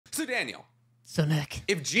So Daniel. So Nick.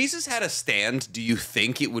 If Jesus had a stand, do you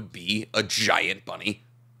think it would be a giant bunny?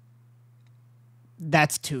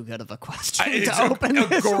 That's too good of a question It's to open a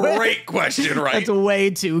this great question, right? That's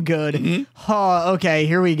way too good. Oh, okay,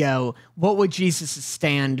 here we go. What would Jesus'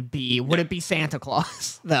 stand be? Would it be Santa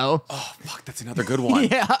Claus, though? Oh, fuck, that's another good one.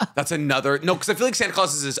 Yeah. That's another... No, because I feel like Santa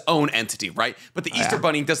Claus is his own entity, right? But the Easter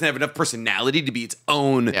Bunny doesn't have enough personality to be its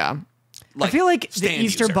own... Yeah. Like, I feel like the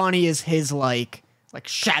Easter user. Bunny is his, like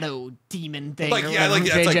shadow demon thing. Like, or yeah, like,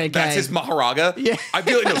 JJK. that's his Maharaga. Yeah. I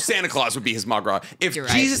feel like, no, Santa Claus would be his Maharaga. If You're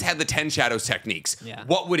right. Jesus had the 10 shadows techniques,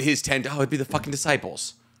 what would his 10... Oh, it'd be the fucking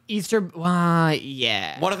disciples. Easter,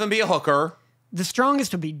 yeah. One of them be a hooker. The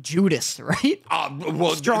strongest would be Judas, right?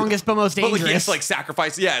 Well, Strongest but most dangerous. But like, he has to, like,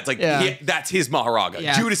 sacrifice. Yeah, it's like, that's his Maharaga.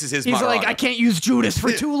 Yeah. Judas is his He's Maharaga. like, I can't use Judas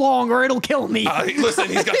for too long or it'll kill me. Listen,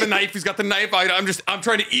 he's got the knife. He's got the knife. I'm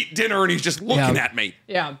trying to eat dinner and he's just looking at me.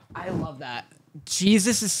 Yeah, I love that.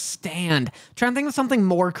 Jesus' stand. I'm trying to think of something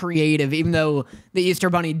more creative, even though the Easter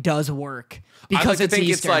Bunny does work. Because I like to it's think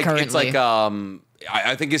Easter it's like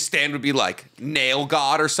I think his stand would be like nail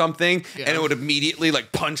god or something, and it would immediately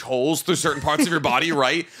like punch holes through certain parts of your body,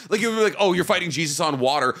 right? Like it would be like, oh, you're fighting Jesus on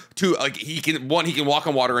water. Two, like he can walk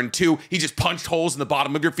on water, and two, he just punched holes in the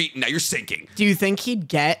bottom of your feet, and now you're sinking. Do you think he'd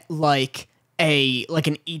get like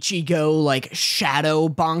an Ichigo like shadow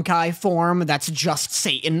Bankai form that's just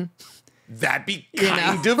Satan? That'd be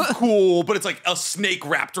kind of cool, but it's like a snake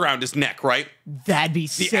wrapped around his neck, right? That'd be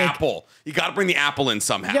sick. The apple. You got to bring the apple in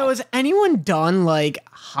somehow. Yo, has anyone done like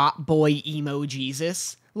hot boy emo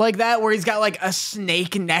Jesus? Like that, where he's got like a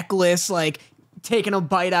snake necklace, like taking a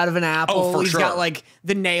bite out of an apple. Oh, for He's sure. got like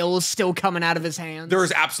the nails still coming out of his hands. There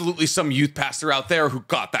is absolutely some youth pastor out there who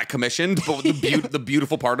got that commissioned, but the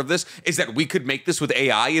beautiful part of this is that we could make this with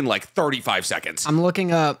AI in like 35 seconds. I'm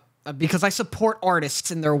looking up, because I support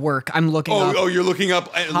artists in their work. I'm looking up. Oh, you're looking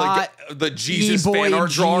up like the Jesus fan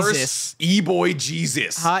art drawers? E-boy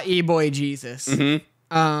Jesus. Hot E-boy Jesus.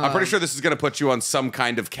 I'm pretty sure this is going to put you on some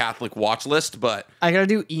kind of Catholic watch list, but... I gotta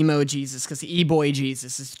do emo Jesus, because E-boy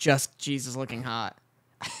Jesus is just Jesus looking hot.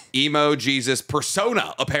 Emo Jesus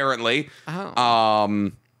persona, apparently.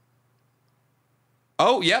 Oh.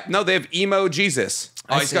 Oh, yep. No, they have emo Jesus.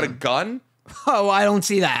 Oh, he's got a gun? Oh, I don't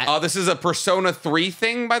see that. This is a Persona 3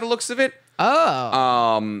 thing by the looks of it.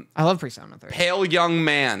 Oh. I love Persona 3. Pale young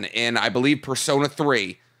man in, I believe, Persona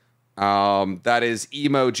 3. That is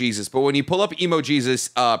emo Jesus. But when you pull up emo Jesus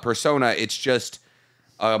Persona, it's just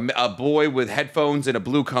a boy with headphones and a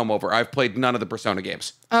blue comb over. I've played none of the Persona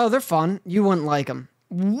games. Oh, they're fun. You wouldn't like them.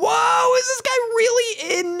 Whoa, is this guy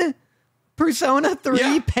really in Persona 3?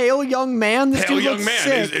 Yeah. Pale young man? This Pale dude young looks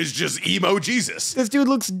man sick. is just emo Jesus. This dude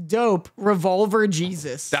looks dope. Revolver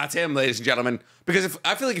Jesus. That's him, ladies and gentlemen. Because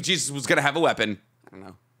I feel like if Jesus was going to have a weapon, I don't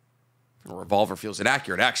know. A revolver feels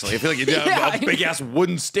inaccurate, actually. I feel like you'd have a big-ass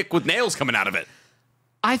wooden stick with nails coming out of it.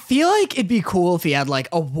 I feel like it'd be cool if he had like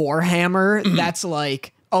a warhammer that's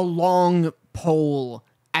like a long pole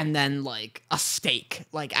and then like a stake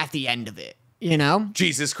like at the end of it, you know?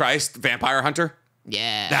 Jesus Christ, vampire hunter.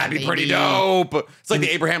 Yeah. That'd be pretty dope. It's like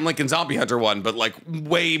the Abraham Lincoln zombie hunter one, but like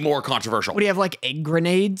way more controversial. Would he have like egg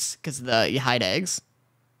grenades? Because you hide eggs.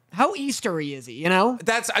 How Eastery is he, you know?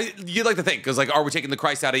 You'd like to think, because like, are we taking the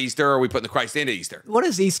Christ out of Easter, or are we putting the Christ into Easter? What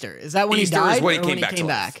is Easter? Is that when Easter he died is when or he came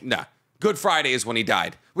back. No. Good Friday is when he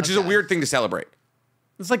died, which is a weird thing to celebrate.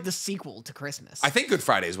 It's like the sequel to Christmas. I think Good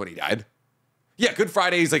Friday is when he died. Yeah, Good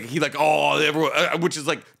Friday is like everyone, which is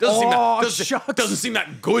like doesn't seem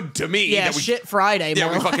that good to me. Yeah, shit Friday. Yeah,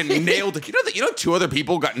 we more fucking nailed it. You know, 2 other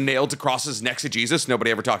people got nailed to crosses next to Jesus.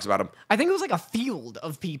 Nobody ever talks about them. I think it was like a field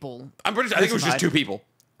of people. I think it was just 2 people.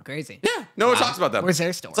 Crazy. Yeah, no one talks about them. Where's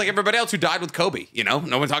their story? It's like everybody else who died with Kobe, you know?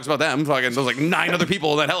 No one talks about them. Fucking, there's like 9 other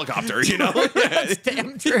people in that helicopter, you know? That's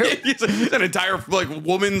damn true. It's an entire like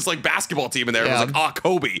woman's like baskal team in there. Yeah. It was like,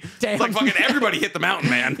 Kobe. Damn. It's like fucking everybody hit the mountain,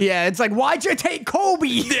 man. Yeah, it's like, why'd you take Kobe?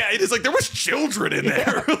 Yeah, it is like there was children in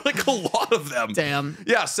there, like a lot of them. Damn.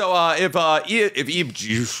 Yeah. So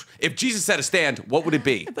if Jesus had a stand, what would it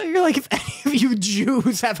be? I thought you were like, if any of you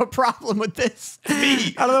Jews have a problem with this,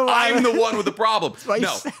 Me. I don't know why. I'm the one with the problem. That's why you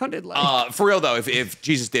sounded like. For real though, if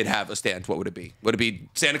Jesus did have a stand, what would it be? Would it be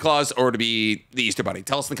Santa Claus or would it be the Easter Bunny?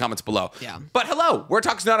 Tell us in the comments below. Yeah. But hello, we're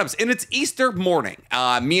Otakus Anonymous, and it's Easter morning.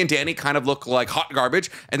 Me and Danny kind of look like hot garbage,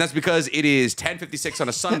 and that's because it is 10:56 on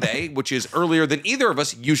a Sunday, which is earlier than either of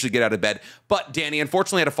us usually get out of bed. But Danny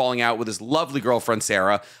unfortunately had a falling out with his lovely girlfriend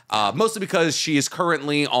Sarah, mostly because she is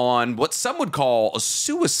currently on what some would call a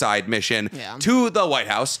suicide mission to the White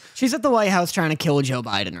House. She's at the White House trying to kill Joe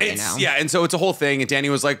Biden right now. Yeah, and so it's a whole thing, and Danny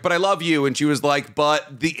was was like, but I love you. And she was like,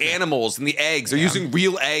 but the animals and the eggs, they're using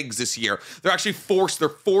real eggs this year. They're actually they're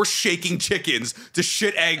forced shaking chickens to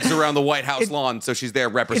shit eggs around the White House lawn. So she's there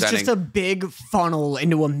representing. It's just a big funnel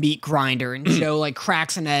into a meat grinder, and Joe like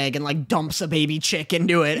cracks an egg and like dumps a baby chick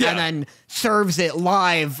into it, and then serves it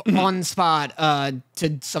live on spot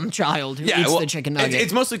to some child who eats the chicken nugget.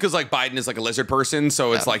 It's mostly because like Biden is like a lizard person,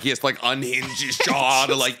 so it's like he has to like unhinge his jaw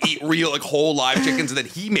to like eat real like whole live chickens, and then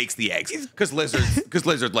he makes the eggs because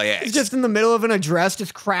lizards lay eggs. He's just in the middle of an address,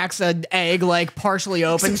 just cracks an egg like partially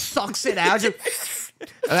open, sucks it out.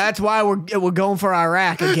 That's why we're going for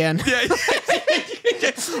Iraq again.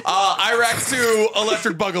 Iraq 2,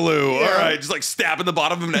 electric boogaloo. All right, just like stabbing the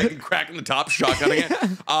bottom of an egg and cracking the top, shotgunning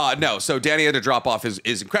it. No, so Danny had to drop off his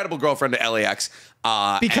incredible girlfriend to LAX.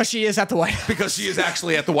 Because she is at the White House. Because she is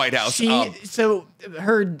actually at the White House. So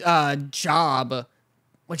her job,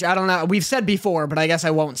 which I don't know, we've said before, but I guess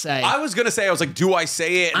I won't say. I was going to say, I was like, do I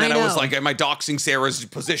say it? And then I was like, am I doxing Sarah's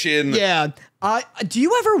position? Yeah. Do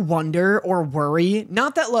you ever wonder or worry,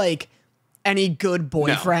 not that like any good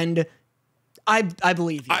boyfriend... No. I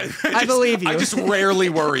believe you. I believe you. I just rarely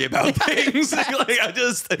worry about things. Like,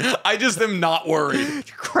 I just am not worried.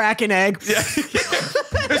 Crack an egg. Yeah.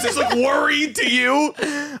 Is this like worried to you?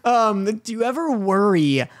 Do you ever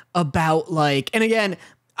worry about like, and again,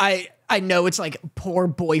 I know it's like poor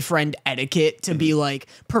boyfriend etiquette to be like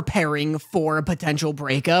preparing for a potential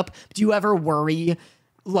breakup. Do you ever worry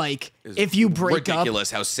like if you break up?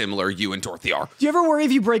 Ridiculous how similar you and Dorothy are. Do you ever worry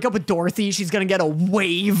if you break up with Dorothy, she's gonna get a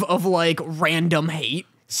wave of like random hate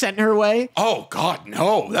sent her way? Oh God,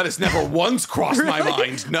 no. That has never once crossed my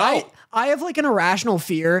mind. No. I have like an irrational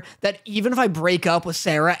fear that even if I break up with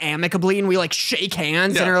Sarah amicably and we like shake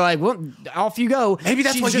hands and are like, well, off you go. Maybe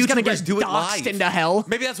that's why she's just gonna YouTubers get do it doxed live. into hell.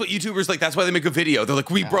 Maybe that's what YouTubers like. That's why they make a video. They're like,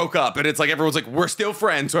 we broke up, and it's like everyone's like, we're still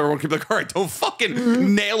friends. So everyone can be like, all right, don't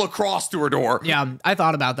fucking nail a cross to her door. Yeah, I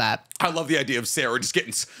thought about that. I love the idea of Sarah just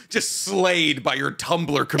getting slayed by your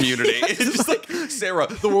Tumblr community. It's just like Sarah,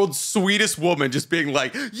 the world's sweetest woman, just being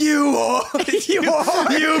like, you broke his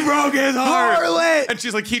heart. Harlot. And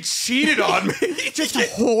she's like, he cheated on me. Just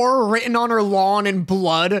whore written on her lawn in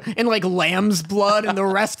blood, and like lamb's blood, and the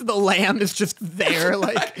rest of the lamb is just there,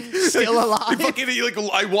 like still alive.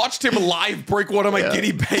 I watched him live break one of my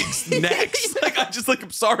guinea pigs' necks. Like I'm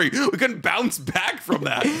sorry, we couldn't bounce back from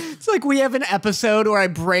that. It's like we have an episode where I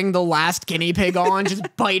bring the last guinea pig on,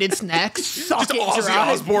 just bite its neck, suck Just it Ozzy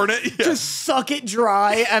dry, Osbourne it. Yeah. just suck it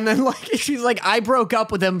dry, and then like she's like, I broke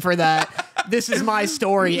up with him for that. This is my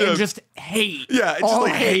story, and just hate. Yeah, it's just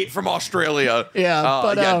like hate from Australia. Yeah,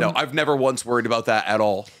 but no, I've never once worried about that at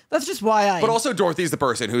all. That's just why But also, Dorothy's the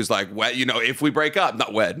person who's like, well, if we break up,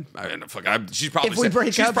 not wed. I mean, she's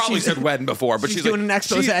probably said wed before, but she's doing like,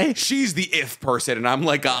 an expose. She's the if person, and I'm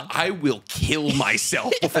like, I will kill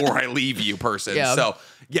myself before I leave you, person. Yeah. So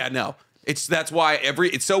yeah, no, that's why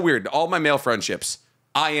it's so weird. All my male friendships,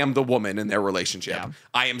 I am the woman in their relationship. Yeah.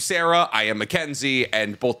 I am Sarah, I am Mackenzie,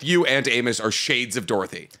 and both you and Amos are shades of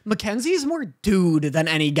Dorothy. Mackenzie is more dude than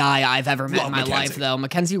any guy I've ever met in my life, though.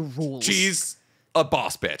 Mackenzie rules. She's a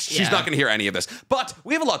boss bitch. She's not going to hear any of this. But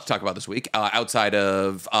we have a lot to talk about this week, outside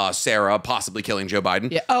of Sarah possibly killing Joe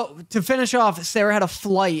Biden. Yeah. Oh, to finish off, Sarah had a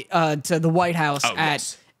flight to the White House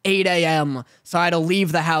at 8 a.m. So I had to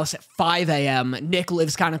leave the house at 5 a.m. Nick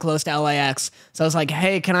lives kind of close to LAX. So I was like,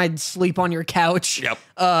 hey, can I sleep on your couch? Yep.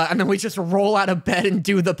 And then we just roll out of bed and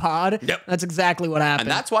do the pod. Yep. That's exactly what happened.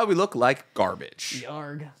 And that's why we look like garbage.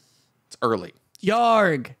 Yarg. It's early.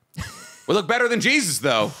 Yarg. We look better than Jesus,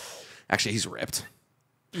 though. Actually, he's ripped.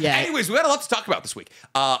 Yeah. Anyways, we got a lot to talk about this week.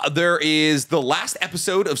 There is the last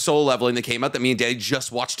episode of Solo Leveling that came out that me and Danny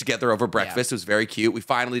just watched together over breakfast. Yeah. It was very cute. We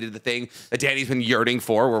finally did the thing that Danny's been yearning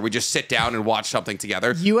for, where we just sit down and watch something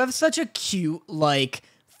together. You have such a cute, like,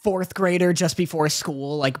 fourth grader just before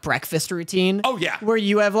school, like, breakfast routine. Oh, yeah. Where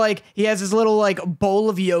you have, like, he has his little, like, bowl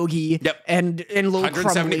of yogi. Yep. And little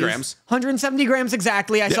 170 crumblies. grams. 170 grams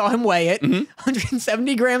exactly. I saw him weigh it.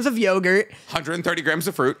 170 grams of yogurt. 130 grams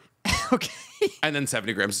of fruit. Okay. And then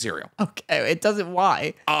 70 grams of cereal. Okay, it doesn't.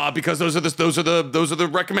 Why? Because those are the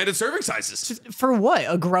recommended serving sizes. Just for what?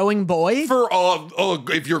 A growing boy? For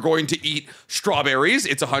if you're going to eat strawberries,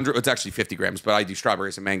 it's 100. It's actually 50 grams, but I do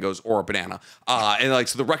strawberries and mangoes or a banana. And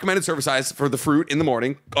so the recommended serving size for the fruit in the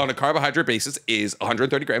morning on a carbohydrate basis is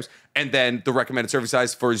 130 grams, and then the recommended serving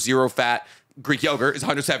size for zero fat Greek yogurt is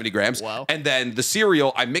 170 grams. Wow. And then the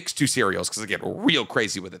cereal, I mix two cereals because I get real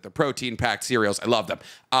crazy with it. They're protein-packed cereals. I love them.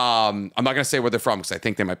 I'm not going to say where they're from because I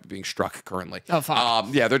think they might be being struck currently. Oh, fuck.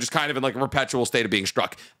 Yeah, they're just kind of in like a perpetual state of being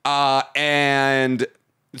struck. And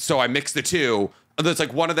so I mix the two. There's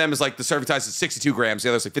like one of them is like the serving size is 62 grams. The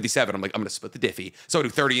other's like 57. I'm like, I'm going to split the diffie. So I do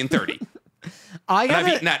 30 and 30. I've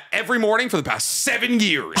eaten that every morning for the past 7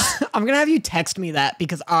 years. I'm going to have you text me that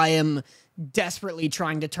because I am desperately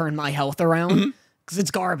trying to turn my health around because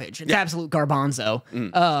it's garbage. It's absolute garbanzo.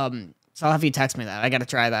 So I'll have you text me that. I got to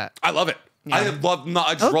try that. I love it. Yeah. I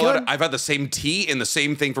just roll out. I've had the same tea and the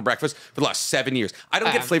same thing for breakfast for the last 7 years. I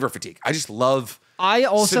don't get flavor fatigue. I just love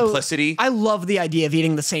simplicity. I love the idea of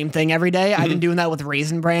eating the same thing every day. I've been doing that with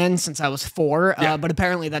Raisin Bran since I was 4, but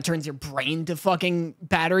apparently that turns your brain to fucking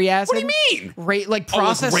battery acid. What do you mean? Like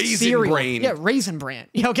processed cereal. Brain. Yeah, Raisin Bran.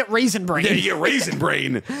 You know, get Raisin Brain. Yeah, you get Raisin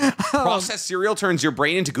Brain. Processed cereal turns your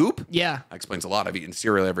brain into goop? Yeah. That explains a lot. I've eaten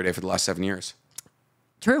cereal every day for the last 7 years.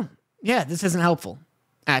 True. Yeah, this isn't helpful,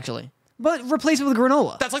 actually. But replace it with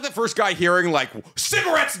granola. That's like the first guy hearing, like,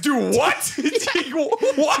 cigarettes do what?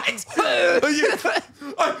 What?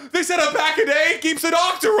 They said a pack a day keeps the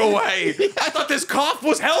doctor away. I thought this cough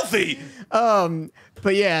was healthy.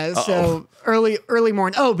 But yeah, so early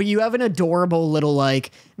morning. Oh, but you have an adorable little,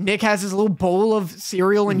 like, Nick has his little bowl of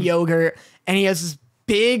cereal and yogurt, and he has this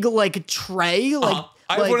big, like, tray, like,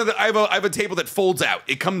 I have a table that folds out.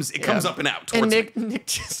 It comes up and out. And Nick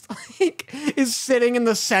just like is sitting in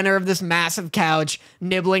the center of this massive couch,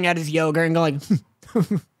 nibbling at his yogurt and going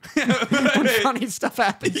when funny stuff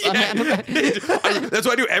happens on anime. That's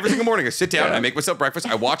what I do every single morning. I sit down, I make myself breakfast,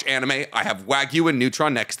 I watch anime, I have Wagyu and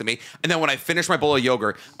Neutron next to me, and then when I finish my bowl of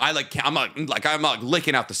yogurt, I'm not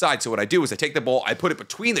licking out the side. So what I do is I take the bowl, I put it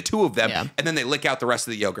between the two of them, and then they lick out the rest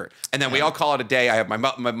of the yogurt. And then we all call it a day. I have my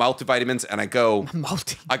multivitamins, and I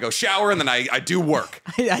go shower, and then I do work.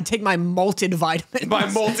 I take my malted vitamins.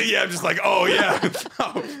 I'm just like, oh yeah.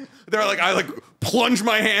 They're like, I plunge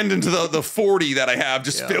my hand into the 40 that I have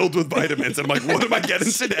just filled with vitamins. And I'm like, what am I getting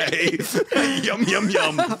today? Yum, yum,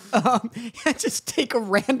 yum. Just take a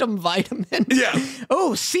random vitamin. Yeah.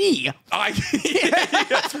 Oh, C.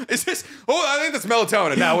 Is this? Oh, I think that's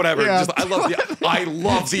melatonin. Now, whatever. Yeah. I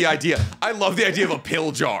love the idea. I love the idea of a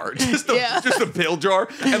pill jar. Just a pill jar.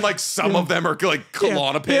 And like some of them are like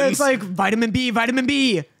Klonopins. Yeah, it's like vitamin B.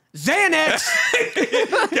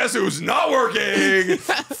 Xanax. Guess who's not working?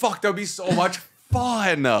 Fuck, that would be so much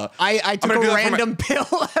fun. I took a random pill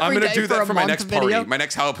every day. I'm gonna do that for my next video. party. My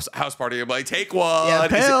next house party. I'm like, take one. Yeah,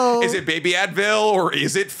 pill. Is it baby Advil or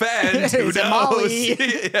is it Fenn? Who Is knows? it Molly?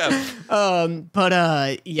 Yeah.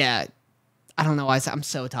 Yeah. I don't know why I'm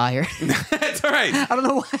so tired. That's all right. I don't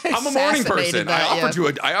know why I'm a morning person. That,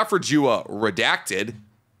 I offered you a redacted.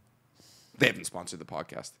 They haven't sponsored the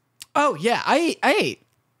podcast. Oh yeah, I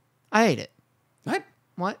ate it.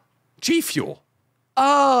 What? G Fuel.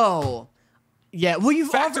 Oh. Yeah, well,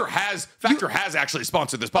 Factor has actually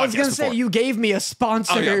sponsored this podcast. I was gonna say you gave me a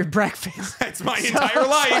sponsored breakfast. That's my entire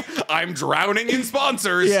life. I'm drowning in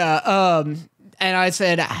sponsors. Yeah. And I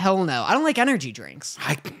said, hell no. I don't like energy drinks.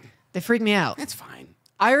 They freak me out. That's fine.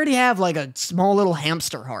 I already have like a small little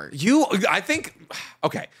hamster heart. I think.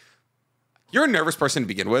 Okay, you're a nervous person to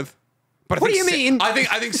begin with. But what do you mean? I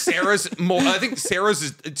think Sarah's more. I think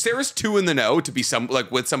Sarah's too in the know to be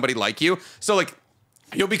with somebody like you. So like.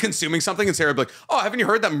 You'll be consuming something and Sarah will be like, oh, haven't you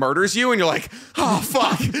heard that murders you? And you're like, oh,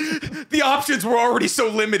 fuck. The options were already so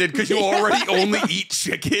limited because you already only eat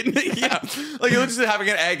chicken. Yeah. Like, you're just having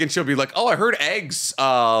an egg and she'll be like, oh, I heard eggs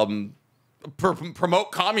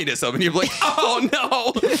promote communism. And you're like, oh,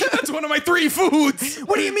 no. That's one of my 3 foods.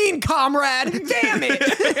 What do you mean, comrade? Damn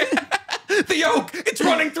it. The yolk, it's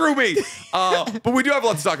running through me. But we do have a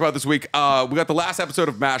lot to talk about this week. We got the last episode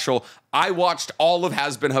of Mashle. I watched all of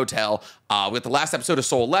Hazbin Hotel. We got the last episode of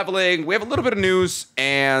Soul Leveling. We have a little bit of news,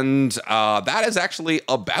 and that is actually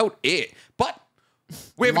about it. But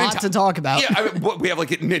we have a lot to talk about. Yeah, we have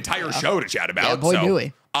like an entire show to chat about. Yeah, boy, do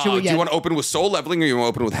we. Do you want to open with Soul Leveling or you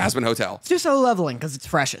want to open with Hazbin Hotel? Let's do Soul Leveling because it's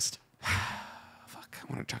freshest. Fuck,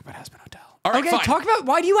 I want to talk about Hazbin Hotel. All right, okay, fine. Talk about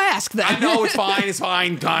why do you ask that? I know it's fine.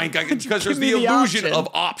 Because there's the illusion of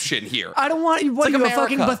option here. I don't want what, like a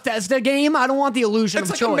fucking Bethesda game. I don't want the illusion of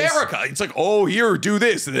choice. It's like America. It's like, oh, here, do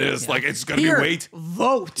this. And it's like it's gonna be wait.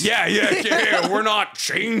 Vote. Yeah. We're not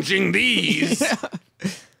changing these.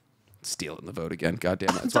 Stealing the vote again. God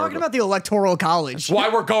damn it. I'm talking about the Electoral College. That's why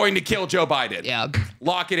we're going to kill Joe Biden. Yeah.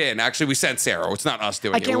 Lock it in. Actually, we sent Sarah. It's not us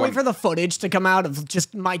doing it. I can't wait for the footage to come out of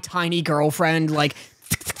just my tiny girlfriend like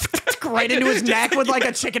right into his neck with like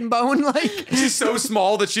a chicken bone. Like she's so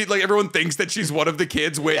small that everyone thinks that she's one of the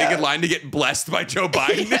kids waiting in line to get blessed by Joe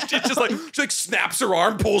Biden. Yeah. She's just she snaps her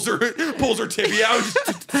arm, pulls her tibia out.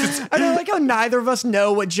 I don't like how neither of us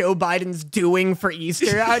know what Joe Biden's doing for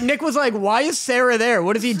Easter. Nick was like, "Why is Sarah there?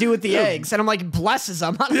 What does he do with the eggs?" And I'm like, "Blesses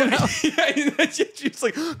him." I don't know. Yeah, she's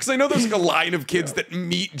like, because I know there's like a line of kids that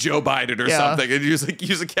meet Joe Biden or something, and you just like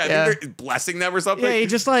use a cat blessing them or something. Yeah, he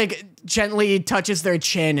just like gently touches their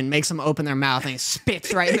chin and makes them open their mouth, and he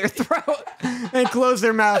spits right in their throat, and close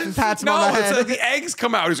their mouth and pats them on the head. No, it's like the eggs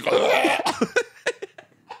come out. He's like,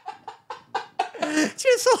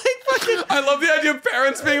 just like fucking. I love the idea of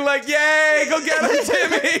parents being like, "Yay, go get him,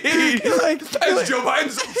 Timmy!" As Joe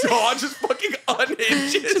Biden's jaw just fucking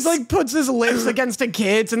unhinges. Just like puts his lips against a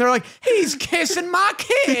kid's, and they're like, "He's kissing my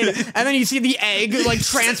kid," and then you see the egg like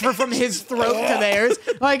transfer from his throat to theirs.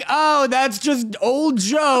 Like, oh, that's just old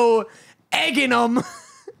Joe egging him.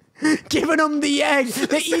 Giving him the egg,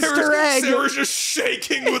 the Easter egg. Sarah's just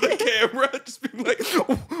shaking with a camera, just being like,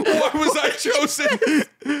 "Why was I chosen?"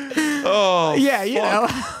 Oh, yeah, you know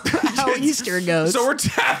how Easter goes. So we're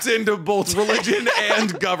tapped into both religion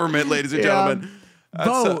and government, ladies and gentlemen.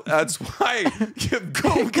 Vote. That's why go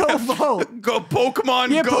vote. Go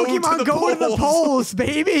Pokemon. Yeah, go Pokemon, to the go polls. to the polls,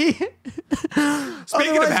 baby.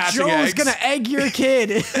 Speaking of hatching Joe's eggs, gonna egg your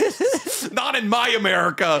kid. not in my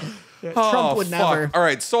America. Yeah, Trump would never. All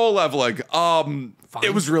right, soul leveling.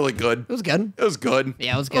 It was really good. It was good. It was good.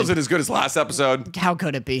 Yeah, it was good. Was it as good as last episode? How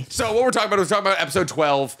could it be? So what we're talking about episode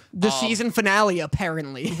 12. The season finale,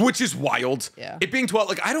 apparently. Which is wild. Yeah. It being 12,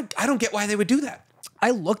 like I don't get why they would do that. I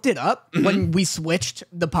looked it up when we switched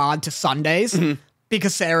the pod to Sundays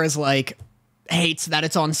because Sarah's like hates that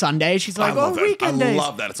it's on Sunday. She's like, weekend days. I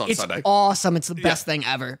love that it's on Sunday. It's awesome. It's the best thing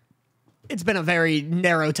ever. It's been a very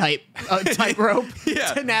narrow tightrope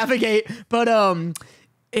to navigate, but I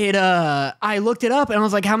looked it up and I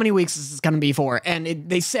was like, how many weeks is this going to be for? And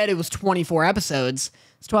they said it was 24 episodes.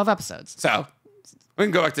 It's 12 episodes. So we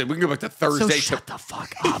can go back to Thursday. So shut the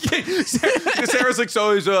fuck up. Sarah's like,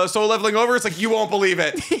 so is soul leveling over? It's like, you won't believe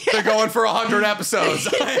it. They're going for 100 episodes.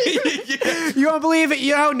 You won't believe it.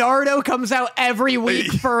 You know, Naruto comes out every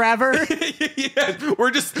week forever. They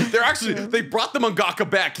brought the mangaka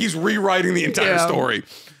back. He's rewriting the entire story.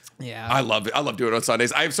 Yeah. I love it. I love doing it on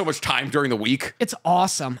Sundays. I have so much time during the week. It's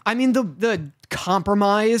awesome. I mean, the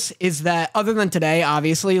compromise is that other than today,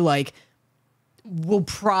 obviously, like, we'll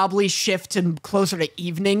probably shift to closer to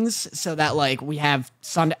evenings so that like we have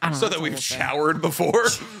Sunday. I don't know. So that we've showered before.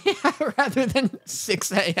 Yeah, rather than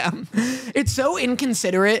 6 a.m. It's so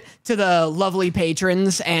inconsiderate to the lovely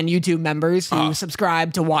patrons and YouTube members who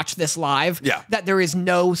subscribe to watch this live that there is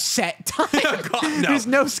no set time. God, no. There's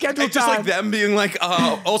no scheduled it's just time. like them being like,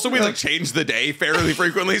 also we like change the day fairly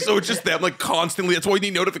frequently. So it's just them like constantly. That's why we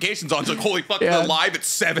need notifications on. It's like, holy fuck, they're live at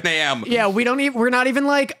 7 a.m. Yeah, we're not even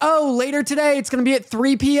like, oh, later today it's gonna be at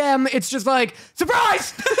 3 p.m. It's just like,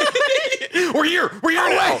 surprise! We're here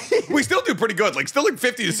now. We still do pretty good. Like still like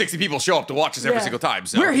 50 to 60 people show up to watch us every single time.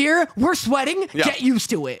 So we're here, we're sweating, get used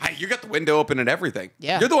to it. Hey, you got the window open and everything.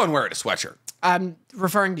 Yeah. You're the one wearing a sweatshirt. I'm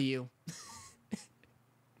referring to you.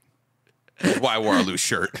 That's why I wore a loose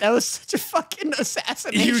shirt. That was such a fucking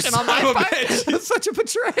assassination on my part. That's such a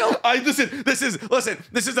betrayal.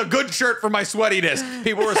 This is a good shirt for my sweatiness.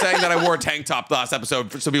 People were saying that I wore a tank top last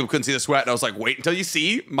episode so people couldn't see the sweat, and I was like, wait until you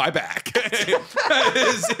see my back. It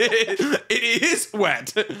is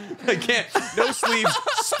wet. I can't. No sleeves,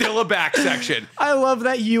 still a back section. I love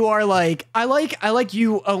that you are like, I like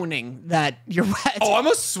you owning that you're wet. Oh, I'm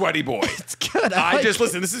a sweaty boy. It's good.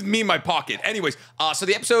 Listen, this is me in my pocket. Anyways, so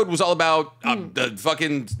the episode was all about the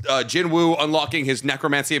fucking Jinwoo unlocking his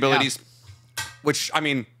necromancy abilities, which, I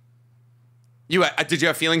mean, did you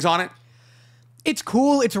have feelings on it? It's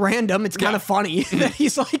cool. It's random. It's kind of funny that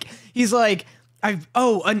he's like,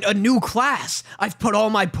 a new class. I've put all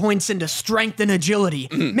my points into strength and agility.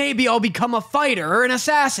 Maybe I'll become a fighter or an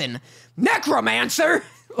assassin. Necromancer.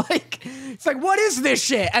 Like, it's like, what is this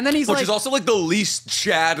shit? And then Which is also like the least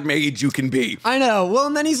Chad mage you can be. I know. Well,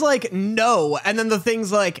 and then he's like, no. And then the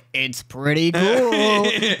thing's like, it's pretty cool.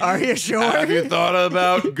 Are you sure? Have you thought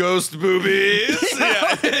about ghost boobies?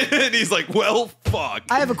 Yeah. And he's like, well, fuck.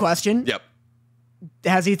 I have a question. Yep.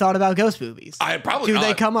 Has he thought about ghost boobies? Do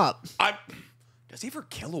they come up? Does he ever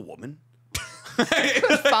kill a woman?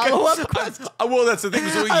 Follow-up question. Well, that's the thing.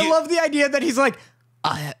 I love the idea that he's like,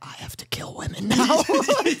 I have to kill women now.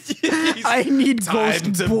 I need time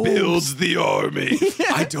ghost to boobs. build the army.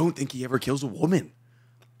 I don't think he ever kills a woman.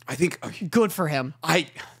 I think good for him.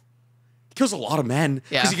 kills a lot of men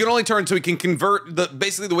because he can only turn so he can convert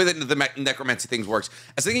basically the way that the necromancy things works.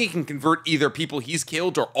 I think he can convert either people he's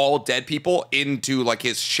killed or all dead people into like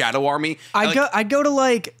his shadow army. I'd go to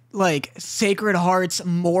like Sacred Heart's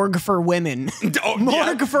morgue for women.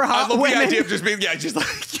 Morgue for hot women. I love the idea of just being just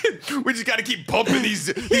like we just got to keep pumping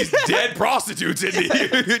these dead prostitutes into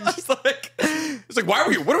here. Just like it's like what are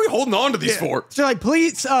we holding on to these for? So like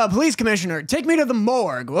police commissioner, take me to the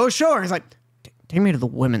morgue. Well, sure. He's like, take me to the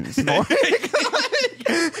women's morgue.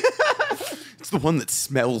 It's the one that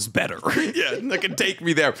smells better. Yeah, that can take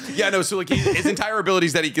me there. Yeah, no, so like his entire ability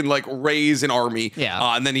is that he can like raise an army.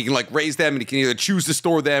 Yeah. And then he can like raise them and he can either choose to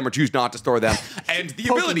store them or choose not to store them. And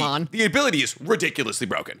the ability is ridiculously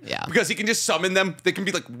broken. Yeah. Because he can just summon them. They can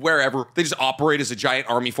be like wherever. They just operate as a giant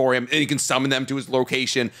army for him and he can summon them to his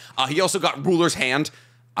location. He also got Ruler's Hand.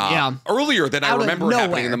 Earlier than I remember it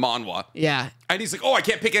happening in the manhwa. Yeah. And he's like, oh, I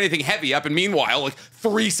can't pick anything heavy up. And meanwhile, like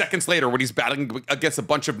 3 seconds later, when he's battling against a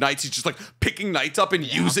bunch of knights, he's just like picking knights up and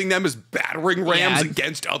using them as battering rams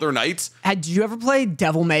against other knights. Did you ever play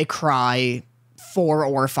Devil May Cry 4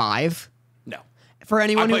 or 5? No. For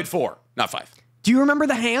anyone I played 4, not 5. Do you remember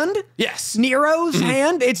the hand? Yes. Nero's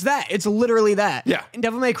hand? It's that. It's literally that. Yeah. In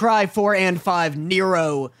Devil May Cry 4 and 5,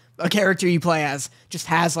 Nero, a character you play as, just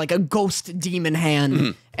has like a ghost demon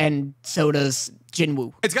hand, and so does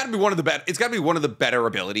Jinwoo. It's got to be one of the better. It's got to be one of the better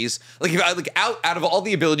abilities. Like if out of all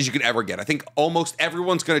the abilities you could ever get, I think almost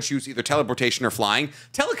everyone's going to choose either teleportation or flying.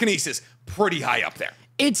 Telekinesis, pretty high up there.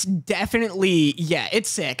 It's definitely it's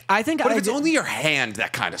sick. I think. But if it's only your hand,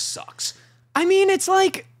 that kind of sucks. I mean, it's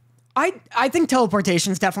like I think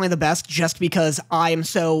teleportation is definitely the best, just because I am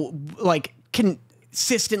so like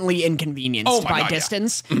consistently inconvenienced by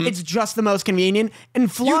distance. Yeah. It's just the most convenient.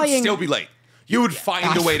 And flying, you'd still be late. You would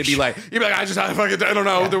find a way to be late. You'd be like, I don't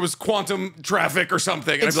know. Yeah. There was quantum traffic or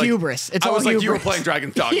something. And it's hubris. It's all hubris. You were playing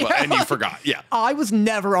Dragon's Dogma and you forgot. Yeah. I was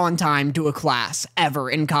never on time to a class ever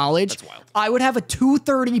in college. That's wild. I would have a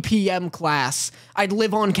 2:30 p.m. class. I'd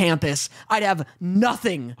live on campus. I'd have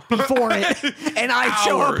nothing before it. And I'd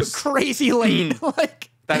show up crazy late.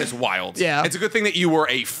 Like, that is wild. Yeah. It's a good thing that you were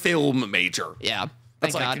a film major. Yeah.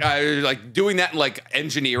 That's like doing that in like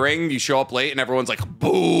engineering. You show up late and everyone's like,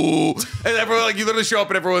 boo. And everyone like, you literally show up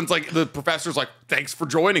and everyone's like, the professor's like, thanks for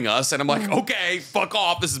joining us. And I'm like, okay, fuck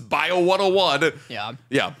off. This is Bio 101. Yeah.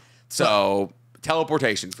 Yeah. So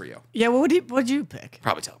teleportation for you. Yeah. What'd you pick?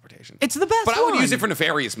 Probably teleportation. It's the best But I would use it for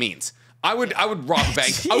nefarious means. I would rob a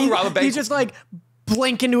bank. I would rob a bank. You just like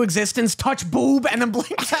blink into existence, touch boob, and then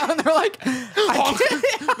blink out, and they're like,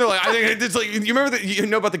 they're like, I think it's like, you remember that, you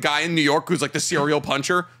know about the guy in New York who's like the serial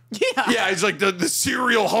puncher? Yeah, he's like the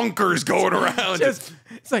serial hunkers going around. It's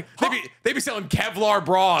like they be selling Kevlar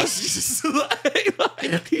bras.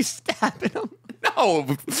 He's stabbing them. No,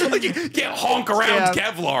 like you can't honk around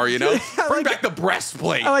Kevlar, you know. Bring back the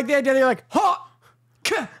breastplate. I like the idea that you're like,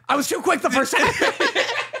 I was too quick the first time.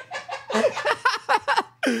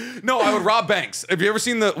 No, I would rob banks. Have you ever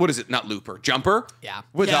seen what is it? Not Looper, Jumper? Yeah.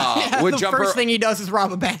 With the Jumper. First thing he does is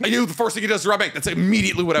rob a bank. I knew the first thing he does is rob a bank. That's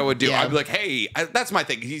immediately what I would do. Yeah. I'd be like, hey, that's my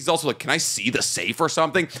thing. He's also like, can I see the safe or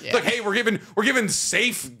something? Yeah. Like, hey, we're giving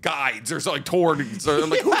safe guides or something towards. So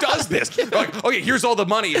I'm like, who does this? They're like, okay, here's all the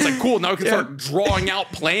money. It's like, cool. Now we can start drawing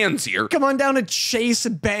out plans here. Come on down to Chase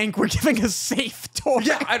Bank. We're giving a safe tour.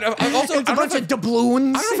 Yeah. I also, it's a bunch of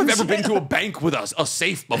doubloons. I don't know if I've ever been to a bank with a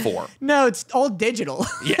safe before. No, it's all digital.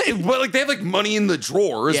 Yeah, but like they have like money in the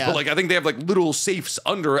drawers, but like I think they have like little safes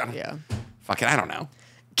under. Yeah. Fucking, I don't know.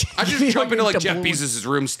 I just jump into like Jeff Bezos'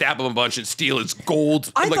 room, stab him a bunch, and steal his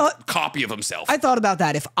gold copy of himself. I thought about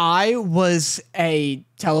that. If I was a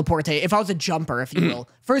if I was a jumper, if you will,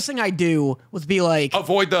 first thing I'd do was be like,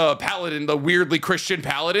 avoid the weirdly Christian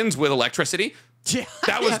paladins with electricity. Yeah.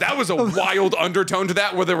 That was a wild undertone to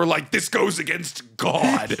that, where they were like, "This goes against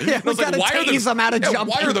God." Yeah, I was like, why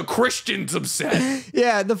are the Christians upset?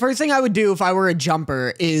 Yeah, the first thing I would do if I were a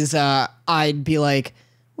jumper is I'd be like,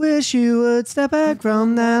 "Wish you would step back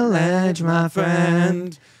from that ledge, my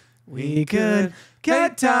friend. We could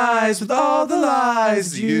cut ties with all the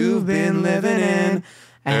lies you've been living in,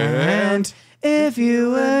 and if you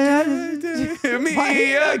would do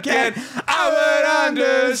me again, I would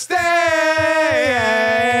understand."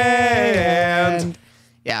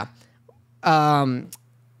 Yeah.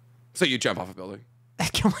 So you jump off a building. I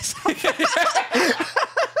kill myself.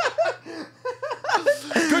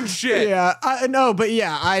 Good shit. Yeah.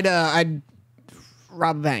 I'd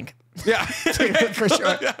rob a bank. Yeah. For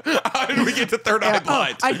sure. How did we get to Third Eye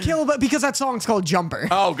Blind? I'd kill, because that song's called Jumper.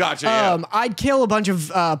 Oh, gotcha. Yeah. I'd kill a bunch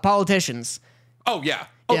of politicians. Oh, yeah.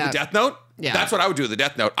 Oh, yeah. The Death Note? Yeah. That's what I would do with the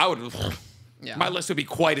Death Note. I would Yeah. My list would be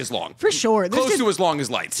quite as long. For sure. There's Close to as long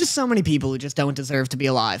as lights. just so many people who just don't deserve to be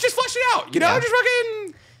alive. Just flesh it out, you know? Yeah. Just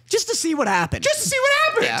fucking... Just to see what happened. Just to see what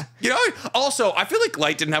happened. Yeah. You know? Also, I feel like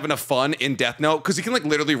Light didn't have enough fun in Death Note because he can like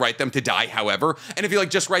literally write them to die however. And if he like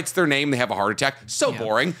just writes their name, they have a heart attack. So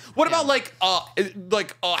boring. What about like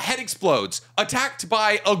head explodes, attacked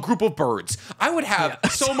by a group of birds? I would have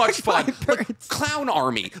so much fun. Like, clown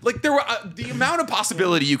army. Like there were the amount of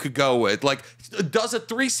possibility you could go with. Like does a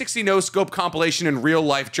 360 no scope compilation in real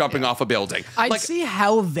life jumping off a building. I'd like, see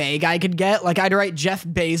how vague I could get. Like I'd write Jeff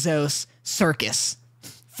Bezos circus.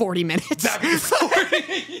 40 minutes. That'd be 40.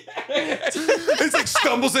 It's like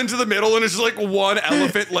stumbles into the middle and it's just like one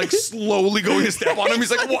elephant like slowly going to step on him. He's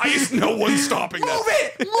like, why is no one stopping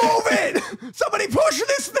that? Move it! Somebody push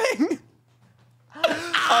this thing!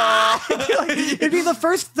 It'd be the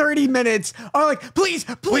first 30 minutes are like, please,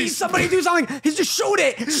 somebody do something. He's just shoot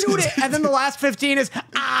it. And then the last 15 is,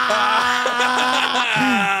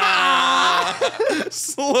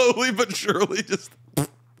 slowly but surely just...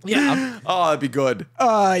 Yeah. Oh, that'd be good.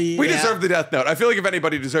 Yeah. We deserve the Death Note. I feel like if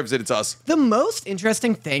anybody deserves it, it's us. The most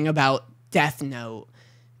interesting thing about Death Note,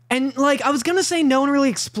 and like I was gonna say no one really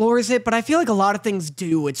explores it, but I feel like a lot of things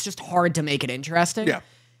do. It's just hard to make it interesting. Yeah.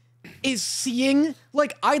 Is seeing,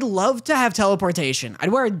 like, I'd love to have teleportation. I'd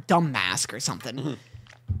wear a dumb mask or something.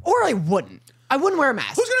 Or I wouldn't. I wouldn't wear a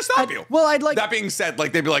mask. Who's gonna stop you? Well, I'd like... That being said,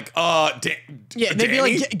 like, they'd be like, yeah, they'd be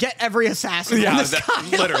like, get every assassin in the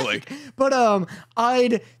sky. Literally. But,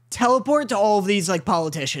 I'd teleport to all of these, like,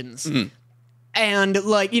 politicians. And,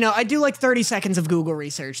 like, you know, I do, like, 30 seconds of Google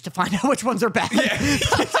research to find out which ones are bad. Yeah.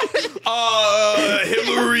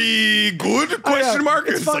 Hillary good? Question mark?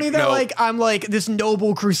 It's funny like, that, no. like, I'm, like, this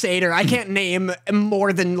noble crusader. I can't name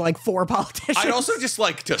more than, like, 4 politicians. I'd also just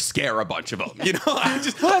like to scare a bunch of them, you know?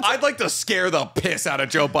 I'd like to scare the piss out of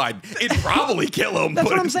Joe Biden. It'd probably kill him. That's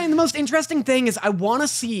what I'm saying. The most interesting thing is I want to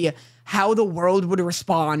see how the world would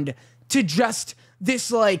respond to just this,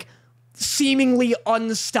 like, seemingly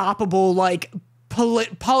unstoppable, like,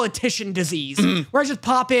 politician disease where I just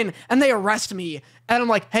pop in and they arrest me and I'm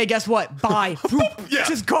like, hey, guess what? Bye. Yeah.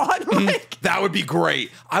 Just gone. Like, that would be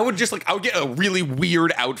great. I would get a really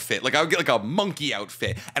weird outfit. Like I would get like a monkey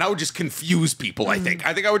outfit and I would just confuse people, I think.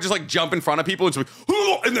 I think I would just like jump in front of people and just like,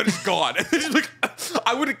 and then it's gone. And it's like,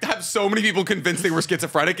 I would have so many people convinced they were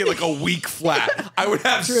schizophrenic in like a week flat. I would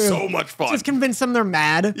have so much fun. just convince them they're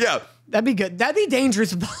mad. Yeah. That'd be good. That'd be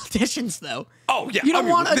dangerous with politicians, though. Oh yeah, you don't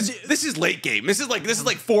want to. This is late game. This is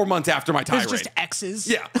like 4 months after my tirade. There's just X's.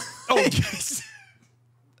 Yeah. Oh yes.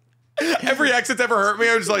 Every X that's ever hurt me,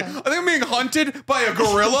 I was like, I think I'm being hunted by a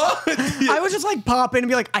gorilla. I would just like pop in and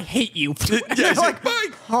be like, I hate you. Yeah, like,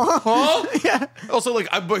 huh? Yeah. Also, like,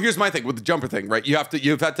 but here's my thing with the jumper thing, right? You have to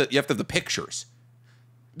have the pictures.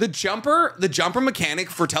 The jumper mechanic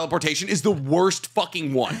for teleportation is the worst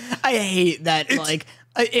fucking one. I hate that. Like,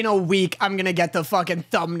 in a week, I'm gonna get the fucking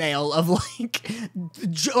thumbnail of like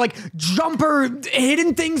jumper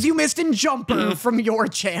hidden things you missed in Jumper from your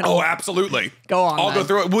channel. Oh, absolutely. Go on. I'll go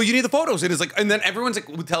through it. Well, you need the photos, and it's like, and then everyone's like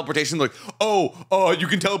with teleportation, like, you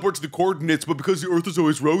can teleport to the coordinates, but because the Earth is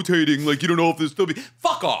always rotating, like you don't know if there's still be.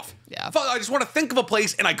 Fuck off. Yeah. I just want to think of a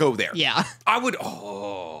place and I go there. Yeah. I would.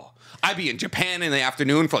 I'd be in Japan in the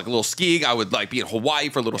afternoon for like a little skiing. I would like be in Hawaii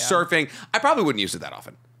for a little surfing. I probably wouldn't use it that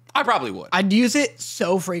often. I probably would. I'd use it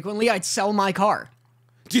so frequently, I'd sell my car.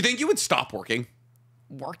 Do you think you would stop working?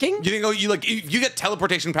 Working? Do you think if you get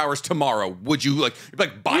teleportation powers tomorrow, would you like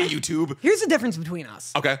buy YouTube? Here's the difference between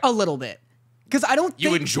us. Okay. A little bit. Because I don't think...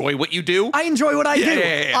 You enjoy what you do? I enjoy what I do.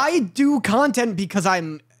 Yeah. I do content because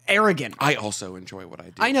I'm arrogant. I also enjoy what I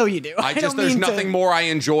do. I know you do. There's nothing more I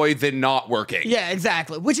enjoy than not working. Yeah,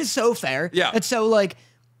 exactly. Which is so fair. Yeah. It's so like,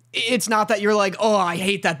 it's not that you're like, oh, I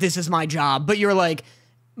hate that this is my job, but you're like,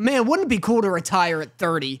 man, wouldn't it be cool to retire at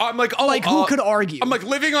 30? I'm like, who could argue? I'm like,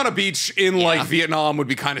 living on a beach in like Vietnam would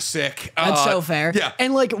be kind of sick. That's so fair. Yeah.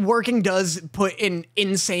 And like working does put an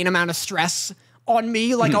insane amount of stress on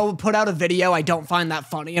me. Like I'll put out a video, I don't find that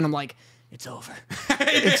funny, and I'm like, it's over.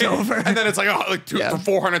 It's over. And then it's like,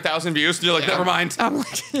 400,000 views, and you're like, never mind. I'm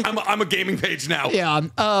like, I'm a gaming page now. yeah.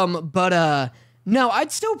 But no,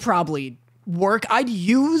 I'd still probably work. I'd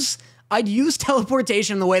use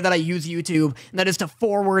teleportation the way that I use YouTube, and that is to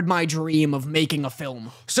forward my dream of making a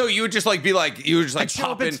film. So you would just like be like, I'd show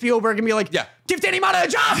pop up at in. Spielberg and be like, Yeah. give Danny Motta a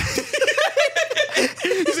job.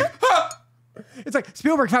 He's like, huh. It's like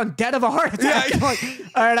Spielberg found dead of a heart attack. Yeah. I'm like,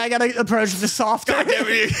 all right, I gotta approach this softer. God damn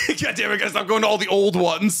it, gotta stop going to all the old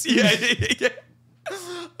ones. Yeah.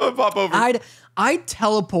 I'll pop over. I'd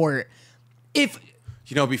teleport if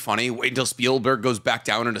You know, it'd be funny. Wait until Spielberg goes back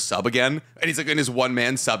down into sub again, and he's like in his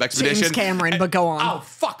one-man sub expedition. James Cameron, but go on. Oh,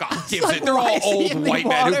 fuck off. Gives like, it. They're why all is he old in the white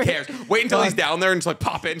men. Who water? cares? Wait until he's down there and just like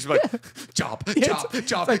pop in. And she's like, job.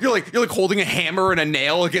 You're like holding a hammer and a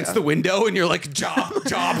nail against the window, and you're like, job.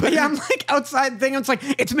 Yeah, I'm like outside thing. It's like,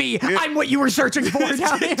 it's me. I'm what you were searching for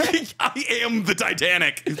down here. I am the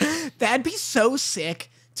Titanic. That'd be so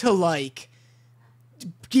sick to like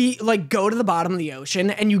go to the bottom of the ocean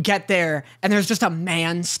and you get there and there's just a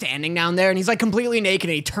man standing down there and he's like completely naked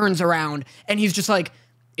and he turns around and he's just like,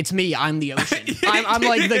 it's me, I'm the ocean. I'm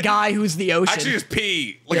like the guy who's the ocean. Actually, just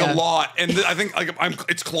pee a lot, and I think like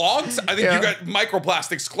it's clogged. I think you got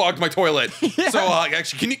microplastics clogged my toilet. So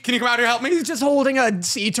actually, can you come out here and help me? He's just holding a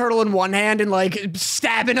sea turtle in one hand and like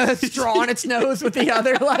stabbing a straw in its nose with the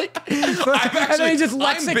other, like, and then he just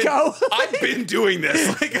lets it go. I've been doing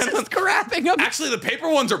this, like, just grabbing them. Actually, the paper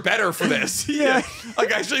ones are better for this. Yeah.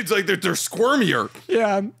 Like actually, it's like they're squirmier.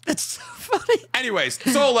 Yeah, it's so funny. Anyways,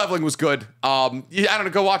 Solo Leveling was good. I don't know,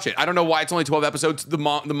 go watch it. I don't know why it's only 12 episodes. The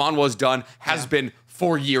manhwa was done, has been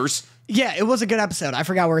for years. Yeah, it was a good episode. I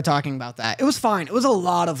forgot we were talking about that. It was fine. It was a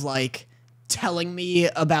lot of like telling me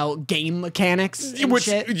about game mechanics and Which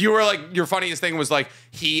shit. you were like, your funniest thing was like,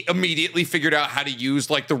 he immediately figured out how to use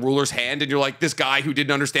like the ruler's hand, and you're like, this guy who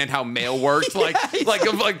didn't understand how mail worked, like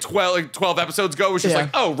 12 episodes ago was just like,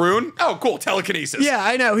 oh, rune? Oh, cool, telekinesis. Yeah,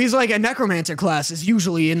 I know. He's like, a necromancer class is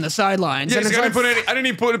usually in the sidelines. Yeah, and I didn't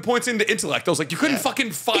even put points into intellect. I was like, you couldn't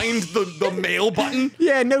fucking find the mail button?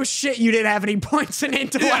 Yeah, no shit, you didn't have any points in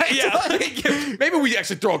intellect. Yeah. Maybe we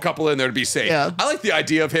actually throw a couple in there to be safe. Yeah. I like the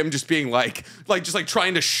idea of him just being like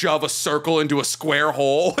trying to shove a circle into a square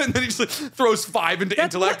hole, and then he just like, throws 5 into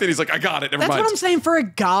intellect, and he's like, I got it, never mind. That's what I'm saying. For a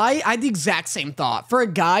guy, I had the exact same thought. For a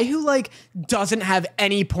guy who like doesn't have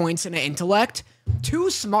any points in intellect, too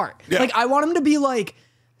smart. Yeah. Like I want him to be like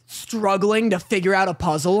struggling to figure out a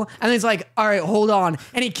puzzle, and he's like, all right, hold on,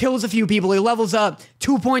 and he kills a few people, he levels up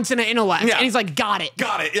 2 points in intellect, and he's like, got it.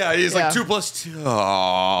 Yeah, he's like 2 + 2.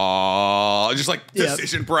 Oh, just like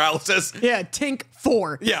decision paralysis. Yeah, Tink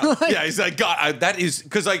 4. Yeah, he's like, God, that is,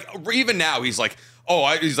 because like even now he's like,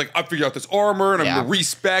 he's like, I figured out this armor, and I'm gonna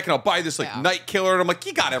respec, and I'll buy this like night killer, and I'm like,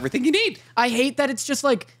 you got everything you need. I hate that it's just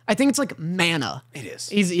like, I think it's like mana. It is.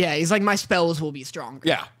 He's like, my spells will be stronger.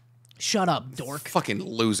 Yeah. Shut up, dork. Fucking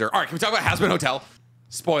loser. All right, can we talk about Hazbin Hotel?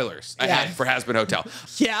 Spoilers ahead for Hazbin Hotel.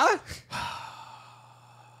 Yeah?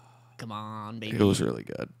 Come on, baby. It was really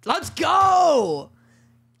good. Let's go!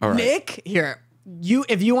 All right. Nick, here.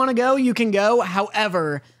 If you want to go, you can go.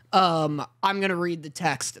 However, I'm going to read the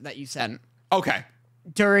text that you sent. Okay.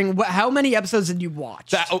 During, how many episodes did you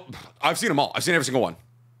watch? I've seen them all. I've seen every single one.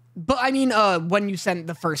 But I mean, when you sent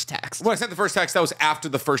the first text. When I sent the first text, that was after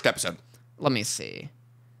the first episode. Let me see.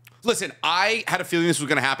 Listen, I had a feeling this was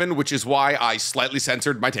going to happen, which is why I slightly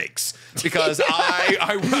censored my takes. Because I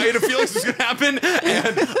had a feeling this was going to happen,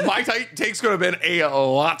 and my takes could have been a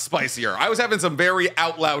lot spicier. I was having some very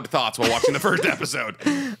out loud thoughts while watching the first episode.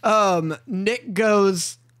 Nick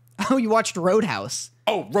goes, oh, you watched Roadhouse.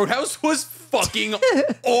 Oh, Roadhouse was fucking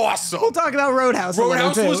awesome. We'll talk about Roadhouse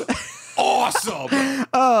Roadhouse a was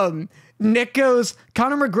awesome. Nick goes,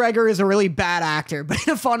 Conor McGregor is a really bad actor, but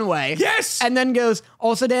in a fun way. Yes! And then goes,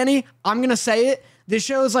 also, Danny, I'm going to say it. This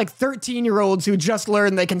show is like 13-year-olds who just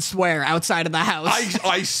learned they can swear outside of the house.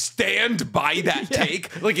 I stand by that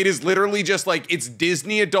take. Like, it is literally just like, it's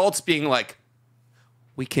Disney adults being like,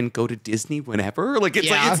 we can go to Disney whenever. Like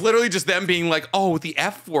it's literally just them being like, oh, the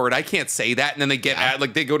F word, I can't say that. And then they get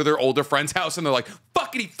they go to their older friend's house and they're like,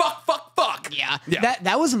 fuckity fuck. Yeah.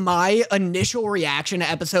 That was my initial reaction to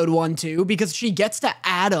episode 1 too, because she gets to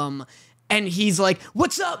Adam and he's like,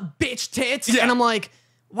 what's up, bitch tits? Yeah. And I'm like,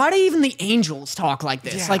 why do even the angels talk like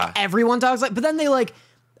this? Yeah. Like everyone talks like, but then they like,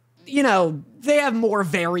 you know, they have more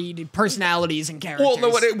varied personalities and characters. Well,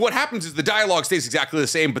 no, what happens is the dialogue stays exactly the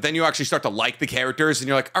same, but then you actually start to like the characters, and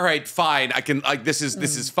you're like, all right, fine, I can like this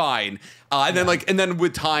is fine. And then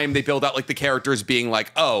with time they build out like the characters being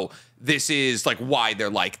like, oh, this is like why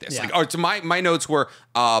they're like this. Yeah. Like, all right, so my notes were,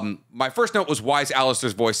 my first note was, why does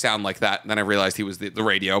Alistair's voice sound like that? And then I realized he was the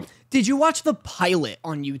radio. Did you watch the pilot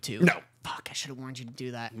on YouTube? No. Fuck, I should have warned you to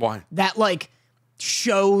do that. Why? That like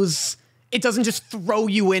shows. It doesn't just throw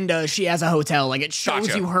you into she has a hotel. Like it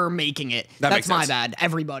shows you her making it. That's my bad.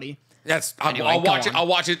 Everybody. Anyway, I'll watch it. I'll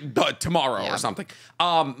watch it tomorrow or something.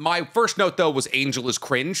 My first note though was Angel is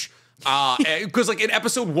cringe. Because like in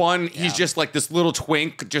episode 1, he's just like this little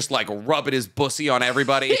twink, just like rubbing his bussy on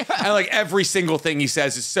everybody, and like every single thing he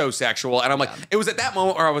says is so sexual. And I'm like, it was at that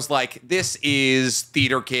moment where I was like, this is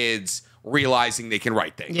theater kids realizing they can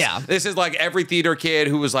write things. Yeah. This is like every theater kid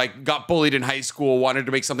who was like, got bullied in high school, wanted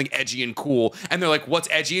to make something edgy and cool. And they're like, what's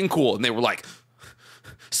edgy and cool? And they were like,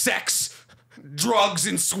 sex, drugs,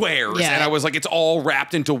 and swears. Yeah. And I was like, it's all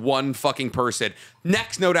wrapped into one fucking person.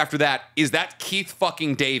 Next note after that is that Keith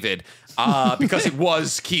fucking David, because it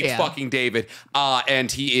was Keith fucking David.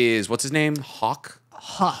 And he is, what's his name? Husk.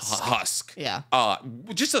 Yeah.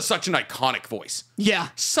 Just such an iconic voice. Yeah.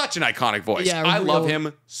 Such an iconic voice. Yeah, I love real-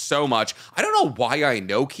 him so much. I don't know why I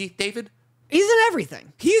know Keith David. He's in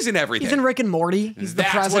everything. He's in everything. He's in Rick and Morty. He's the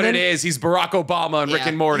That's president. what it is. He's Barack Obama and Rick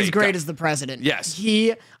and Morty. He's great as the president. Yes.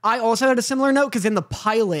 I also had a similar note because in the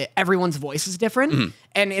pilot, everyone's voice is different. Mm-hmm.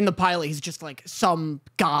 And in the pilot, he's just like some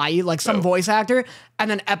guy, like some voice actor.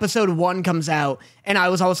 And then episode 1 comes out, and I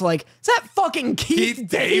was also like, is that fucking Keith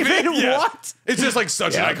David? Yeah. What? It's just like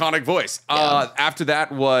such an iconic voice. After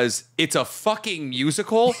that was it's a fucking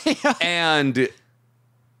musical, and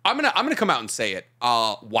I'm gonna come out and say it.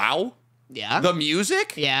 Wow. Yeah. The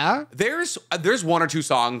music. Yeah. There's 1 or 2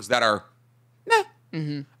 songs that are, nah.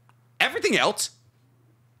 Mm-hmm. Everything else,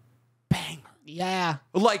 banger. Yeah.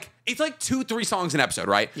 Like it's like 2-3 songs an episode,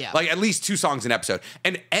 right? Yeah. Like at least 2 songs an episode,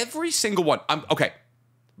 and every single one. Okay.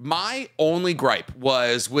 My only gripe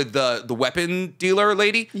was with the weapon dealer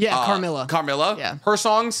lady. Yeah, Carmilla. Carmilla. Yeah. Her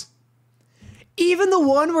songs. Even the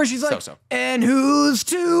one where she's like, So-so. and who's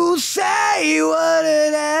to say what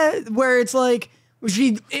it is? Where it's like,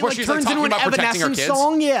 it Where like she's, turns like, into an talking about protecting her Evanescence kids?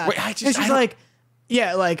 song. Yeah. Wait, and she's like,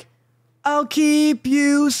 like, I'll keep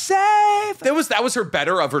you safe. That was her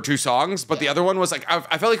better of her 2 songs, but the other one was like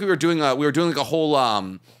I felt like we were doing like a whole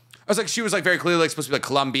I was like she was like very clearly like supposed to be like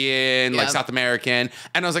Colombian, like South American,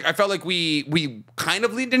 and I was like I felt like we kind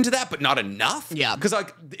of leaned into that, but not enough. Yeah. Because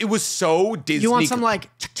like it was so Disney. You want some like,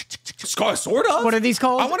 sort of. what are these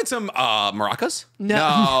called? I wanted some maracas.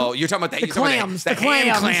 No. You're talking about The clams, the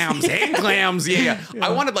clams. hand clams. Yeah. I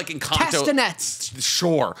wanted like Encanto. castanets.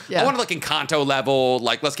 Sure. Yeah. I wanted like Encanto level,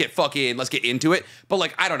 like let's get into it. But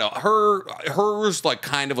like I don't know, hers like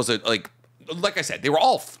kind of was like I said, they were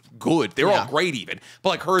all good. They were all great even. But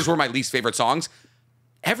like hers were my least favorite songs.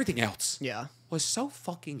 Everything else. Yeah. Was so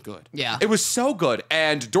fucking good. Yeah. It was so good.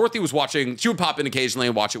 And Dorothy was watching, she would pop in occasionally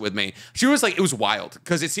and watch it with me. She was like, it was wild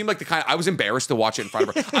because it seemed like I was embarrassed to watch it in front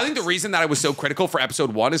of her. I think the reason that I was so critical for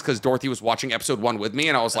episode 1 is because Dorothy was watching episode 1 with me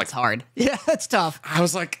and I was like, It's hard. Yeah, that's tough. I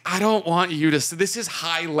was like, I don't want you to, this is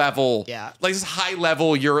high level. Yeah. Like this is high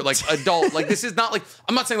level, you're like adult. Like this is not like,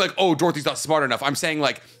 I'm not saying like, oh, Dorothy's not smart enough. I'm saying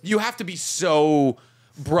like, you have to be so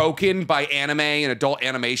broken by anime and adult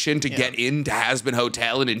animation to get into Hazbin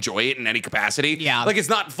Hotel and enjoy it in any capacity. Yeah. Like it's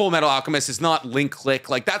not Full Metal Alchemist, it's not Link Click.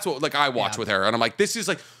 Like that's what like I watch with her. And I'm like, this is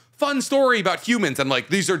like fun story about humans. And like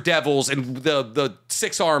these are devils and the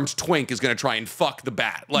 6-armed twink is gonna try and fuck the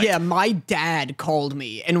bat. Like yeah, my dad called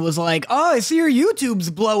me and was like, "Oh, I see your YouTube's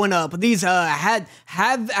blowing up. These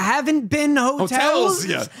haven't been hotels."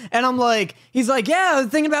 Yeah. And I'm like, he's like, "Yeah, I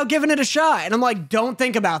was thinking about giving it a shot." And I'm like, "Don't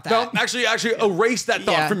think about that." don't actually erase that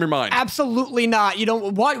thought from your mind. Absolutely not. You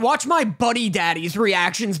don't watch my buddy daddy's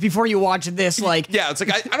reactions before you watch this. Like, Yeah, it's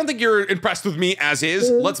like I don't think you're impressed with me as is.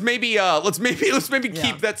 Let's maybe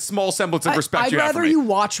keep that small semblance of respect I'd you have for rather me. you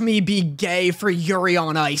watch me be gay for Yuri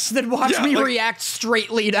on Ice than watch Yeah, me like- react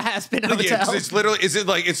straightly to Hazbin Hotel. Yeah, 'cause it's literally, is it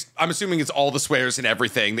like, I'm assuming it's all the swears and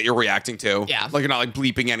everything that you're reacting to. Yeah. Like you're not like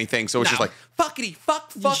bleeping anything. So it's No. just like, fuckity,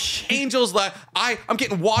 fuck, angels. Like, I'm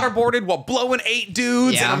getting waterboarded while blowing 8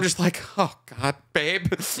 dudes. Yeah. And I'm just like, oh God, babe.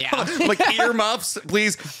 Yeah. Like earmuffs,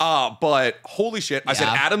 please. But holy shit. I said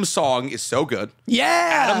Yeah. Adam's song is so good.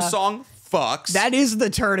 Yeah. Adam's song fucks. That is the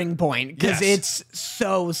turning point because Yes. it's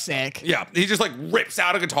so sick. Yeah. He just like rips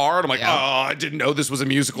out a guitar and I'm like, Yeah. oh, I didn't know this was a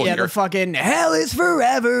musical Yeah, here. the fucking hell is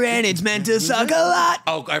forever and it's meant to suck a lot.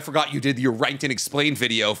 Oh, I forgot you did your Ranked and Explained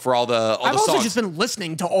video for all the I've also songs. just been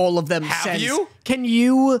listening to all of them Have since. you? Can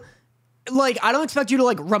you, like, I don't expect you to,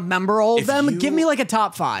 like, remember all of If them. you- Give me, like, a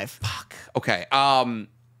top 5. Fuck. Okay.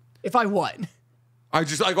 If I what? I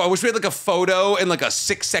just like I wish we had like a photo and like a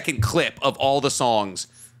 6-second clip of all the songs.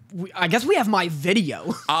 I guess we have my video.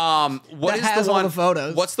 What That is has the all one? the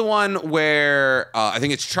photos. What's the one where I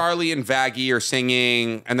think it's Charlie and Vaggie are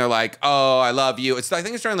singing and they're like, "Oh, I love you." I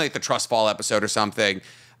think it's during like the Trust Fall episode or something.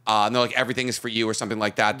 And they're like, "Everything is for you" or something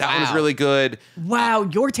like that. That one was Wow. really good. Wow,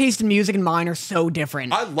 your taste in music and mine are so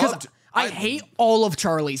different. I 'Cause loved- I hate all of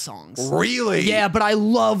Charlie's songs. Really? Yeah, but I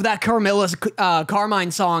love that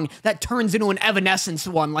Carmine song that turns into an Evanescence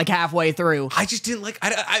one like halfway through. I just didn't like.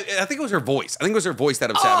 I think it was her voice. I think it was her voice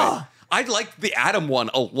that upset me. I liked the Adam one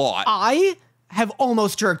a lot. I have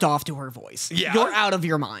almost jerked off to her voice. Yeah. You're out of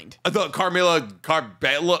your mind. The Camilla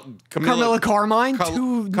Carmine,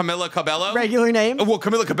 two Camilla Cabello? regular name. Well,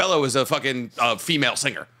 Camilla Cabello is a fucking female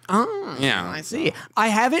singer. Oh, Yeah. I see. I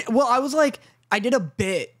haven't. Well, I was like, I did a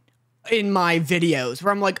bit in my videos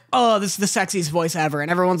where I'm like, oh, this is the sexiest voice ever. And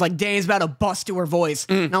everyone's like, Danny's about to bust to her voice.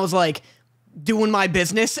 And I was like, doing my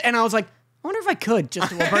business. And I was like, I wonder if I could just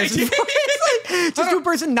do a person's voice. Like, just do a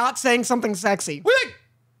person not saying something sexy.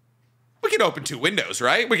 We can open 2 windows,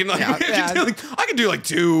 right? We can like, Yeah, I can do like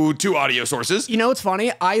two audio sources. You know what's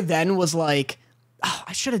funny? I then was like, oh,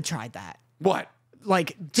 I should have tried that. What?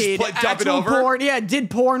 Like, did dub it actual over? porn. Yeah,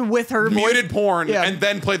 did porn with her voice. Muted porn Yeah. and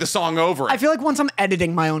then play the song over it. I feel like once I'm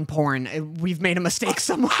editing my own porn, we've made a mistake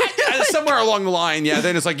somewhere. Somewhere along the line, yeah.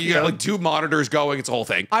 Then it's like you got like 2 monitors going. It's a whole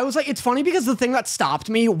thing. I was like, it's funny because the thing that stopped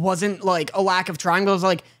me wasn't like a lack of trying, but I was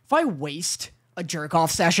like, if I waste a jerk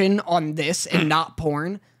off session on this and not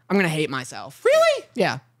porn, I'm gonna hate myself. Really?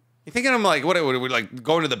 Yeah. You thinking I'm like, what would we like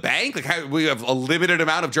going to the bank? Like, how, we have a limited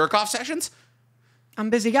amount of jerk off sessions? I'm a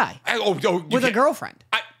busy guy. With a girlfriend.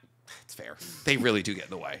 It's fair. They really do get in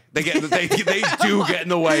the way. They do get in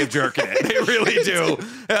the way of jerking it. They really do.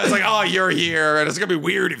 It's like, oh, you're here, and it's gonna be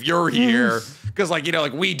weird if you're here. Because, like, you know,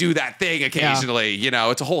 like we do that thing occasionally, you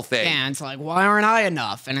know, it's a whole thing. And it's like, why aren't I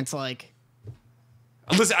enough? And it's like,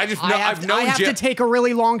 listen, I have to take a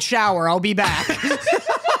really long shower. I'll be back.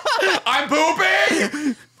 I'm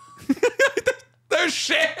pooping. There's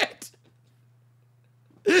shit.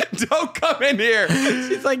 Don't come in here.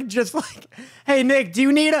 She's like, just like, hey, Nick, do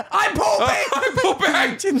you need a... I'm pooping! I'm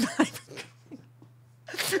pooping!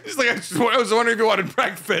 She's like, I was wondering if you wanted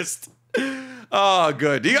breakfast. Oh,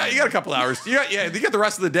 good. You got a couple hours. You got the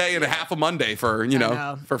rest of the day and a half of Monday for, you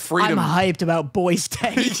know, for freedom. I'm hyped about Boys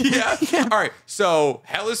Day. Yeah. All right. So,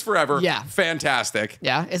 Hell is Forever. Yeah. Fantastic.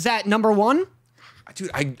 Yeah. Is that number 1?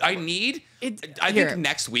 Dude, I need... I Here. think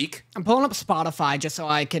next week... I'm pulling up Spotify just so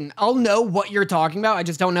I'll know what you're talking about. I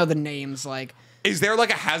just don't know the names. Like, is there like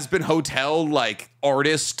a Hazbin Hotel like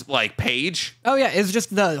artist like page? oh yeah, it's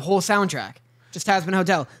just the whole soundtrack. Just Hazbin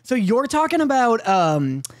Hotel. So you're talking about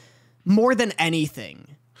More Than Anything.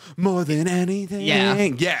 More Than Anything. Yeah.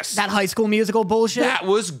 Yes. That High School Musical bullshit. That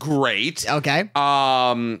was great. Okay.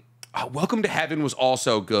 Welcome to Heaven was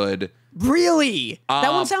also good. Really?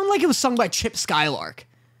 That one sounded like it was sung by Chip Skylark.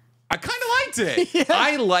 I kind of liked it. Yeah.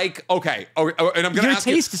 I like, okay, and I'm going to ask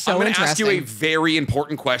you, I'm going to ask you a very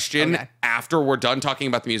important question after we're done talking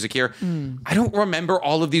about the music here. I don't remember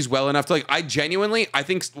all of these well enough to like, I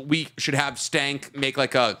think we should have Stank make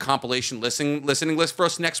like a compilation listening list for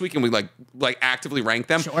us next week and we like actively rank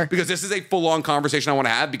them. Sure. Because this is a full-on conversation I want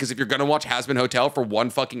to have because if you're going to watch Hazbin Hotel for one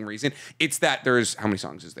fucking reason, it's that there's, how many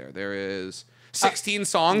songs is there? There is 16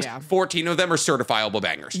 songs, 14 of them are certifiable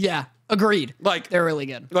bangers. Yeah. Agreed. Like, they're really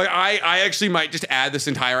good. Like I actually might just add this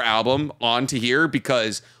entire album onto here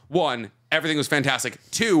because 1, everything was fantastic.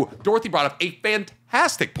 2, Dorothy brought up a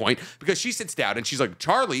fantastic point because she sits down and she's like,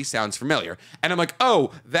 Charlie sounds familiar. And I'm like,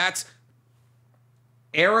 oh, that's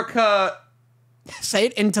Erica. Say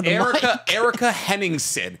it into the mic. Erica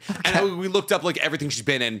Henningsen. And we looked up like everything she's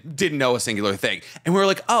been in, didn't know a singular thing. And we were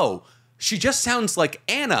like, oh, she just sounds like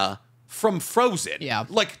Anna from Frozen. Yeah.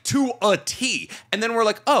 Like to a T. And then we're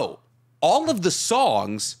like, oh, all of the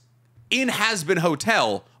songs in Hazbin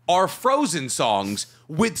Hotel are Frozen songs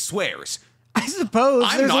with swears. I suppose.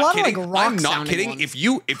 I'm There's not a lot kidding. of like rock I'm not kidding. ones. If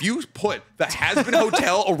you put the Hazbin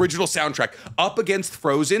Hotel original soundtrack up against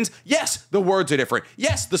Frozen's, yes, the words are different.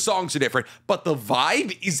 Yes, the songs are different, but the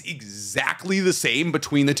vibe is exactly the same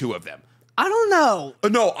between the two of them. I don't know.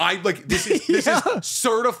 No, I like this is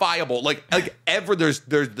certifiable. Like ever there's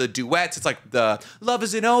the duets. It's like the love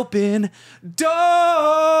is an open door.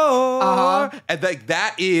 And like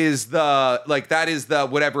that is the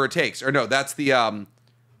whatever it takes. Or no, that's the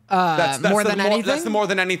that's More Than Anything. That's the More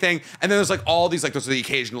Than Anything. And then there's like all these like those are the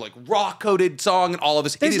occasional like rock coded song and all of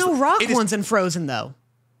this. There's no rock ones in Frozen though.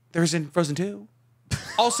 There's in Frozen 2.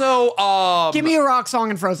 Also, give me a rock song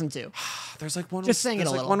in Frozen 2. There's like one. Just sing it a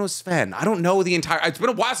little. One was Sven. I don't know the entire. It's been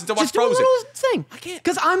a while since I watched Just do a Frozen. little thing. I can't.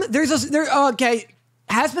 Because okay.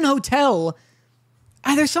 Hazbin Hotel.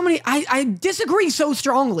 There's so many. I disagree so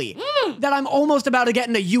strongly that I'm almost about to get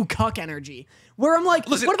into you cuck energy. Where I'm like,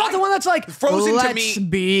 listen, what about the one that's like, Frozen let's to me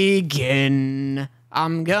begin.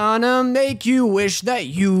 I'm gonna make you wish that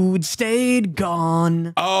you'd stayed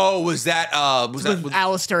gone. Oh, was that with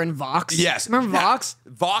Alistair and Vox? Yes. Remember Vox?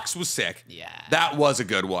 Vox was sick. Yeah. That was a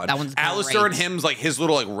good one. That one's Alistair great. and him's like his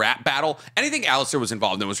little like rap battle. Anything Alistair was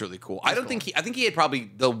involved in was really cool. I think he had probably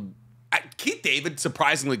Keith David,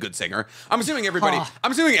 surprisingly good singer. I'm assuming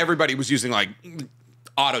everybody was using like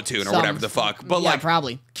auto-tune or whatever the fuck. But yeah, like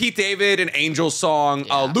probably. Keith David and Angel's song,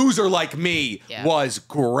 Loser Like Me was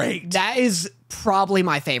great. That is probably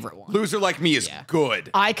my favorite one. Loser Like Me is good.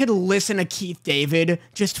 I could listen to Keith David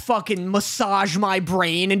just fucking massage my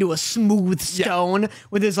brain into a smooth stone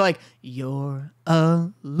with his like, you're a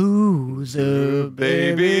loser,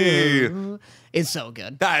 baby. It's so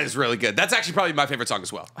good. That is really good. That's actually probably my favorite song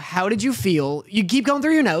as well. How did you feel? You keep going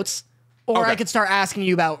through your notes, or I could start asking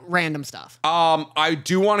you about random stuff. I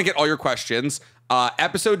do want to get all your questions.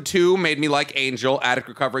 Episode 2 made me like Angel, addict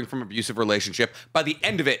recovering from abusive relationship. By the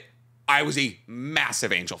end of it, I was a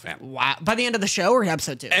massive Angel fan. Wow. By the end of the show or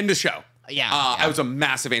episode 2? End of show. Yeah. I was a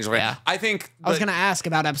massive Angel fan. Yeah. I think I was going to ask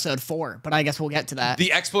about episode 4, but I guess we'll get to that.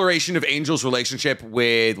 the exploration of Angel's relationship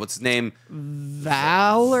with, what's his name?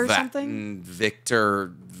 Val or something?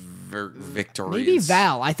 Victor. Maybe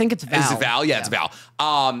Val. I think it's Val. Is it Val? Yeah, it's Val.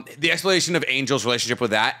 The exploration of Angel's relationship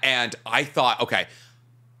with that. And I thought, okay,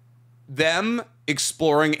 them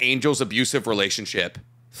exploring Angel's abusive relationship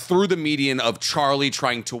through the median of Charlie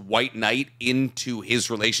trying to white knight into his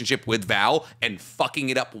relationship with Val and fucking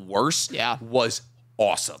it up worse was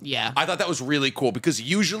awesome. Yeah. I thought that was really cool because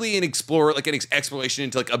usually an exploration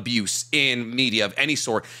into like abuse in media of any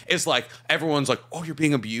sort is like everyone's like, oh, you're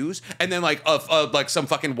being abused, and then like like some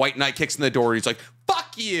fucking white knight kicks in the door and he's like,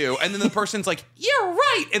 fuck you, and then the person's like, you're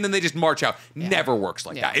right, and then they just march out. Never works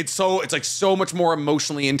like that. It's like so much more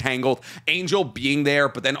emotionally entangled. Angel being there,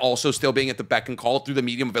 but then also still being at the beck and call through the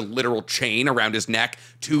medium of a literal chain around his neck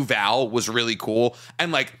to Val was really cool,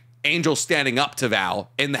 and like Angel standing up to Val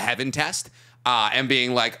in the heaven test. And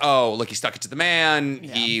being like, oh, look, he stuck it to the man.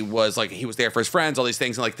 Yeah. He was there for his friends, all these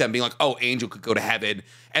things. And like them being like, oh, Angel could go to heaven.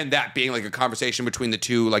 And that being like a conversation between the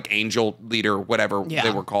two, like Angel leader, whatever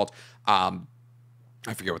they were called. I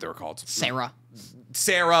forget what they were called.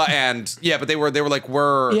 Sarah and but they were like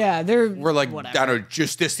we're like whatever. I don't know,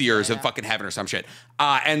 justiciars of fucking heaven or some shit.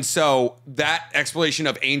 And so that exploration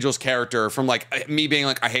of Angel's character from like me being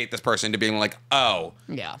like I hate this person to being like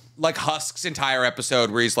like Husk's entire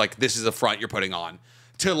episode where he's like this is a front you're putting on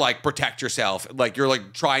to like protect yourself, like you're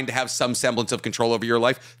like trying to have some semblance of control over your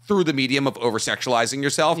life through the medium of over sexualizing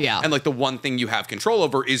yourself. And like the one thing you have control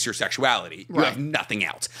over is your sexuality. You have nothing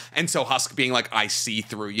else. And so Husk being like, I see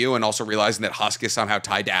through you, and also realizing that Husk is somehow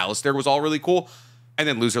tied to Alistair was all really cool. And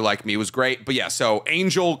then Loser Like Me was great. But yeah, so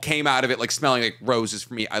Angel came out of it like smelling like roses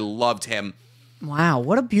for me. I loved him. Wow,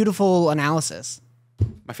 what a beautiful analysis.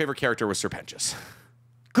 My favorite character was Serpentius.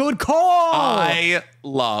 Good call. I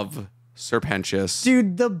love Serpentius.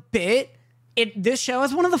 Dude, the bit, this show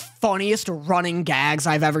is one of the funniest running gags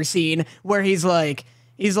I've ever seen, where he's like,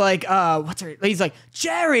 he's like,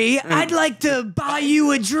 Jerry, I'd like to buy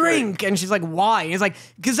you a drink. And she's like, why? And he's like,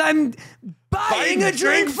 because I'm buying a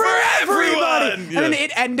drink for everybody. And then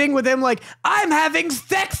it ending with him like, I'm having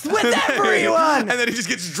sex with everyone. And then he just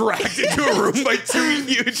gets dragged into a room by two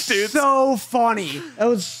huge dudes. So funny. That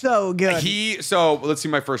was so good. So let's see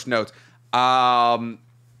my first notes.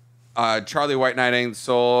 Charlie White Knighting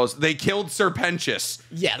Souls. They killed Serpentius.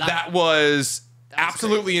 Yeah, that was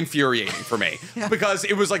absolutely infuriating for me because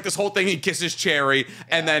it was like this whole thing. He kisses Cherry,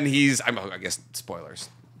 and then I guess spoilers.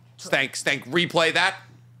 Stank, replay that.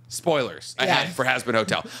 Spoilers ahead for Hazbin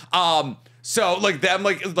Hotel. So like them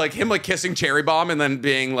like him like kissing Cherry Bomb and then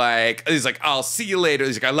being like he's like I'll see you later.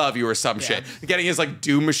 He's like I love you or some shit. Getting his like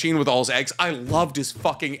doom machine with all his eggs. I loved his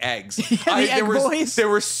fucking eggs. They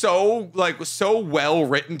were so well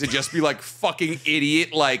written to just be like fucking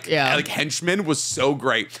idiot like henchmen was so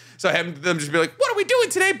great. So them just be like what are we doing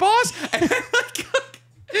today, boss? And then, like,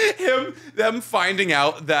 them finding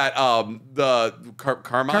out that the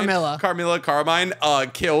Carmilla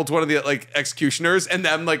killed one of the like executioners, and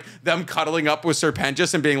them cuddling up with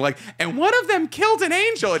Serpentius and being like, and one of them killed an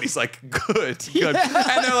angel, and he's like, good. And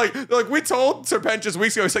they're like, we told Serpentius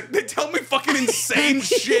weeks ago. He's like, they tell me fucking insane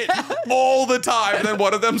shit all the time, and then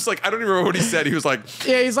one of them's like, I don't even remember what he said. He was like,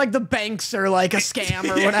 he's like the banks are like a scam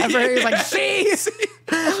or whatever. He's like, see.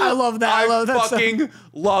 I love that. I love that. Fucking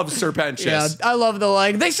love Serpentius. Yeah, I love the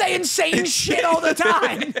like. They say insane shit all the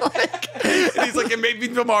time. And he's like, and maybe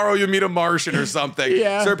tomorrow you'll meet a Martian or something.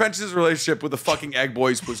 Yeah. Serpentius' relationship with the fucking Egg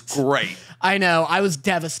Boys was great. I know. I was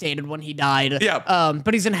devastated when he died. Yeah.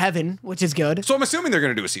 But he's in heaven, which is good. So I'm assuming they're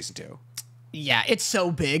gonna do a season 2. Yeah, it's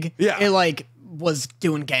so big. Yeah. It like was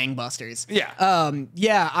doing gangbusters. Yeah.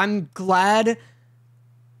 Yeah, I'm glad.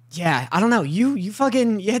 Yeah, I don't know. You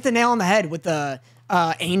hit the nail on the head with the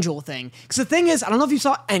Angel thing. Because the thing is, I don't know if you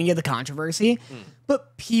saw any of the controversy,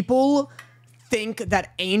 but people think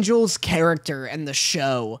that Angel's character and the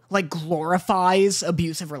show like glorifies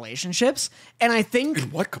abusive relationships. And I think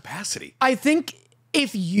in what capacity? I think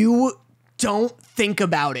if you don't think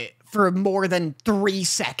about it for more than 3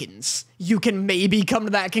 seconds, you can maybe come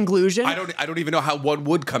to that conclusion. I don't even know how one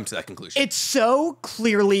would come to that conclusion. It's so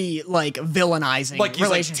clearly like villainizing. Like he's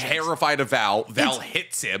like terrified of Val. Val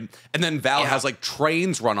hits him, and then Val has like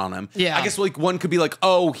trains run on him. Yeah. I guess like one could be like,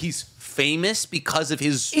 oh, he's famous because of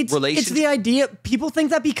his relationship. It's the idea. People think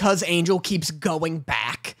that because Angel keeps going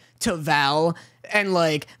back to Val and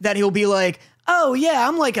like that he'll be like, oh yeah,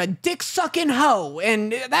 I'm like a dick-sucking hoe,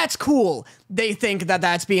 and that's cool. They think that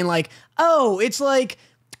that's being like, oh, it's like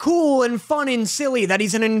cool and fun and silly that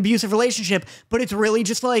he's in an abusive relationship, but it's really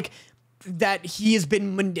just like that he has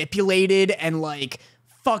been manipulated and like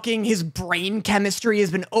fucking his brain chemistry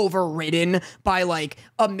has been overridden by like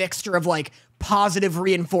a mixture of like positive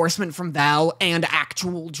reinforcement from Val and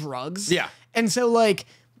actual drugs. Yeah. And so like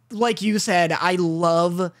you said, I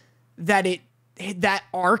love that that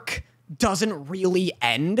arc doesn't really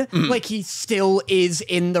end. Mm-hmm. Like he still is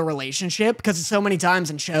in the relationship, because so many times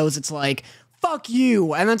in shows it's like, fuck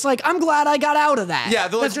you, and it's like, I'm glad I got out of that. Yeah,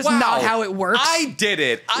 that's like, just wow, not how it works. I did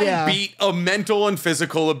it. I beat a mental and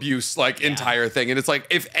physical abuse entire thing, and it's like,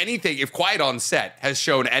 if anything, if Quiet on Set has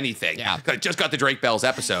shown anything, I just got the Drake Bells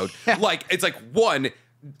episode. Like it's like one,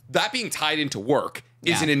 that being tied into work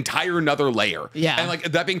is an entire another layer. Yeah. And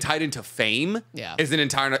like that being tied into fame is an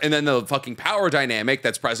entire, and then the fucking power dynamic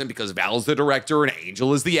that's present because Val's the director and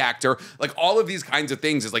Angel is the actor. Like all of these kinds of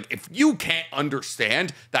things is like, if you can't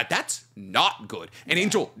understand that, that's not good. And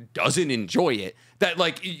Angel doesn't enjoy it. That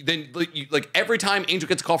like, then like every time Angel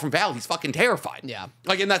gets a call from Val, he's fucking terrified. Yeah.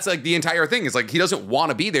 Like, and that's like the entire thing is like, he doesn't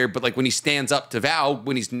want to be there, but like when he stands up to Val,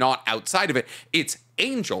 when he's not outside of it, it's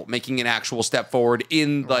Angel making an actual step forward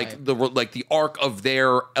in like the arc of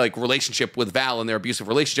their like relationship with Val and their abusive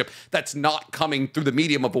relationship that's not coming through the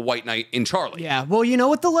medium of a white knight in Charlie. Yeah. Well, you know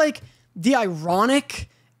what the ironic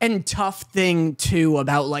and tough thing too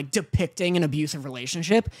about like depicting an abusive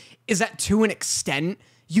relationship is that to an extent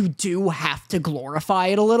you do have to glorify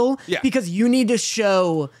it a little, because you need to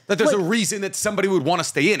show that there's a reason that somebody would want to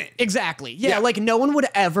stay in it. Exactly. Yeah, like no one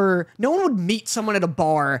would meet someone at a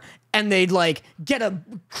bar and they'd like get a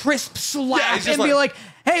crisp slap and be like,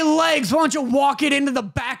 hey, legs, why don't you walk it into the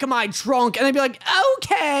back of my trunk? And they'd be like,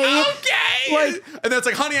 okay. Like, and that's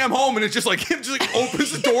like, honey, I'm home. And it's just like him just like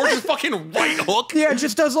opens the door, just fucking right hook. Yeah, it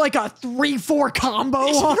just does like a 3-4 combo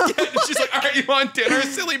on him. It's just like, all right, you want dinner,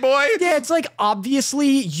 silly boy? Yeah, it's like, obviously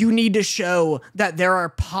you need to show that there are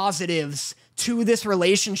positives to this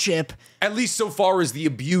relationship. At least so far as the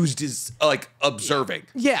abused is like observing.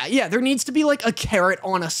 Yeah, there needs to be like a carrot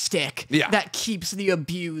on a stick that keeps the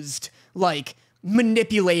abused like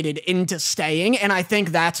manipulated into staying. And I think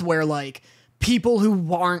that's where like people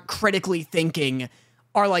who aren't critically thinking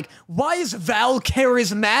are like, why is Val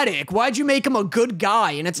charismatic? Why'd you make him a good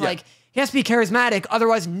guy? And it's like, he has to be charismatic,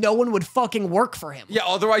 otherwise no one would fucking work for him. Yeah,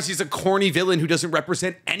 otherwise he's a corny villain who doesn't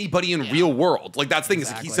represent anybody in real world. Like that's the thing,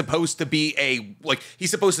 is like, he's supposed to be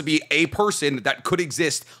a person that could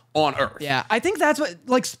exist on Earth. Yeah, I think that's what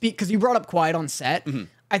like because you brought up Quiet on Set.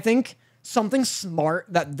 I think something smart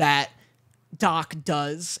that doc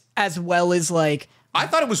does, as well as like, I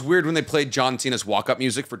thought it was weird when they played John Cena's walk-up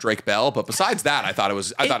music for Drake Bell, but besides that, I thought it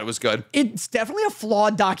was good. It's definitely a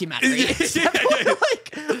flawed documentary. It's definitely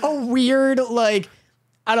like a weird, like,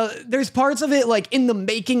 there's parts of it like in the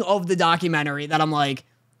making of the documentary that I'm like,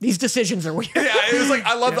 these decisions are weird. Yeah, it was like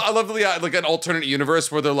I love like an alternate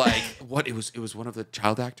universe where they're like, what? It was one of the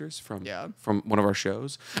child actors from one of our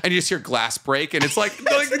shows, and you just hear glass break, and it's like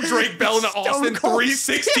Drake Bell in the Austin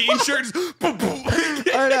 316 shirts.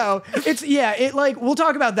 I know. It like, we'll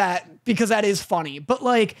talk about that because that is funny, but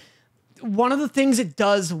like one of the things it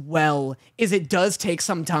does well is it does take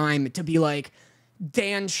some time to be like,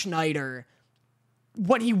 Dan Schneider,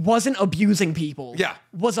 when he wasn't abusing people,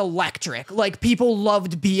 was electric. Like, people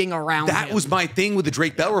loved being around him. That was my thing with the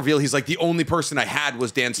Drake Bell reveal. He's like, the only person I had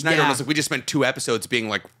was Dan Snyder. And I was like, we just spent 2 episodes being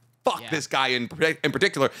like, fuck this guy in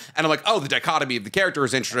particular. And I'm like, oh, the dichotomy of the character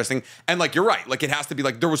is interesting. And like, you're right. Like, it has to be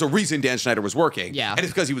like, there was a reason Dan Schneider was working. Yeah. And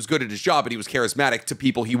it's because he was good at his job and he was charismatic to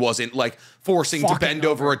people he wasn't like forcing to bend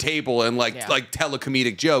over a table and like tell a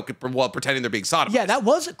comedic joke while pretending they're being sodomized. Yeah, that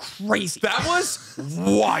was crazy. That was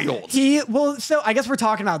wild. So I guess we're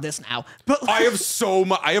talking about this now. But I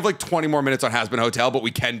have like 20 more minutes on Hazbin Hotel, but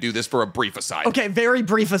we can do this for a brief aside. Okay, very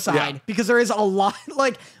brief aside, because there is a lot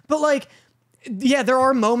yeah, there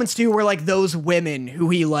are moments too where like those women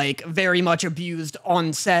who he like very much abused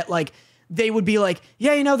on set, like they would be like,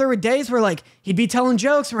 yeah, you know, there were days where like he'd be telling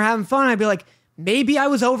jokes and we're having fun. And I'd be like, maybe I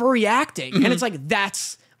was overreacting. And it's like,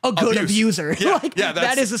 that's a good Abuse. abuser. Yeah, Like, yeah,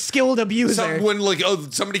 that is a skilled abuser. When like, oh,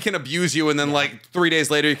 somebody can abuse you, and then like 3 days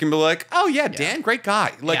later you can be like, oh yeah, Dan, great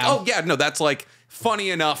guy. Like, Yeah. oh yeah, no, that's like funny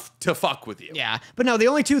enough to fuck with you. Yeah. But no, the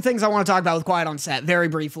only two things I want to talk about with Quiet on Set, very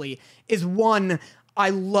briefly, is one, I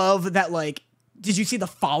love that, like, did you see the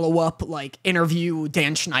follow-up, like, interview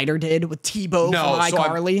Dan Schneider did with Tebow No, from so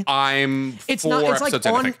iCarly? I'm It's four not, it's like episodes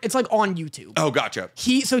in, I on, think. it's like on YouTube. Oh, gotcha.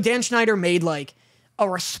 So Dan Schneider made, like, a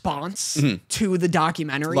response to the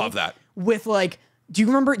documentary. Love that. With, like, did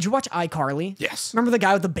you watch iCarly? Yes. Remember the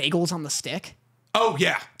guy with the bagels on the stick? Oh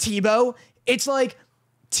yeah. Tebow. It's like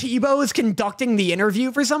Tebow is conducting the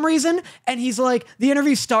interview for some reason, and he's like, the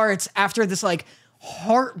interview starts after this like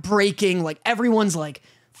heartbreaking, like everyone's like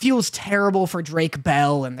feels terrible for Drake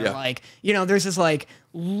Bell, and they're like, you know, there's this like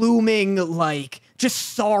looming like just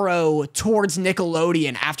sorrow towards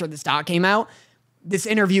Nickelodeon after this doc came out. This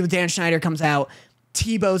interview with Dan Schneider comes out.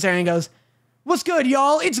 Tebow's there and he goes, "What's good,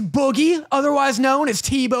 y'all? It's Boogie, otherwise known as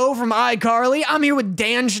Tebow from iCarly. I'm here with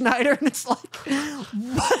Dan Schneider," and it's like,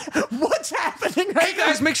 what's happening right Hey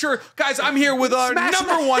guys, make sure, guys, I'm here with our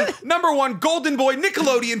number one golden boy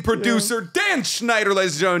Nickelodeon producer, Dan Schneider,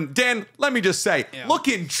 ladies and gentlemen. Dan, let me just say,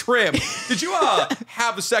 looking trim. Did you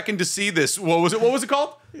have a second to see this? What was it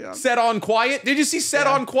called? Set on Quiet? Did you see Set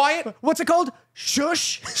on Quiet? What's it called?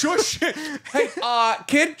 Shush. Shush. Hey,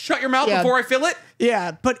 kid, shut your mouth before I fill it.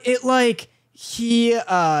 Yeah, but it like, he,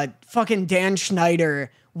 fucking Dan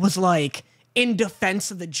Schneider was like in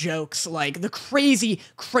defense of the jokes, like the crazy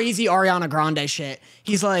Ariana Grande shit.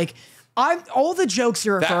 He's like, all the jokes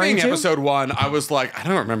you're That referring being to. episode 1, I was like, I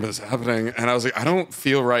don't remember this happening. And I was like, I don't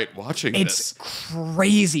feel right watching It's this.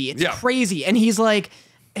 crazy. It's crazy. And he's like,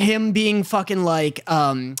 him being fucking like,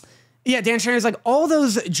 Dan Schneider's like, all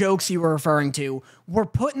those jokes you were referring to were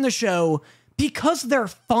put in the show because they're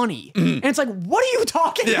funny. And it's like, what are you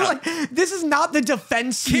talking about? Like, this is not the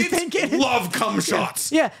defense you think it is. Love cum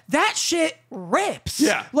shots. Yeah, that shit rips.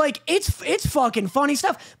 Yeah. Like, it's fucking funny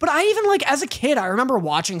stuff. But I even, like, as a kid, I remember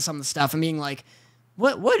watching some of the stuff and being like,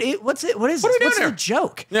 what's this? What's the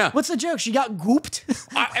joke? Yeah. What's the joke? She got gooped?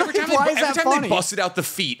 Every time, Why is that they funny? busted out the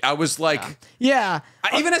feet, I was like, Yeah.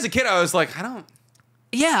 even as a kid, I was like, I don't.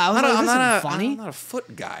 Yeah, I was like, this isn't funny. I'm not a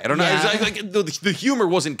foot guy. I don't know. Yeah. It's like, the humor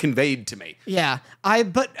wasn't conveyed to me. Yeah,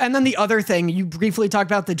 and then the other thing, you briefly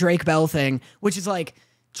talked about the Drake Bell thing, which is like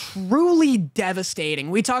truly devastating.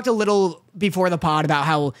 We talked a little before the pod about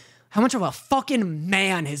how much of a fucking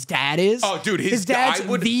man his dad is. Oh, dude, his dad's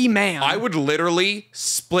the man. I would literally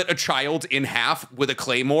split a child in half with a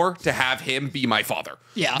claymore to have him be my father.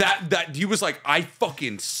 Yeah. That he was like, I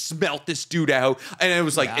fucking smelt this dude out, and it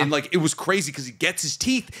was like, and like it was crazy because he gets his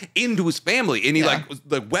teeth into his family, and he like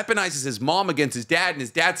weaponizes his mom against his dad, and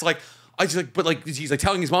his dad's like. He's like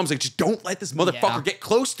telling his mom's like, just don't let this motherfucker get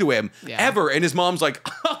close to him ever. And his mom's like,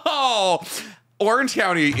 oh, Orange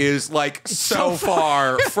County is like so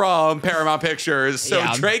far from Paramount Pictures. So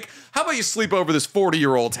Drake, how about you sleep over this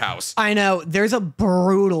 40-year-old's house? I know. There's a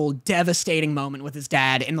brutal, devastating moment with his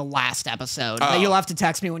dad in the last episode that you'll have to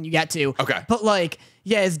text me when you get to. Okay. But like,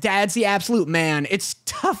 yeah, his dad's the absolute man. It's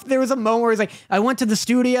tough. There was a moment where he's like, I went to the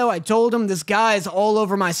studio. I told him this guy's all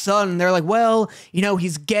over my son. And they're like, well, you know,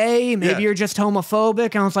 he's gay. Maybe you're just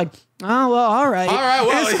homophobic. And I was like, oh, well, all right. All right,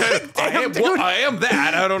 well, Like, I am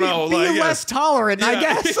that. I don't know. Be Like, less tolerant, I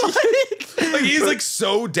guess. Like he's like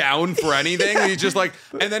so down for anything. He's just like,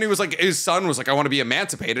 and then he was like, his son was like, I want to be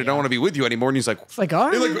emancipated. I don't want to be with you anymore. And he's like, It's like, all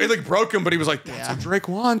right. it like broke him, but he was like, that's what Drake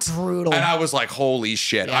wants. Brutal. And I was like, holy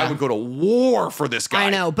shit, Yeah. I would go to war for this guy. I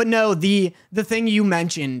know, but no, the thing you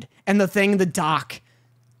mentioned and the thing the doc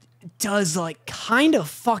does like kind of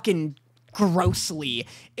fucking grossly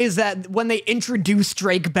is that when they introduce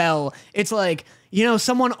Drake Bell, it's like, you know,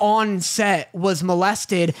 someone on set was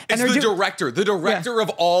molested. And they're the director of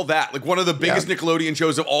all that, like one of the biggest Nickelodeon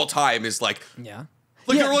shows of all time is like, they're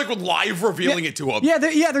like live revealing it to him. Yeah,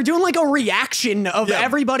 they're doing like a reaction of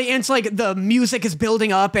everybody, and it's like the music is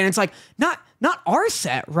building up, and it's like not our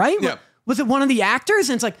set, right? Yeah. Was it one of the actors?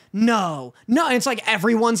 And it's like, no. And it's like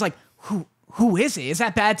everyone's like, who is it? Is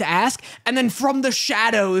that bad to ask? And then from the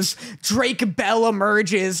shadows, Drake Bell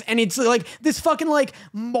emerges, and it's like this fucking like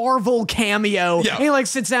Marvel cameo. Yeah. And he like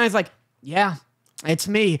sits down, and he's like, yeah, it's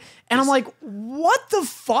me. And I'm like, what the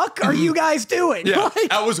fuck are you guys doing? Yeah, Like,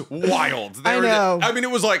 that was wild. I know. I mean,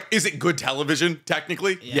 it was like, is it good television,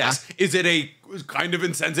 technically? Yes. Is it a kind of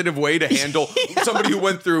insensitive way to handle somebody who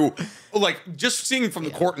went through, like, just seeing from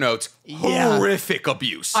the court notes, horrific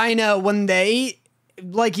abuse? I know, when they,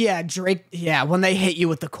 like, Drake, when they hit you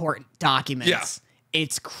with the court documents,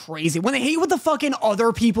 it's crazy. When they hit you with the fucking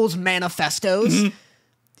other people's manifestos.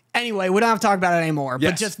 Anyway, we don't have to talk about it anymore,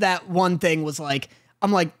 but just that one thing was like,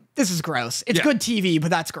 I'm like, this is gross. It's good TV, but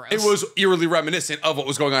that's gross. It was eerily reminiscent of what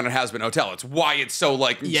was going on at Hazbin Hotel. It's why it's so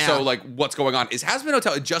like what's going on. Is Hazbin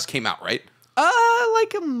Hotel, it just came out, right?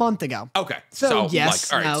 Like a month ago. Okay. So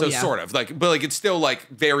yes. Like, all right. Sort of like, but like, it's still like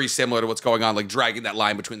very similar to what's going on, like dragging that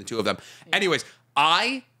line between the two of them. Yeah. Anyways,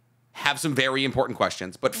 I have some very important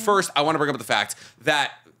questions, but first I want to bring up the fact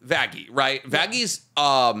that Vaggie, right? Vaggie's,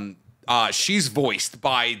 she's voiced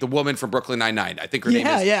by the woman from Brooklyn Nine-Nine. I think her name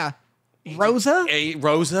is. Yeah. Rosa?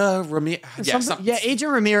 Rosa Ramirez.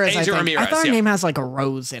 Agent Ramirez. Agent Ramirez. I thought her name has like a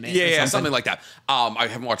rose in it. Yeah, something like that. I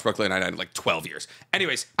haven't watched Brooklyn Nine-Nine in like 12 years.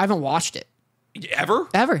 Anyways. I haven't watched it. Ever?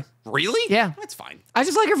 Really? Yeah. That's fine. I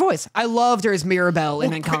just like her voice. I loved her as Mirabelle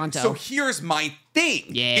in Encanto. So here's my thing.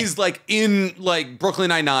 Yeah. Is like in like Brooklyn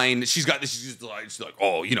Nine-Nine, she's like,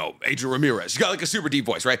 oh, you know, Agent Ramirez. She's got like a super deep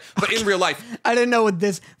voice, right? But in real life. I didn't know what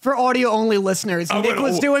this, for audio only listeners, Nick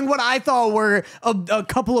was doing what I thought were a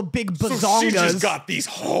couple of big bazongas. So she just got these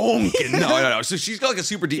honking. No. So she's got like a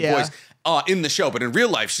super deep voice. In the show, but in real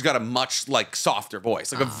life, she's got a much like softer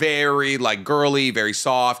voice, like a very like girly, very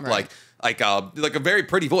soft, like a very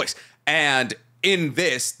pretty voice. And in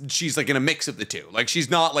this, she's like in a mix of the two. Like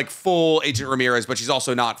she's not like full Agent Ramirez, but she's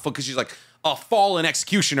also not full because she's like a fallen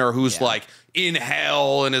executioner who's like in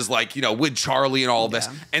hell and is like, you know, with Charlie and all of this.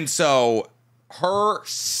 And so her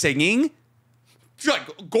singing. She's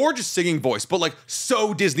like gorgeous singing voice, but like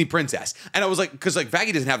so Disney princess. And I was like, because like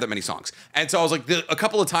Vaggie doesn't have that many songs. And so I was like, a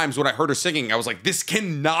couple of times when I heard her singing, I was like, this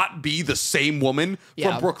cannot be the same woman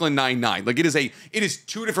from Brooklyn Nine-Nine. Like it is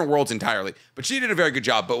two different worlds entirely. But she did a very good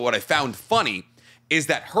job. But what I found funny is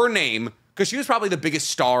that her name, because she was probably the biggest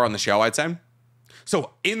star on the show, I'd say.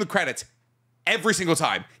 So in the credits, every single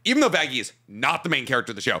time, even though Vaggie is not the main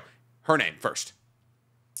character of the show, her name first.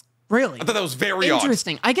 Really? I thought that was very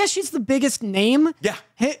interesting. I guess she's the biggest name. Yeah.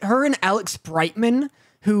 Her and Alex Brightman,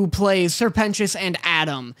 who plays Serpentius and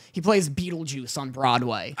Adam. He plays Beetlejuice on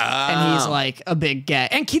Broadway. And he's like a big guy.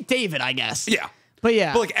 And Keith David, I guess. Yeah. But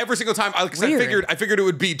yeah. But like every single time, I figured it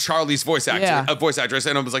would be Charlie's voice actress,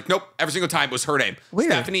 and I was like, nope. Every single time it was her name.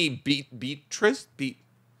 Weird. Stephanie Beatrice.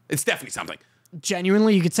 It's Stephanie something.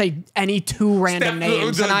 Genuinely, you could say any two random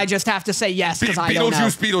names, and I just have to say yes because I don't know.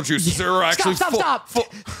 Beetlejuice. There actually stop.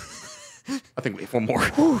 I think we have one more.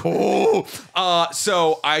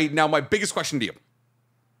 So now my biggest question to you.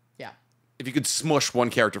 Yeah. If you could smush one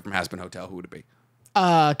character from Hazbin Hotel, who would it be?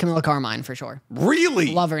 Camilla Carmine for sure.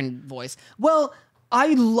 Really? Love her in voice. Well,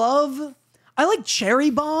 I like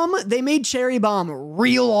Cherry Bomb. They made Cherry Bomb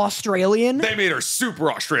real Australian. They made her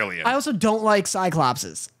super Australian. I also don't like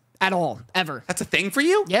Cyclopses at all, ever. That's a thing for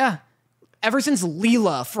you? Yeah. Ever since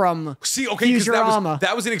Leela from Futurama.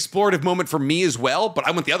 That was an explorative moment for me as well, but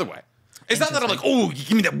I went the other way. It's not that I'm like, oh, you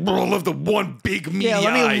give me that, I love the one big meaty eye.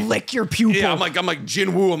 Yeah, let me lick your pupil. Yeah, I'm like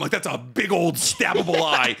Jin Woo. I'm like, that's a big old stabbable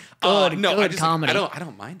eye. Good comedy. I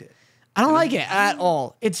don't mind it. I don't like it at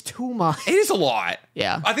all. It's too much. It is a lot.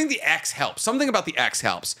 Yeah. I think the X helps. Something about the X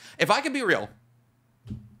helps. If I could be real,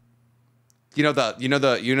 you know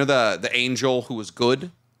the angel who was good.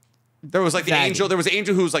 There was like the angel. There was an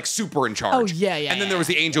angel who was like super in charge. Oh yeah. And then there was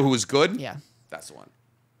the angel who was good. Yeah. That's the one.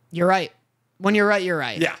 You're right. When you're right, you're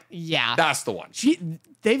right. Yeah. Yeah. That's the one.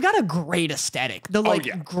 They've got a great aesthetic. The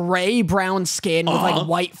gray brown skin with like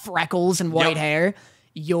white freckles and white hair.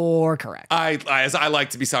 You're correct. As I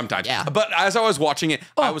like to be sometimes. Yeah. But as I was watching it,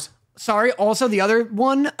 I was. Sorry. Also, the other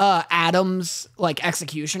one, Adam's like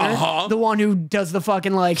executioner, the one who does the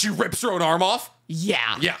fucking like. She rips her own arm off.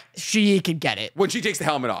 Yeah. Yeah. She could get it when she takes the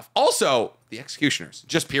helmet off. Also, the executioners.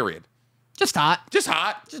 Just period. Just hot. Just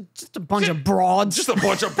a bunch of broads. Just a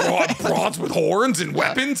bunch of broads with horns and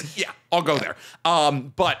weapons. Yeah, I'll go there.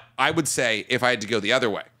 But I would say if I had to go the other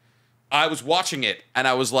way, I was watching it and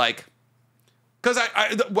I was like, because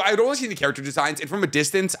I'd only seen the character designs, and from a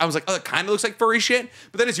distance, I was like, oh, it kind of looks like furry shit.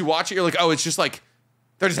 But then as you watch it, you're like, oh, it's just like,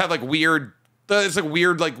 they just have like weird, it's like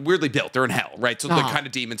weird, like weirdly built. They're in hell, right? So they're kind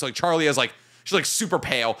of demons. So like Charlie has like, she's like super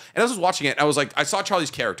pale. And as I was watching it, I was like, I saw Charlie's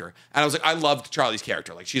character, and I was like, I loved Charlie's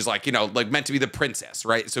character. Like she's like, you know, like meant to be the princess,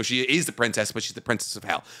 right? So she is the princess, but she's the princess of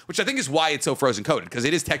hell, which I think is why it's so frozen coded, because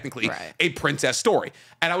it is technically a princess story.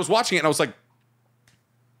 And I was watching it and I was like,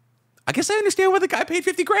 I guess I understand why the guy paid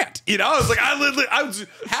 50 grand. You know, I was like, I was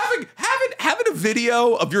having a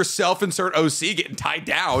video of yourself insert OC getting tied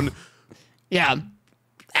down. Yeah.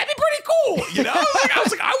 That'd be pretty cool. You know, I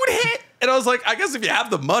was like, I would hit. And I was like, I guess if you have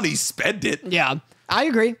the money, spend it. Yeah, I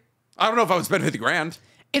agree. I don't know if I would spend 50 grand.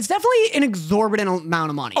 It's definitely an exorbitant amount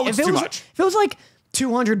of money. Oh, it's too much. If it was like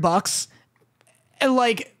 $200, and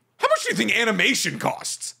like, how much do you think animation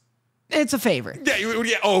costs? It's a favor.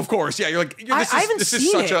 Yeah. Oh, of course. Yeah. You're like, I haven't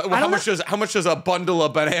seen it. How much does a bundle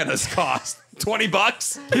of bananas cost?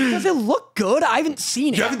 $20? Does it look good? I haven't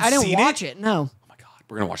seen it. You haven't I didn't seen watch it. No. Oh my God.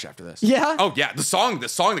 We're going to watch it after this. Yeah? Oh, yeah. The song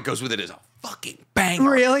that goes with it is a fucking banger.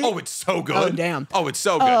 Really? Oh, it's so good. Oh, damn. Oh, it's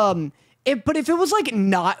so good. But if it was like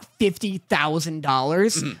not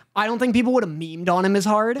 $50,000, I don't think people would have memed on him as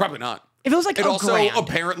hard. Probably not. If it was like It a also grand.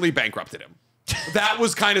 apparently bankrupted him. That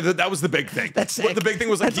was kind of that was the big thing. That's sick. The big thing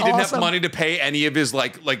was like That's he didn't awesome. have money to pay any of his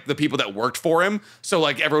like the people that worked for him. So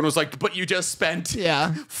like everyone was like, but you just spent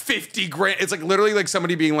 50 grand. It's like literally like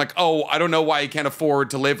somebody being like, oh, I don't know why you can't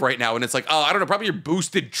afford to live right now. And it's like, oh, I don't know, probably your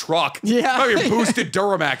boosted truck. Yeah. Probably your boosted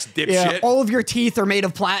Duramax dipshit. Yeah, all of your teeth are made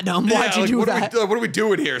of platinum. Why'd you like, do what that? what are we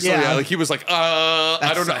doing here? So Yeah. yeah, like he was like,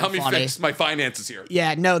 I don't know, so help me funny. fix my finances here.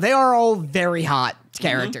 Yeah, no, they are all very hot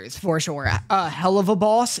characters for sure. Hell of a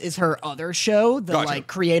Boss is her other show, the Gotcha. like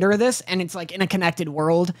creator of this, and it's like in a connected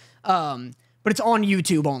world. But it's on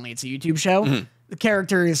YouTube only. It's a YouTube show. The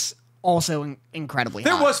character is also incredibly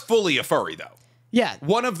There hot. was fully a furry though. Yeah,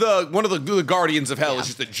 One of the guardians of hell is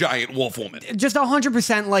just a giant wolf woman. just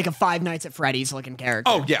 100% like a Five Nights at Freddy's looking character.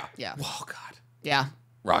 Oh yeah. Yeah. Oh God. Yeah.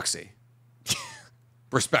 Roxy.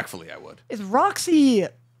 Respectfully, I would. Is Roxy...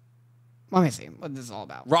 Let me see what this is all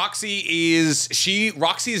about. Roxy is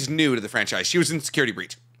new to the franchise. She was in Security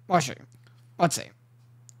Breach. Let's see.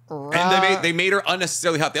 And they made her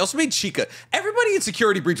unnecessarily hot. They also made Chica. Everybody in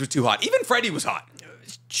Security Breach was too hot. Even Freddy was hot.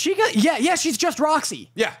 Yeah, she's just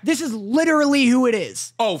Roxy. Yeah. This is literally who it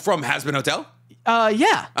is. Oh, from Hazbin Hotel?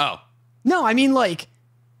 Yeah. Oh. No, I mean, like,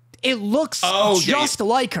 it looks just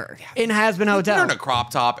like her in Hazbin Hotel. Put her in a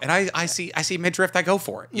crop top, and I see midriff, I go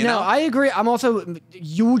for it. You know? I agree. I'm also a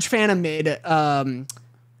huge fan of mid.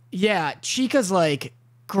 Yeah, Chica's, like,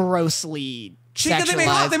 grossly Chica,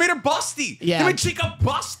 sexualized. they made her busty. Yeah. They made Chica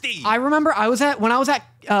busty. I remember when I was at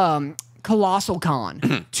Colossal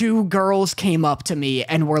Con, two girls came up to me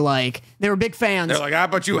and were like, they were big fans. They're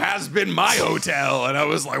like, but you has been my hotel. And I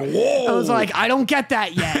was like, whoa. I was like, I don't get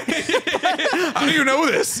that yet. How do you know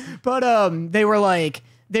this? But they were like,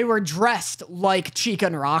 they were dressed like Chica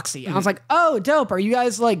and Roxy. And I was like, oh, dope. Are you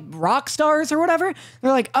guys like rock stars or whatever?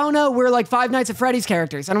 They're like, oh no, we're like Five Nights at Freddy's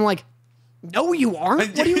characters. And I'm like, no, you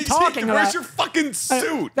aren't. What are you talking about? Where's your fucking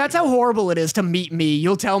suit? That's how horrible it is to meet me.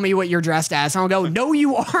 You'll tell me what you're dressed as, and I'll go, no,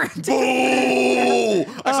 you aren't. Oh,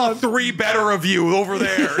 I saw three better of you over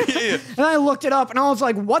there. Yeah. And I looked it up, and I was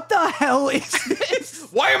like, what the hell is this?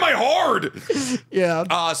 Why am I hard?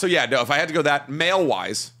 Yeah. So yeah, no, if I had to go that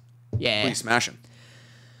male-wise, Yeah. please smashing.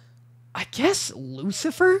 I guess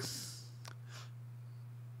Lucifer?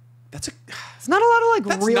 That's a It's not a lot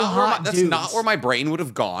of like real hot that's dudes. not where my brain would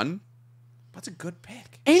have gone. That's a good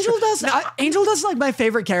pick. Angel Sure. does. No, Angel does like my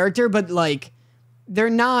favorite character, but like they're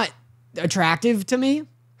not attractive to me.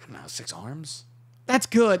 I don't know, 6 arms. That's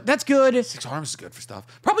good. That's good. 6 arms is good for stuff.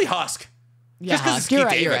 Probably Husk. Yeah, Just 'cause it's you're Keith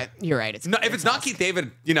right. David. You're right. You're right. It's No, if it's not Keith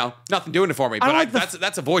David, nothing doing it for me. But like the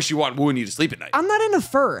that's a voice you want wooing you to sleep at night. I'm not into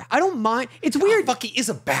fur. I don't mind. It's weird. Fuck, he is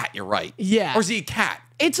a bat. You're right. Yeah. Or is he a cat?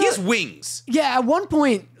 He has wings. Yeah, at one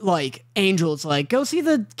point, like Angel's like, go see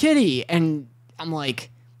the kitty, and I'm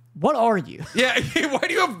like, what are you? Yeah. Why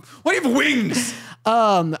do you have wings?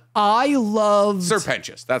 I love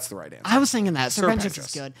Serpentious. That's the right answer. I was thinking that Serpentious is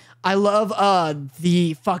Serpentious. good. I love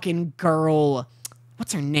the fucking girl.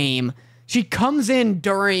 What's her name? She comes in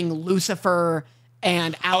during Lucifer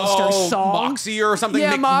and Alistair's song. Moxie or something.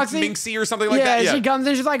 Yeah, Moxie. Minxie or something like that. Yeah. She comes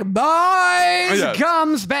in. She's like, boys, Yeah.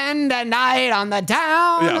 come spend a night on the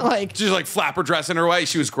town. Yeah. Like, she's like flapper dressing her way.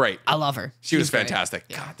 She was great. I love her. She was She's great. fantastic.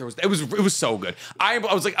 God, it was so good. I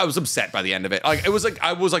was upset by the end of it. Like I was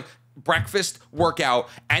like breakfast, workout.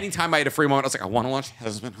 Anytime I had a free moment, I was like, I want to watch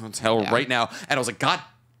Hazbin Hotel right now. And I was like, God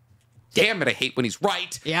damn it, I hate when he's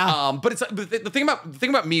right. Yeah. But it's the thing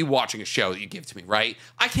about me watching a show that you give to me, right?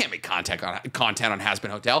 I can't make content on Hazbin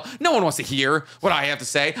Hotel. No one wants to hear what I have to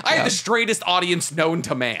say. I have the straightest audience known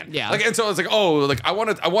to man. Yeah. Like, and so I was like, oh, like I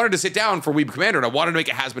wanted to sit down for Weeb Commander and I wanted to make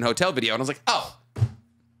a Hazbin Hotel video, and I was like, oh,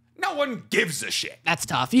 no one gives a shit. That's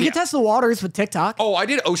tough. You can test the waters with TikTok. Oh, I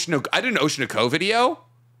did an Ocean Co video.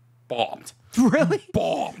 Bombed. Really?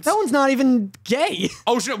 Bombed. That one's not even gay.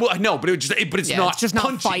 Ocean. Well, no, but it's Yeah, not. it's just not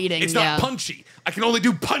punchy. fighting, It's yeah. not punchy. I can only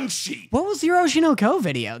do punchy. What was your Oceanoko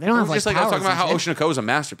video? They don't have like Just like I was talking powers about how and Ocean Co is a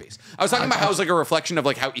masterpiece. I was talking about how it's like a reflection of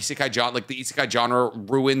like how the isekai genre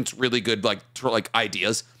ruined really good like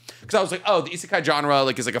ideas. Because I was like, oh, the isekai genre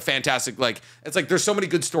like is like a fantastic like it's like there's so many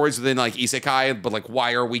good stories within like isekai, but like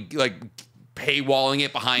why are we like paywalling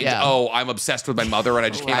it behind? Yeah. Oh, I'm obsessed with my mother and I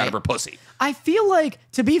just came out of her pussy. I feel like,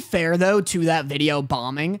 to be fair though, to that video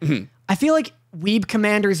bombing, Mm-hmm. I feel like Weeb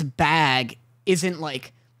Commander's bag isn't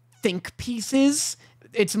like think pieces.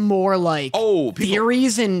 It's more like Oh, people-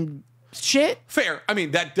 theories and shit. Fair. I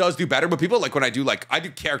mean, that does do better, but people like when I do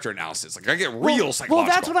character analysis. Like I get real psychological. Well,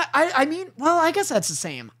 that's what I mean. Well, I guess that's the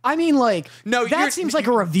same. I mean, like, no, that seems like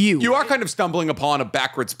a review. You are kind of stumbling upon a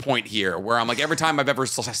backwards point here, where I'm like, every time I've ever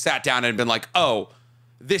sat down and been like, oh,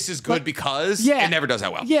 this is good because it never does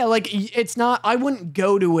that well. Yeah, like it's not. I wouldn't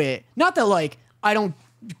go to it. Not that like I don't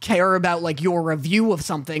care about like your review of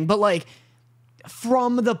something, but like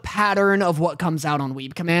from the pattern of what comes out on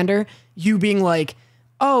Weeb Commander, you being like,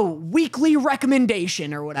 oh, weekly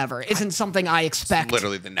recommendation or whatever isn't something I expect. It's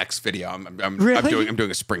literally the next video. I'm Really?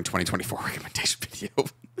 doing a spring 2024 recommendation video.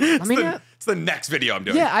 It's the next video I'm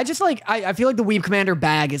doing. Yeah, I just like I feel like the Weeb Commander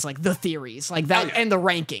bag is like the theories, like that, and the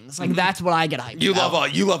rankings. Like that's what I get hyped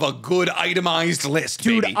about. You love a good itemized list,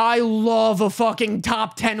 Dude, baby. I love a fucking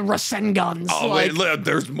top 10 Rasengans. Oh, like, wait,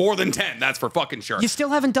 there's more than 10. That's for fucking sure. you still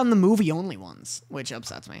haven't done the movie only ones, which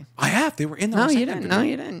upsets me. I have. They were in the No, Rasengan you didn't. video. No,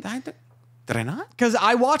 you didn't. Did I not? Because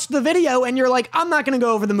I watched the video and you're like, I'm not going to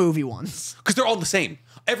go over the movie ones. Because they're all the same.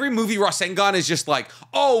 Every movie Rasengan is just like,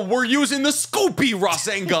 oh, we're using the Scoopy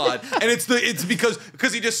Rasengan. And it's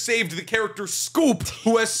because he just saved the character Scoop,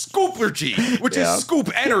 who has Scoopergy, which is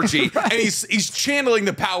Scoop energy. Right. And he's channeling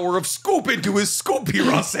the power of Scoop into his Scoopy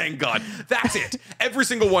Rasengan. That's it. Every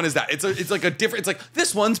single one is that. It's like a different, it's like,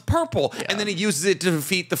 this one's purple. Yeah. And then he uses it to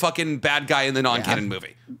defeat the fucking bad guy in the non-canon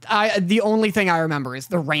movie. The only thing I remember is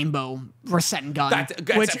the rainbow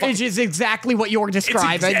Rasengan, which is exactly what you're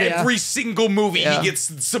describing. Every single movie he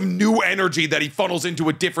gets some new energy that he funnels into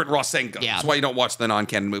a different Rasengan. Yeah. That's why you don't watch the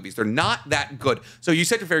non-canon movies. They're not that good. So you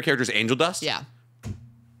said your favorite character is Angel Dust? Yeah.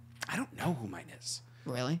 I don't know who mine is.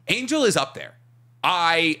 Really? Angel is up there.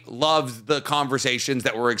 I loved the conversations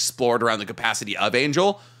that were explored around the capacity of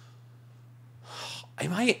Angel. I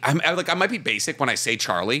might be basic when I say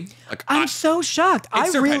Charlie. Like I'm so shocked.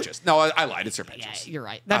 It's Serpentious. No, I lied. It's Serpentious. Yeah, you're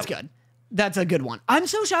right. That's good. That's a good one. I'm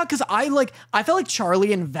so shocked because I felt like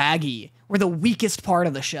Charlie and Vaggie were the weakest part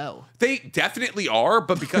of the show. They definitely are,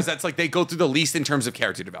 but because that's like they go through the least in terms of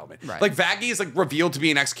character development. Right. Like Vaggie is like revealed to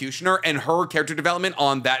be an executioner, and her character development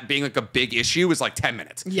on that being like a big issue is like 10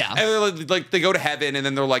 minutes. Yeah. And they're like they go to heaven, and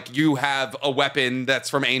then they're like, you have a weapon that's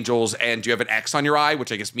from angels, and you have an X on your eye,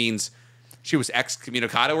 which I guess means she was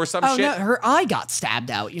excommunicado or some shit. No, her eye got stabbed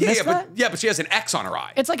out. You missed that? But she has an X on her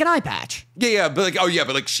eye. It's like an eye patch.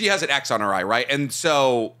 But she has an X on her eye, right? And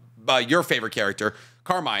so your favorite character,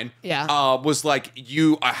 Carmine, was like,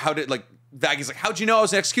 Vaggie's like, how'd you know I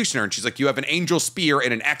was an executioner? And she's like, you have an angel spear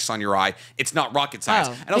and an X on your eye. It's not rocket science.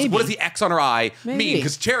 And I was like, what does the X on her eye mean?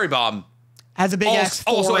 Because Cherry Bomb has a big X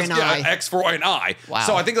for an eye. X for an eye. Wow.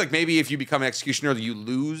 So I think like maybe if you become an executioner, you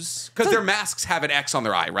lose because their masks have an X on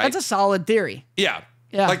their eye, right? That's a solid theory. Yeah.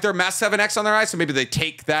 Like their masks have an X on their eye, so maybe they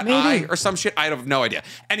take that eye or some shit. I have no idea.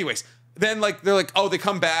 Anyways, then like they're like, oh, they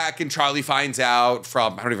come back and Charlie finds out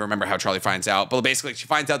from I don't even remember how Charlie finds out, but basically she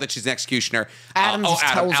finds out that she's an executioner. Adam tells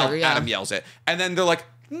her. Adam yells it, and then they're like,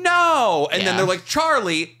 no, and then they're like,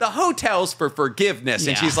 Charlie, the hotel's for forgiveness,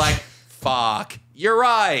 and she's like, fuck. You're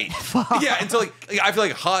right. Yeah, and so like I feel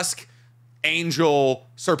like Husk, Angel,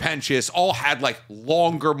 Serpentious all had like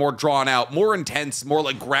longer, more drawn out, more intense, more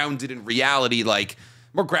like grounded in reality, like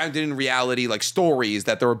stories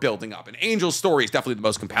that they were building up. And Angel's story is definitely the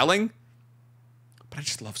most compelling. But I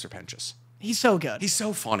just love Serpentious. He's so good. He's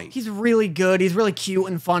so funny. He's really good. He's really cute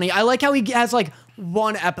and funny. I like how he has like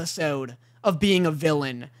one episode of being a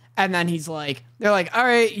villain, and then he's like, they're like, all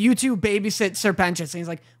right, you two babysit Serpentious, and he's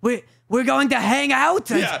like, we're going to hang out?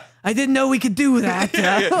 Yeah. I didn't know we could do that.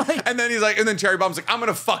 Like, and then he's like, and then Cherry Bomb's like, I'm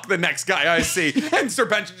gonna fuck the next guy I see. And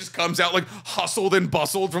Serpentious just comes out like hustled and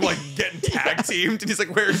bustled from like getting tag teamed. And he's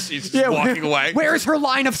like, where is she? She's just walking away. Where's her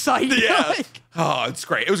line of sight? Yeah. Oh, it's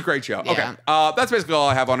great. It was a great show. Yeah. Okay. That's basically all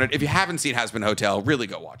I have on it. If you haven't seen Hazbin Hotel, really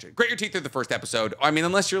go watch it. Grate your teeth through the first episode. I mean,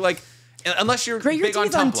 unless you're big on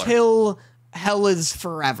Tumblr. Until Hell is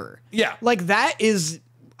Forever. Yeah. Like that is...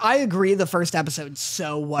 I agree the first episode's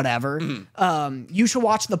so whatever. Mm-hmm. You should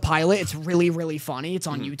watch the pilot. It's really, really funny. It's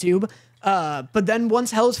on YouTube. But then once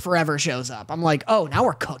Hell's Forever shows up, I'm like, oh, now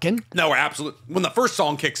we're cooking. No, we're absolutely... When the first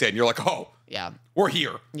song kicks in, you're like, oh, yeah, we're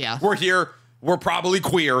here. Yeah. We're here. We're probably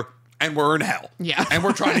queer. And we're in hell. Yeah. And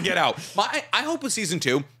we're trying to get out. I hope with season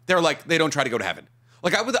 2, they're like, they don't try to go to heaven.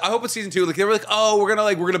 Like, I hope with season 2, like, they were like, oh, we're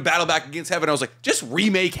gonna battle back against heaven. I was like, just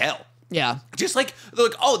remake hell. Yeah. Just like they're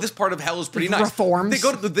like, oh, this part of hell is pretty nice. Reforms.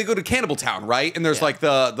 They go to Cannibal Town, right? And there's like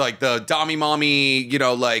the Dami Mommy, you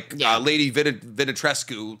know, like Lady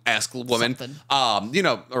Vinitrescu-esque woman, you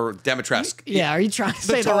know, or Demetresque. Yeah, are you trying to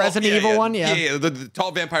say the Resident Evil one? Yeah, the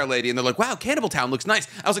tall vampire lady, and they're like, wow, Cannibal Town looks nice.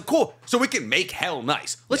 I was like, cool, so we can make hell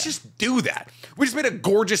nice. Let's just do that. We just made a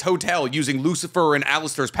gorgeous hotel using Lucifer and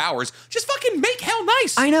Alistair's powers. Just fucking make hell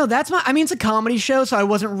nice. I know, I mean, it's a comedy show, so I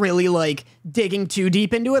wasn't really like digging too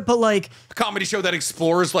deep into it, but like a comedy show that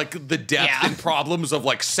explores like the depth and problems of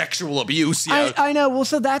like sexual abuse. Yeah, I know. Well,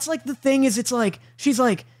 so that's like the thing is, it's like she's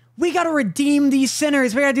like, we got to redeem these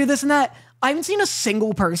sinners. We got to do this and that. I haven't seen a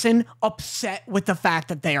single person upset with the fact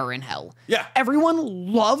that they are in hell. Yeah, everyone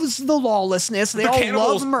loves the lawlessness. They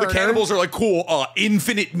all love murder. The cannibals are like cool,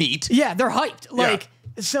 infinite meat. Yeah, they're hyped. Like,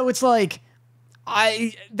 so it's like,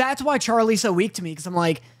 that's why Charlie's so weak to me, because I'm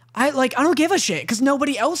like, I don't give a shit, because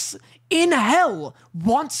nobody else in hell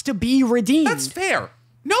wants to be redeemed. That's fair.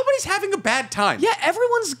 Nobody's having a bad time. Yeah,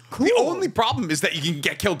 everyone's cool. The only problem is that you can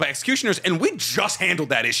get killed by executioners, and we just handled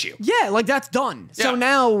that issue. Yeah, like that's done. So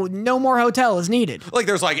now no more hotel is needed. Like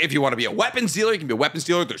there's like, if you want to be a weapons dealer, you can be a weapons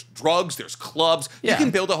dealer. There's drugs, there's clubs. You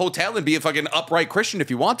can build a hotel and be a fucking upright Christian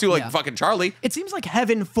if you want to, like fucking Charlie. It seems like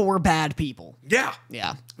heaven for bad people. Yeah.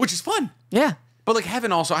 Yeah. Which is fun. Yeah. But like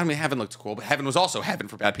heaven also, I mean, heaven looked cool, but heaven was also heaven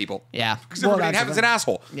for bad people. Yeah. Because everybody in heaven's an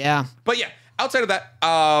asshole. Yeah. But yeah, outside of that,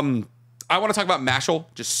 I want to talk about Mashle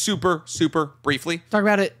just super, super briefly. Talk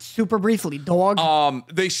about it super briefly, dog.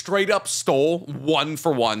 They straight up stole one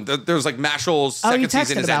for one. There's like Mashle's second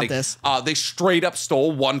season is ending. This. They straight up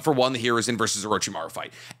stole one for one the Hiruzen versus Orochimaru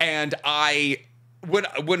fight. And when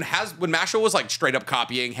Mashle was like straight up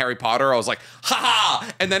copying Harry Potter, I was like, ha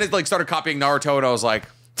ha! And then it like started copying Naruto, and I was like,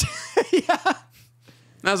 yeah.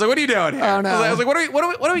 And I was like, what are you doing here? Oh, no. I was like,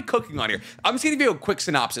 what are we cooking on here? I'm just going to give you a quick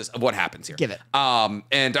synopsis of what happens here. Give it.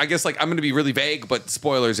 And I guess like I'm going to be really vague, but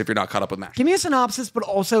spoilers if you're not caught up with Mashle. Give me a synopsis, but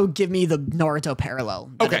also give me the Naruto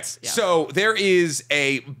parallel. Okay, so there is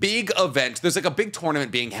a big event. There's like a big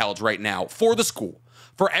tournament being held right now for the school,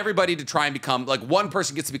 for everybody to try and become, like one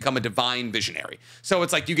person gets to become a divine visionary. So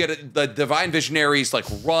it's like you get the divine visionaries like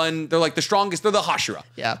run, they're like the strongest, they're the Hashira.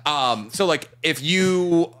 Yeah. So like if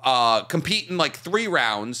you compete in like 3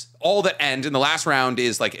 rounds, all that end, and the last round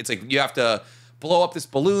is like, it's like you have to blow up this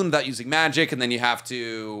balloon without using magic, and then you have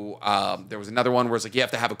to, there was another one where it's like you have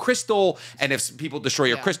to have a crystal, and if people destroy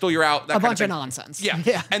your crystal, you're out. That a kind bunch of of nonsense.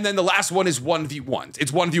 Yeah. And then the last one is 1v1s.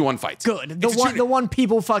 It's 1v1 fights. Good. The one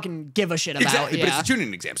people fucking give a shit about. Exactly, but it's the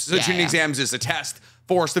tuning exams. So tuning exams is a test,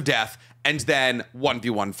 forest of death, and then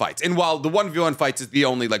 1v1 fights. And while the 1v1 fights is the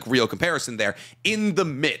only like real comparison there, in the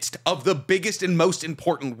midst of the biggest and most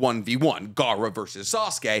important 1v1, Gaara versus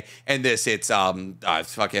Sasuke, and this it's I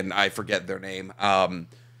forget their name.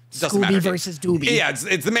 Scooby versus Dooby. Yeah,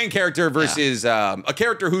 it's the main character versus a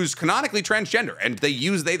character who's canonically transgender, and they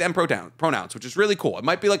use they them pronouns, which is really cool. It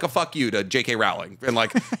might be like a fuck you to J.K. Rowling and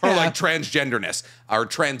like or like transgenderness or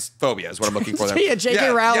transphobia is what I'm looking for there. Yeah, J.K.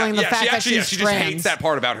 Rowling, the fact that she's she trans. just hates that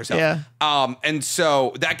part about herself. Yeah. And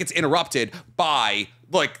so that gets interrupted by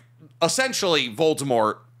like essentially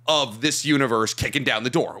Voldemort of this universe kicking down the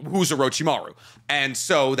door, who's Orochimaru. And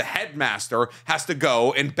so the headmaster has to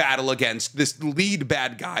go and battle against this lead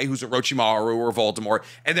bad guy who's Orochimaru or Voldemort,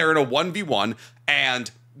 and they're in a 1v1,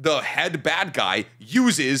 and the head bad guy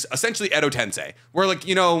uses essentially Edo Tensei, where like,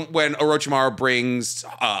 you know, when Orochimaru brings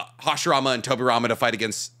Hashirama and Tobirama to fight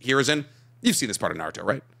against Hiruzen, you've seen this part of Naruto,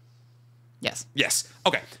 right? Yes. Yes.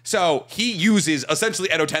 Okay. So he uses essentially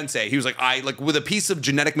Edo Tensei. He was like, with a piece of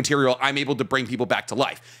genetic material, I'm able to bring people back to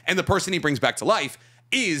life. And the person he brings back to life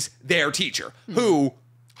is their teacher, who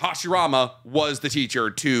Hashirama was the teacher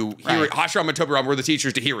to Hashirama and Tobirama were the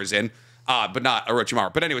teachers to Hiruzen, but not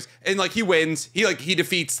Orochimaru. But anyways, and like he wins, he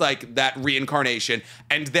defeats like that reincarnation,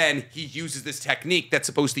 and then he uses this technique that's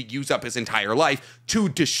supposed to use up his entire life to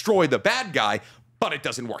destroy the bad guy. But it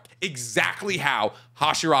doesn't work. Exactly how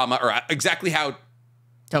Hashirama, or exactly how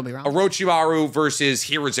Orochimaru versus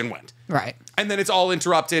Hiruzen went. Right. And then it's all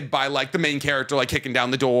interrupted by like the main character like kicking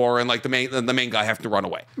down the door and like the main guy having to run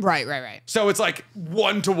away. Right. So it's like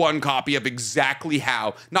 1-to-1 copy of exactly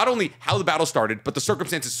how, not only how the battle started, but the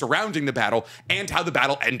circumstances surrounding the battle and how the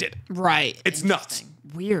battle ended. Right. It's nuts.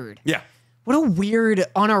 Weird. Yeah. What a weird,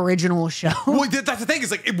 unoriginal show. Well, that's the thing. Is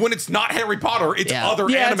like when it's not Harry Potter, it's other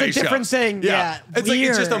anime shows. It's a different thing. Yeah, it's like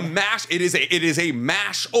it's just a mash. It is a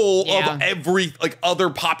mash-all of every like other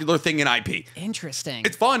popular thing in IP. Interesting.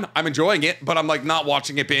 It's fun. I'm enjoying it, but I'm like not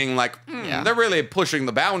watching it being like they're really pushing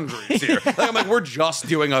the boundaries here. Like, I'm like we're just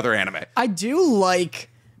doing other anime. I do like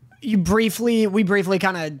we briefly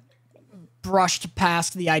kind of brushed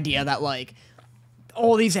past the idea that like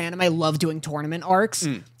all these anime love doing tournament arcs.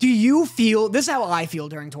 Do you feel, this is how I feel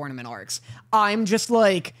during tournament arcs. I'm just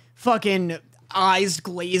like fucking eyes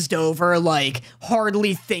glazed over, like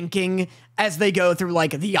hardly thinking as they go through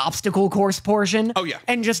like the obstacle course portion. Oh, yeah.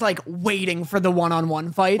 And just like waiting for the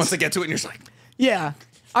one-on-one fights. Once they get to it and you're just like, yeah.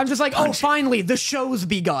 I'm just like, oh, finally, the show's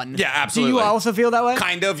begun. Yeah, absolutely. Do you also feel that way?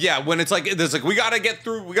 kind of, yeah. When it's like, there's like, we gotta get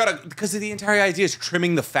through, because the entire idea is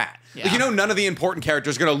trimming the fat. Yeah. Like, you know, none of the important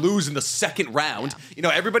characters are gonna lose in the second round. Yeah. You know,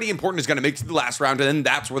 everybody important is gonna make it to the last round, and then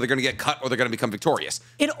that's where they're gonna get cut or they're gonna become victorious.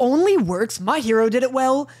 It only works. My Hero did it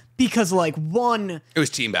well because, like, one. It was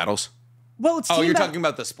team battles. Well, it's you're talking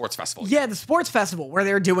about the sports festival. Yeah, the sports festival where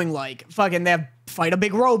they're doing like fucking, they have fight a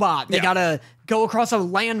big robot. They gotta go across a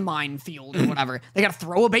landmine field or whatever. They gotta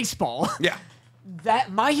throw a baseball. Yeah.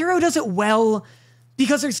 That My Hero does it well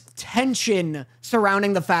because there's tension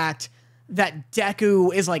surrounding the fact that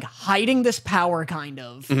Deku is like hiding this power kind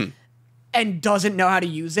of and doesn't know how to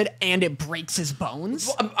use it, and it breaks his bones.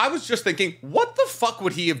 Well, I was just thinking, what the fuck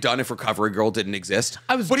would he have done if Recovery Girl didn't exist?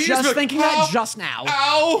 I was just thinking that just now.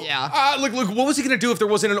 Ow! Yeah. Look, what was he gonna do if there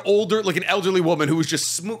wasn't an older, like an elderly woman who was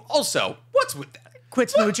just smooth? Also, what's with that?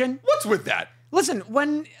 Quit smooching. What's with that? Listen, what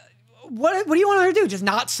do you want her to do? Just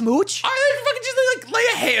not smooch? I fucking just like lay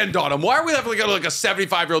a hand on him. Why are we having like a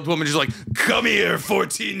 75-year-old woman just like, come here,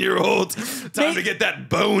 14-year-old, time to get that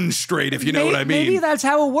bone straight, if you know what I mean? Maybe that's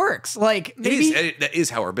how it works. Like maybe that is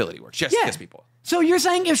how her ability works. She has to kiss people. So you're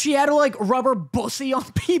saying if she had to like rubber bussy on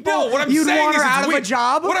people, No, what I'm you'd saying want her is out of weird. a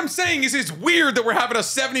job? What I'm saying is it's weird that we're having a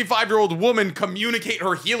 75-year-old woman communicate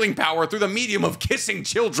her healing power through the medium of kissing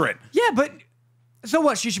children. Yeah, but so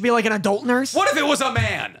what? She should be like an adult nurse? What if it was a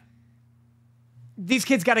man? These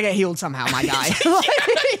kids got to get healed somehow, my guy.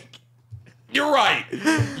 You're right.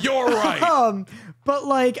 You're right. But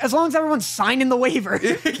like, as long as everyone's signing the waiver.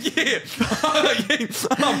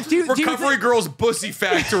 Recovery Girl's Bussy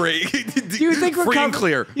Factory. Do you think free and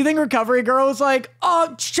clear? You think Recovery Girl is like,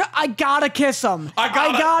 oh, I gotta kiss him. I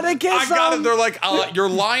gotta kiss him. They're like, your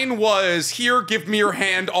line was, here, give me your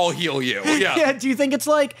hand, I'll heal you. Yeah. Yeah. Do you think it's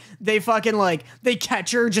like they fucking like they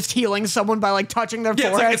catch her just healing someone by like touching their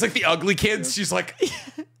forehead? It's like the ugly kids. She's like.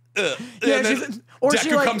 Yeah, and then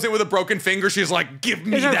Deku comes in with a broken finger. She's like, give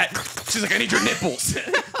me that. She's like, I need your nipples.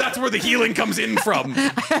 That's where the healing comes in from.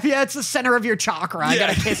 Yeah, it's the center of your chakra. I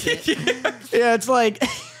gotta kiss it. Yeah, it's like...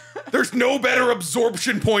 There's no better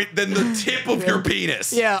absorption point than the tip of your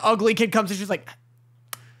penis. Yeah, ugly kid comes and she's like...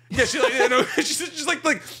 Yeah, she like, you know, she's like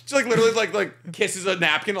literally like kisses a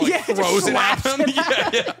napkin and like throws it at him.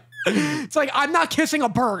 Yeah. It's like, I'm not kissing a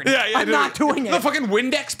bird. I'm not doing it. The fucking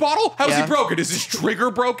Windex bottle? How's he broken? Is his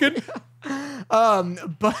trigger broken?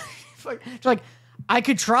 But she's like, I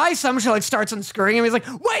could try some. She like starts unscrewing him. He's like,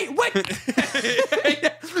 wait.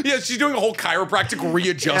 Yeah, she's doing a whole chiropractic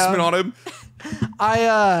readjustment on him.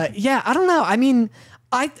 I don't know. I mean,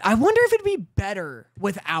 I wonder if it'd be better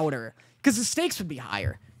without her, because the stakes would be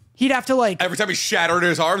higher. He'd have to like every time he shattered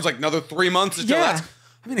his arms, like another 3 months until that's.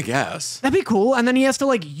 I mean, I guess. That'd be cool. And then he has to,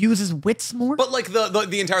 like, use his wits more. But, like,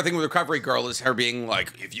 the entire thing with Recovery Girl is her being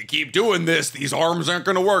like, if you keep doing this, these arms aren't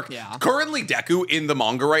going to work. Yeah. Currently, Deku in the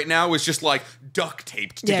manga right now is just, like, duct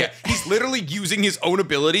taped together. He's literally using his own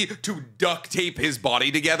ability to duct tape his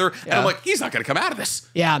body together. And I'm like, he's not going to come out of this.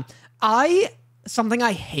 Yeah. Something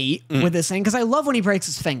I hate with this thing, because I love when he breaks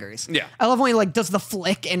his fingers. Yeah. I love when he like does the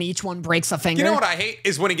flick and each one breaks a finger. You know what I hate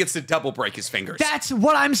is when he gets to double break his fingers. That's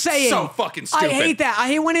what I'm saying. So fucking stupid. I hate that. I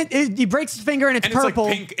hate when he breaks his finger and it's purple.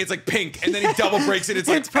 It's like pink, and then he double breaks it. It's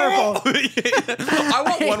like purple. I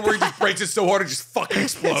want one where he just breaks it so hard it just fucking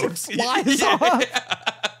explodes. It flies off.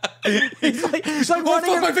 He's like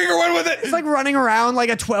running. My finger went with it. It's like running around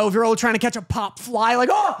like a 12-year-old trying to catch a pop fly. Like,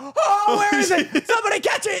 where is it? Somebody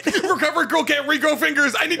catch it! Recovery Girl can't regrow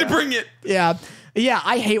fingers. I need to bring it. Yeah.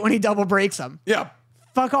 I hate when he double breaks them. Yeah.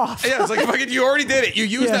 Fuck off. Yeah, it's like fucking. You already did it. You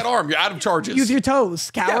used that arm. You're out of charges. Use your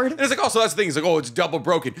toes, coward. Yeah. And it's like, also that's the thing. It's like, it's double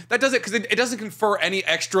broken. That does it because it doesn't confer any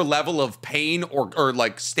extra level of pain or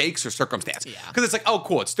like stakes or circumstance. Yeah. Because it's like,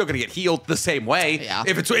 cool. It's still gonna get healed the same way. Yeah.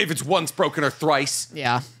 If it's once broken or thrice.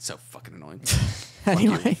 Yeah. So fucking annoying.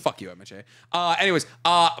 Anyway. Fuck you, MHA. Anyways,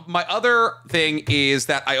 my other thing is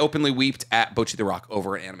that I openly weeped at Bocchi the Rock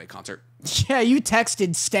over an anime concert. Yeah, you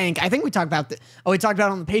texted Stank. I think we talked about we talked about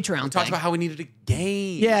it on the Patreon. We talked about how we needed a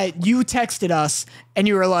game. Yeah, you texted us and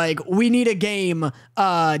you were like, we need a game.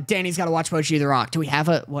 Danny's got to watch Bocchi the Rock. Do we have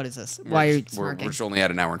what is this? Why are you we're just only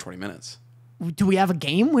at an hour and 20 minutes. Do we have a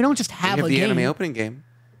game? We don't just have a game. The anime opening game,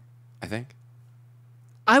 I think.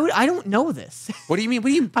 I don't know this. What do you mean? What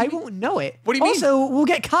do you? I won't know it. What do you mean? Also, we'll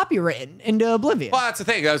get copywritten into oblivion. Well, that's the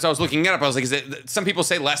thing. As I was looking it up, I was like, is it? Some people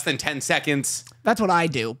say less than 10 seconds. That's what I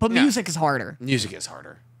do. But music is harder. Music is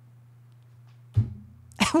harder.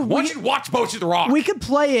 Why don't you watch Bocchi the Rock? We could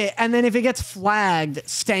play it, and then if it gets flagged,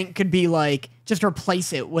 Stank could be like, just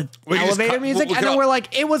replace it with elevator music, and then we're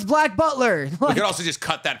like, it was Black Butler. We could also just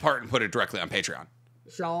cut that part and put it directly on Patreon.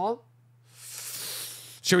 Sean?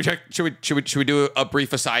 Should we check? Should we do a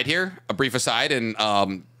brief aside here? A brief aside and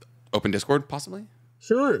open Discord possibly?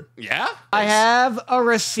 Sure. Yeah. I have a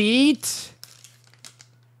receipt.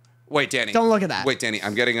 Wait, Danny. Don't look at that. Wait, Danny.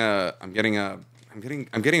 I'm getting a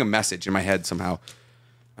message in my head somehow.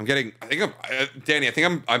 Danny. I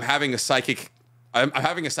think I'm having a psychic. I'm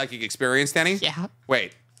having a psychic experience, Danny. Yeah.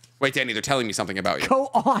 Wait, Danny. They're telling me something about you. Go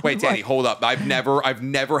on. Wait, Danny. Hold up. I've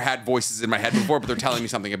never had voices in my head before, but they're telling me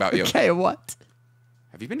something about you. Okay, what?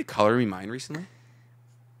 Have you been to Color Me Mine recently?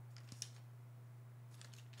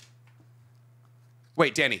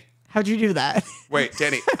 Wait, Danny. How'd you do that? Wait,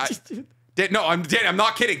 Danny. Danny, I'm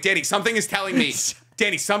not kidding. Danny, something is telling me.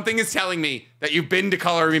 Danny, something is telling me that you've been to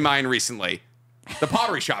Color Me Mine recently. The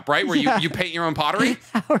pottery shop, right? Where you paint your own pottery?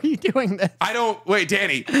 How are you doing this? Wait,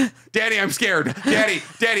 Danny. Danny, I'm scared. Danny,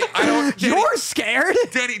 I don't. Danny, You're scared?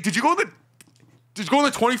 Danny, did you go on the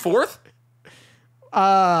 24th?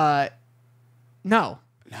 No.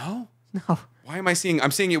 No? No. Why am I seeing?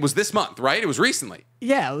 I'm seeing it was this month, right? It was recently.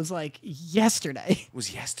 Yeah, it was like yesterday. It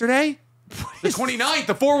was yesterday? The 29th.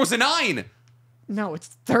 The 4 was a 9. No,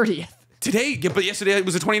 it's 30th. Today, yeah, but yesterday it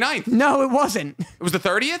was the 29th. No, it wasn't. It was the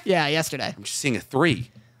 30th? Yeah, yesterday. I'm just seeing a 3.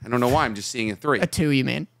 I don't know why. I'm just seeing a 3. A 2, you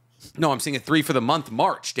mean? No, I'm seeing a 3 for the month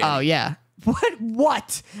March, Danny. Oh, yeah.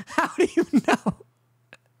 What? How do you know?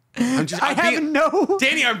 I have no...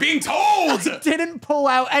 Danny, I'm being told! Didn't pull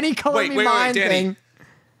out any Color Me Mine Danny. thing.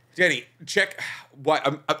 Danny, check... What?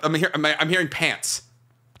 I'm hearing pants.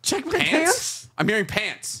 Check my pants? I'm hearing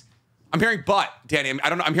pants. I'm hearing butt, Danny. I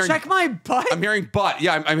don't know. I'm hearing... Check my butt? I'm hearing butt.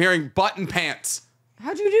 Yeah, I'm hearing butt and pants.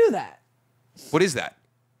 How'd you do that? What is that?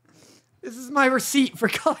 This is my receipt for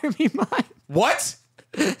Color Me Mine. What?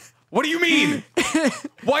 What do you mean?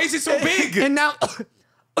 Why is it so big? And now...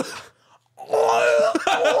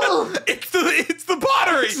 It's the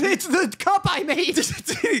pottery. It's the cup I made.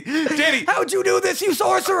 Danny. How'd you do this, you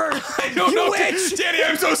sorcerer? I don't know. Witch. Danny,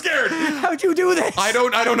 I'm so scared. How'd you do this? I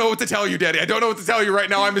don't know what to tell you, Danny. I don't know what to tell you right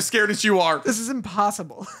now. I'm as scared as you are. This is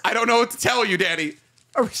impossible. I don't know what to tell you, Danny.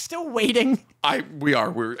 Are we still waiting? We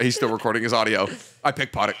are. He's still recording his audio. I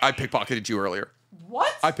pickpocketed you earlier.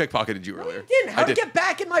 What? I pickpocketed you earlier. You didn't. How'd it get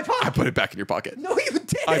back in my pocket? I put it back in your pocket. No, you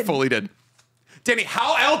didn't. I fully did. Danny,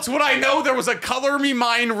 how else would I know there was a Color Me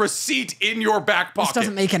Mine receipt in your back pocket? This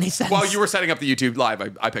doesn't make any sense. While you were setting up the YouTube live,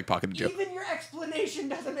 I pickpocketed you. Even your explanation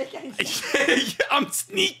doesn't make any sense. Yeah, I'm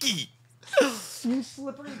sneaky. You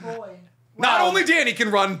slippery boy. Not only Danny can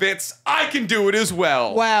run bits, I can do it as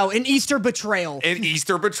well. Wow, an Easter betrayal. An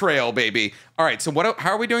Easter betrayal, baby. All right, so how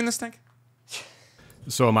are we doing this thing?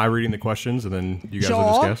 So am I reading the questions and then you guys will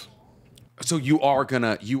Sure. just guess? So you are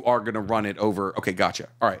gonna run it over. Okay, gotcha.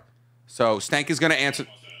 All right. So Stank is gonna answer.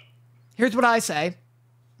 Here's what I say.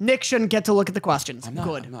 Nick shouldn't get to look at the questions.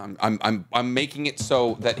 Good. I'm making it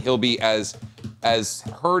so that he'll be as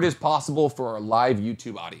heard as possible for our live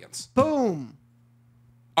YouTube audience. Boom.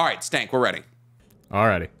 All right, Stank, we're ready.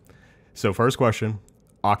 Alrighty. So first question.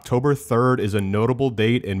 October 3rd is a notable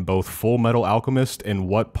date in both Full Metal Alchemist and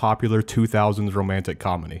what popular 2000s romantic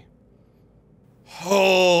comedy?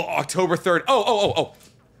 Oh, October 3rd. Oh.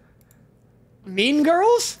 Mean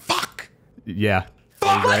Girls? Fuck. Yeah.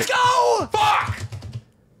 Fuck. Let's go! Fuck.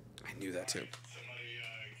 I knew that too.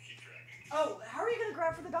 Oh, how are you gonna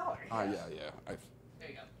grab for the dollar? Yeah. There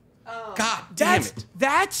you go. God damn it.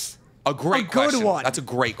 That's A great good question. one. That's a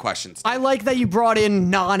great question. I like that you brought in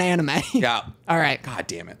non-anime. Yeah. All right. God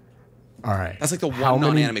damn it. Alright. That's like the one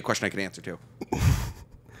non-anime question I can answer to.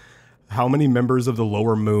 How many members of the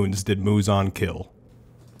Lower Moons did Muzan kill?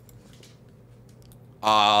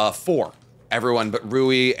 4. Everyone but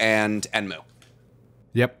Rui and Enmu.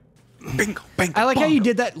 Yep. Bingo, bingo. I like how bongo. you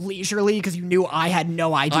did that leisurely because you knew I had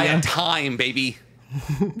no idea. I had time, baby.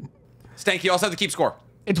 Stank, you also have to keep score.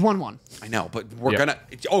 It's 1-1. I know, but we're Yep. gonna.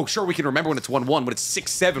 Oh, sure, we can remember when it's 1-1. When it's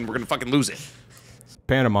 6-7, we're gonna fucking lose it.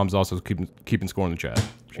 Panda Mom's also keeping score in the chat.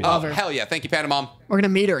 She's Oh, Over. hell yeah. Thank you, Panamom. We're gonna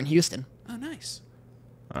meet her in Houston. Oh, nice.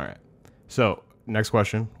 Alright. So, next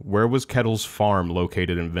question. Where was Kettle's farm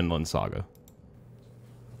located in Vinland Saga?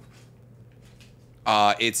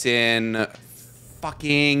 It's in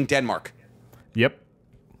fucking Denmark. Yep.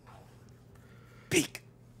 Peak.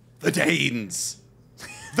 The Danes.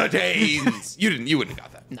 The Danes. You wouldn't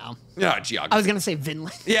have got that. No. No, geography. I was gonna say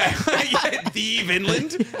Vinland. Yeah, yeah, the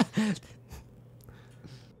Vinland.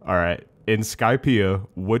 All right. In Skypiea,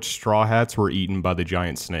 which straw hats were eaten by the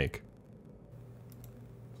giant snake?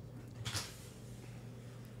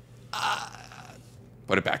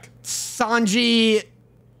 Put it back. Sanji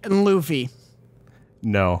and Luffy.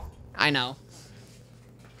 No. I know.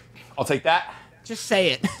 I'll take that. Just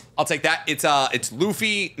say it. I'll take that. It's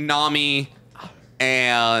Luffy, Nami,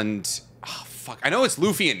 and fuck. I know it's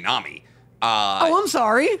Luffy and Nami. Oh, I'm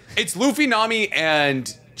sorry. It's Luffy, Nami,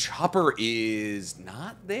 and Chopper is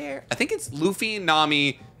not there. I think it's Luffy,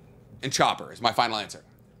 Nami, and Chopper is my final answer.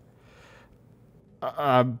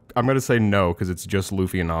 I'm going to say no because it's just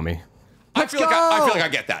Luffy and Nami. I feel like I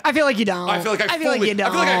get that. I feel like you don't. I feel like I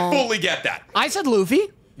fully get that. I said Luffy.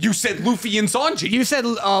 You said Luffy and Sanji. You said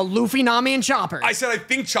Luffy, Nami, and Chopper. I said I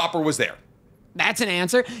think Chopper was there. That's an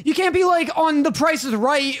answer. You can't be like on The Price is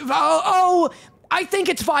Right. I think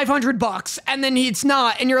it's $500, and then it's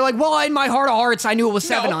not, and you're like, well, in my heart of hearts, I knew it was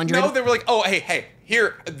 $700. No, they were like, oh, hey,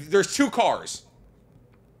 here, there's 2 cars.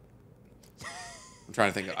 I'm trying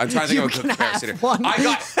to think of a good comparison here. One. All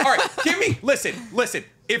right, listen.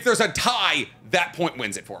 If there's a tie, that point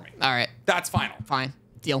wins it for me. All right. That's final. Fine.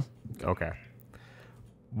 Deal. Okay.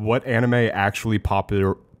 What anime actually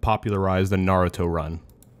popularized the Naruto run?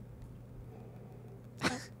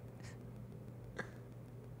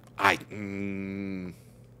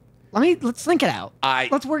 Let's think it out.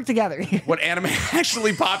 Let's work together here. What anime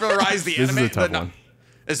actually popularized the This anime? is a tough one.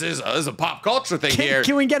 This is a pop culture thing here.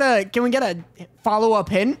 Can we get a follow-up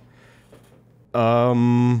hint?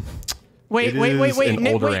 Wait.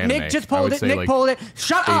 Nick just pulled it. Nick pulled it.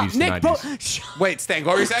 Shut up. Nick pulled. Wait, Stank,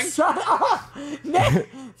 what were you saying? Shut up. Nick.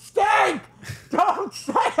 Stank. Don't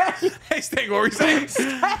say it. Hey, Stank, what were you saying?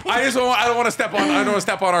 I don't want to step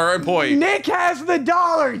on our employee. Nick has the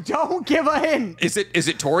dollar. Don't give a hint. Is it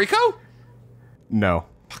Toriko? No.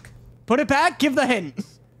 Put it back. Give the hint.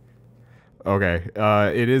 Okay.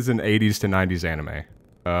 It is an 80s to 90s anime.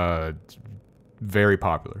 It's very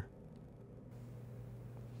popular.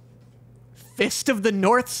 Fist of the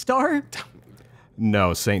North Star?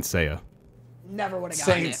 No, Saint Seiya. Never would have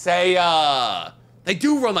gotten Saint it. Seiya. They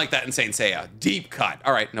do run like that in Saint Seiya. Deep cut.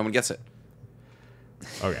 All right, no one gets it.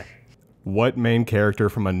 Okay. What main character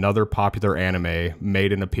from another popular anime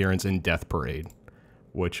made an appearance in Death Parade?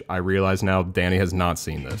 Which I realize now Danny has not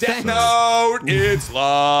seen this. Death Note, it's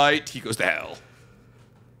light. He goes to hell.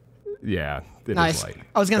 Yeah, it Nice. is light.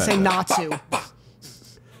 I was gonna say Natsu.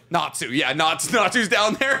 Natsu, yeah, Natsu's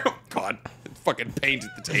down there. God, fucking paint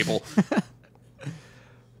at the table.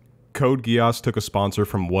 Code Geass took a sponsor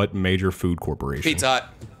from what major food corporation? Pizza Hut.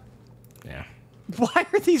 Yeah. Why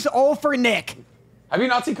are these all for Nick? Have you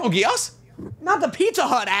not seen Code Geass? Not the Pizza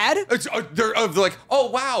Hut ad. They're like, oh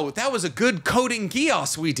wow, that was a good coding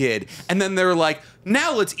Geass we did, and then they're like,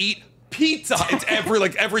 now let's eat pizza. It's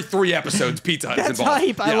every 3 episodes, Pizza Hut is That's involved.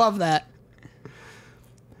 hype. I love that.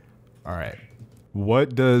 All right.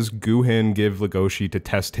 What does Guhin give Legoshi to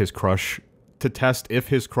test if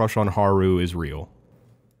his crush on Haru is real?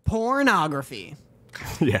 Pornography.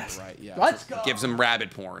 Yes. Right, yeah. Let's go. Gives him rabbit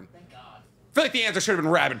porn. Thank God. I feel like the answer should have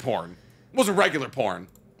been rabbit porn. It wasn't regular porn.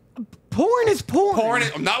 Porn is porn. Porn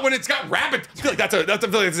is not when it's got rabbit. I feel like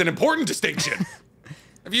that's an important distinction.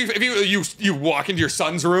 If you walk into your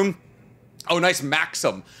son's room, oh nice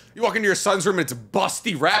Maxim. You walk into your son's room and it's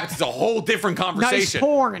busty rabbits. It's a whole different conversation. Nice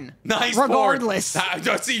porn. Nice Regardless. porn.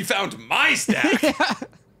 I see you found my stack.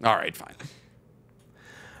 All right, fine.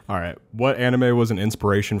 All right. What anime was an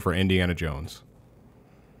inspiration for Indiana Jones?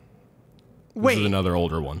 This is another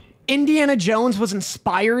older one. Indiana Jones was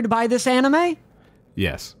inspired by this anime?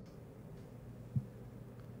 Yes.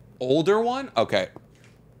 Older one? Okay.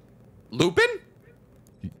 Lupin?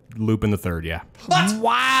 Lupin the Third, yeah. Let's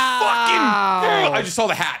Wow. fucking. I just saw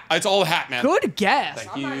the hat. It's all the hat, man. Good guess.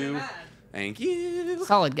 Thank you. Thank you.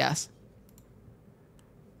 Solid guess.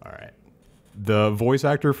 All right. The voice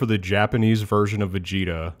actor for the Japanese version of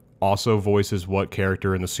Vegeta also voices what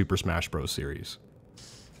character in the Super Smash Bros. Series?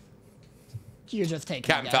 You're just taking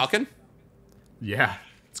Captain a guess. Falcon? Yeah.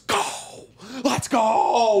 Let's go. Let's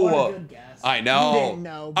go. What a good guess. I know. You didn't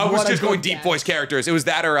know. I was What a just going good deep guess. voice characters. It was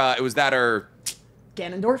that or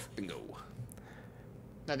Ganondorf? bingo.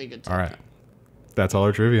 That'd be good too. All right. That's all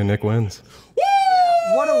our trivia. Nick wins.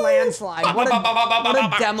 What a landslide. What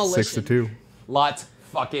a demolition. 6-2. Let's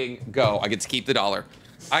fucking go. I get to keep the dollar.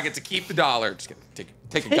 Just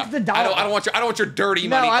take the dollar. I don't want your dirty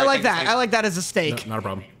No, money. I All right, like thanks, that. I like that as a stake. Not a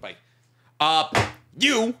problem. Bye.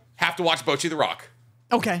 You have to watch Bocchi the Rock.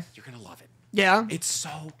 Okay. You're gonna love it. Yeah. It's so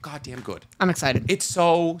goddamn good. I'm excited. It's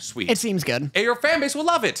so sweet. It seems good. And your fan base will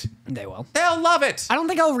love it. They will. They'll love it. I don't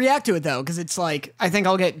think I'll react to it though, because it's like I think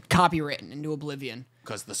I'll get copywritten into oblivion.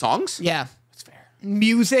 Because the songs? Yeah. That's fair.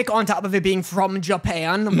 Music on top of it being from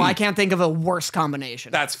Japan. Well, I can't think of a worse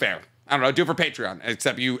combination. That's fair. I don't know. Do it for Patreon.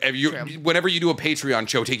 Except whenever you do a Patreon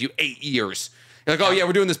show, it takes you 8 years. You're like, oh yeah,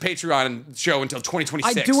 we're doing this Patreon show until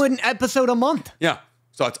 2026. I do an episode a month. Yeah.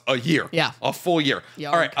 So it's a year. Yeah. A full year. Yeah,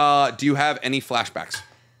 all right. Do you have any flashbacks?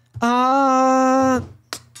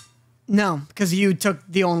 No, because you took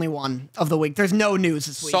the only one of the week. There's no news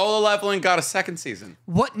this week. Solo Leveling got a second season.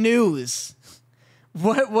 What news?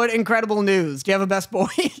 What incredible news? Do you have a best boy?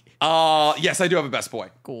 Yes, I do have a best boy.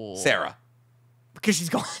 Cool. Sarah. Because she's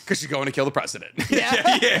gone. Because she's going to kill the president.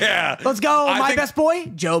 Yeah. Yeah. Let's go. I My think- best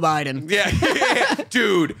boy, Joe Biden. Yeah.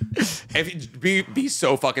 Dude. Be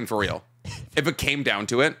so fucking for real. If it came down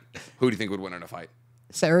to it, who do you think would win in a fight?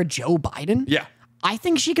 Sarah Joe Biden? Yeah. I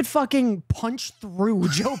think she could fucking punch through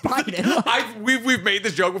Joe Biden. We've made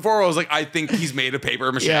this joke before. Where I was like, I think he's made of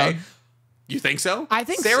paper mache. Yeah. You think so? I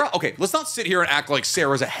think Sarah. Okay, let's not sit here and act like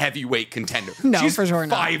Sarah's a heavyweight contender. No, she's for sure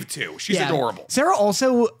not. 5'2". She's Yeah. adorable. Sarah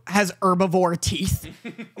also has herbivore teeth,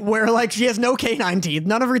 where like she has no canine teeth.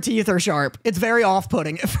 None of her teeth are sharp. It's very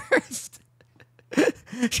off-putting at first.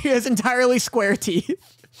 She has entirely square teeth.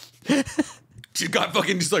 She's got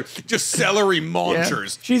fucking just celery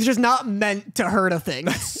munchers. She's just not meant to hurt a thing.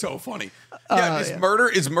 So funny. Yeah,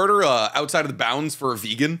 is murder outside of the bounds for a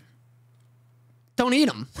vegan? Don't eat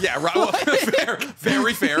them. Yeah, right. Well, fair,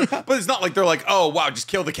 very fair. But it's not like they're like, oh wow, just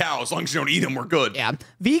kill the cow. As long as you don't eat them, we're good. Yeah.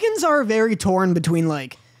 Vegans are very torn between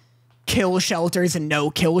like kill shelters and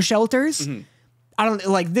no kill shelters. I don't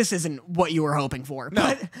like this isn't what you were hoping for.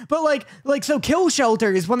 No. But like so kill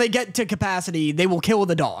shelters when they get to capacity, they will kill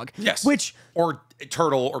the dog. Yes. Which or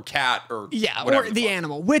turtle or cat or yeah, whatever or the fuck.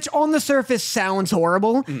 animal, which on the surface sounds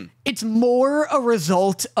horrible. It's more a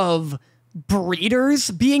result of breeders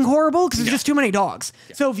being horrible because there's just too many dogs.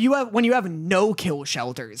 So when you have no kill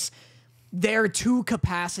shelters, they're to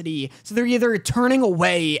capacity. So they're either turning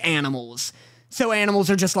away animals. So animals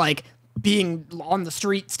are just like being on the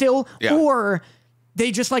street still, or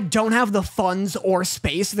they just like don't have the funds or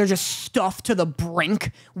space. They're just stuffed to the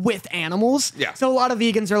brink with animals. Yeah. So a lot of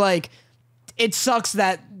vegans are like, it sucks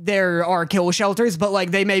that there are kill shelters, but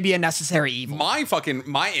like they may be a necessary evil.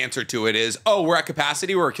 My answer to it is, oh, we're at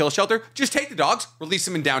capacity, we're a kill shelter. Just take the dogs, release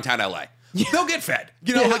them in downtown LA. They'll get fed.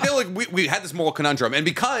 You know, like we had this moral conundrum. And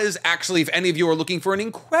because actually, if any of you are looking for an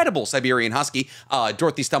incredible Siberian Husky,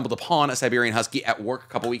 Dorothy stumbled upon a Siberian Husky at work a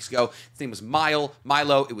couple weeks ago. His name was Milo.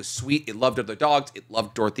 It was sweet. It loved other dogs. It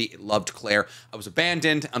loved Dorothy. It loved Claire. I was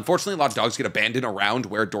abandoned. Unfortunately, a lot of dogs get abandoned around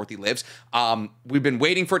where Dorothy lives. We've been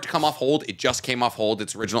waiting for it to come off hold. It just came off hold.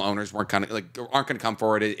 Its original owners aren't going to come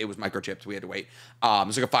for it. It was microchipped. We had to wait. It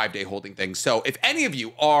was like a 5-day holding thing. So if any of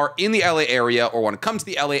you are in the LA area or want to come to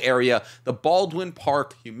the LA area, the Baldwin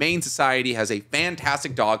Park Humane Society has a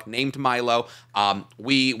fantastic dog named Milo.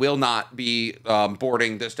 We will not be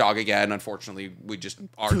boarding this dog again. Unfortunately,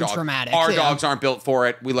 our dogs aren't built for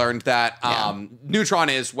it. We learned that. Neutron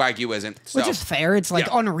is, Wagyu isn't. So. Which is fair. It's like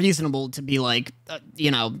unreasonable to be like,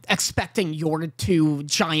 expecting your two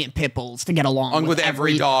giant pit bulls to get along with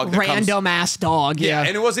every dog, random ass dog. Yeah.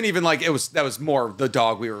 And it wasn't even like that was more the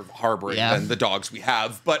dog we were harboring than the dogs we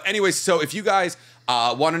have. But anyways, so if you guys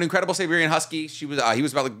want an incredible Siberian Husky, he was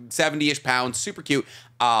about like 70-ish pounds, super cute,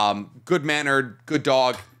 good mannered, good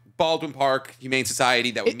dog. Baldwin Park Humane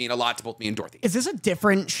Society. That would mean a lot to both me and Dorothy. Is this a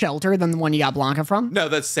different shelter than the one you got Blanca from? No,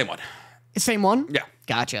 that's the same one. Same one? Yeah.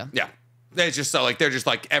 Gotcha. Yeah. It's just so like they're just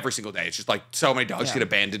like every single day. It's just like so many dogs get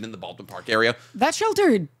abandoned in the Baldwin Park area. That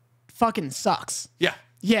shelter fucking sucks. Yeah.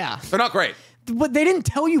 Yeah. They're not great. But they didn't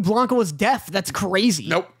tell you Blanca was deaf. That's crazy.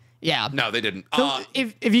 Nope. Yeah. No, they didn't. So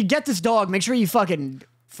if you get this dog, make sure you fucking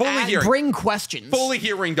bring questions. Fully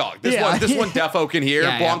hearing dog. This one defo can hear.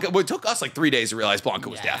 Blanca. Well, it took us like 3 days to realize Blanca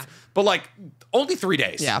was deaf. But like only 3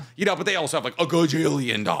 days. Yeah. But they also have like a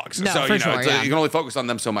gajillion dogs. No, so for you can only focus on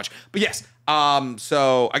them so much. But yes.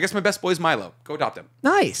 So I guess my best boy is Milo. Go adopt him.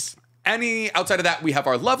 Nice. Outside of that, we have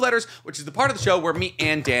our love letters, which is the part of the show where me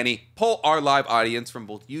and Danny poll our live audience from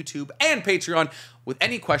both YouTube and Patreon with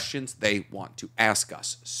any questions they want to ask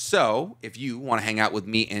us. So if you want to hang out with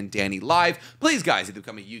me and Danny live, please guys, either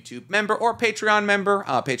become a YouTube member or a Patreon member.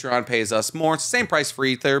 Patreon pays us more. It's the same price for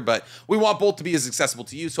either, but we want both to be as accessible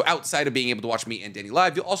to you. So outside of being able to watch me and Danny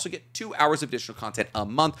live, you'll also get 2 hours of additional content a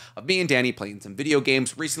month of me and Danny playing some video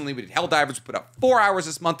games. Recently, we did Helldivers. We put up 4 hours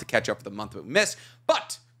this month to catch up for the month that we missed.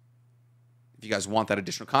 But if you guys want that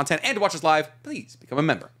additional content and to watch us live, please become a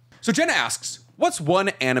member. So Jenna asks, What's one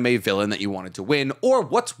anime villain that you wanted to win, or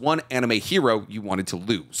what's one anime hero you wanted to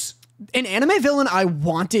lose? An anime villain I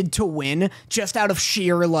wanted to win just out of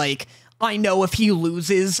sheer, like, I know if he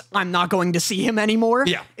loses, I'm not going to see him anymore,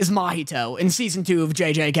 is Mahito in season 2 of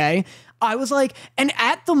JJK. I was like, and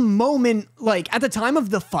at the moment, like, at the time of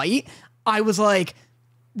the fight, I was like,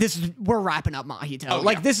 we're wrapping up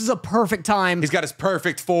Mahito. This is a perfect time. He's got his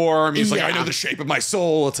perfect form. He's like, I know the shape of my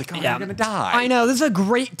soul. It's like, oh, I'm gonna die. I know, this is a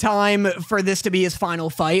great time for this to be his final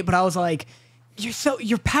fight, but I was like,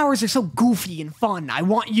 your powers are so goofy and fun. I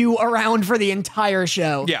want you around for the entire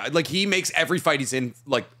show. Yeah, like he makes every fight he's in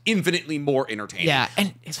like infinitely more entertaining. Yeah,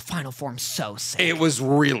 and his final form's so sick. It was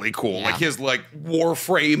really cool. Like his like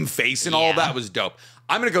Warframe face and all that was dope.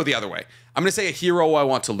 I'm gonna go the other way. I'm gonna say a hero I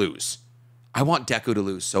want to lose. I want Deku to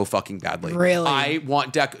lose so fucking badly. Really? I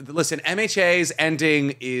want Deku. Listen, MHA's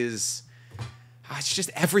ending is... it's just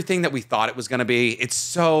everything that we thought it was going to be. It's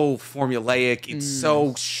so formulaic. It's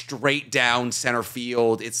so straight down center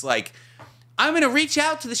field. It's like, I'm going to reach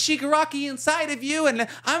out to the Shigaraki inside of you, and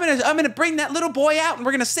I'm going to bring that little boy out, and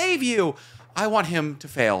we're going to save you. I want him to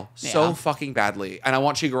fail so fucking badly. And I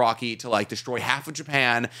want Shigaraki to like destroy half of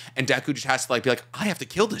Japan, and Deku just has to like be like, I have to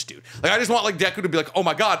kill this dude. Like I just want like Deku to be like, oh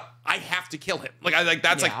my God, I have to kill him. Like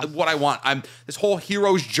that's like what I want. I'm this whole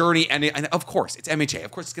hero's journey, and of course it's MHA.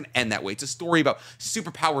 Of course it's gonna end that way. It's a story about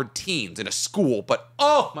superpowered teens in a school, but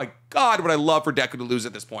oh my God, what I love for Deku to lose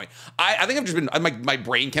at this point. I think I've just been my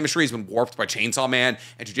brain chemistry has been warped by Chainsaw Man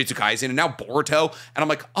and Jujutsu Kaisen and now Boruto, and I'm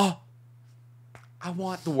like, oh, I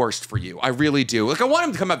want the worst for you. I really do. Like, I want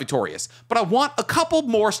him to come out victorious, but I want a couple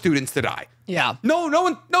more students to die. Yeah. No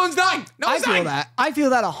one's dying. I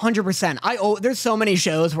feel that 100%. There's so many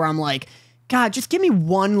shows where I'm like, God, just give me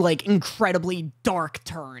one like incredibly dark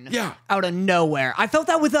turn. Out of nowhere. I felt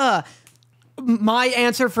that with my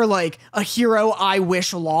answer for like a hero I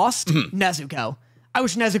wish lost, Nezuko. I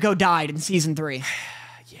wish Nezuko died in season 3.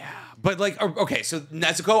 But like, okay, so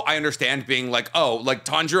Nezuko, I understand being like, oh, like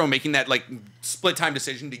Tanjiro making that like split time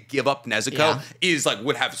decision to give up Nezuko is like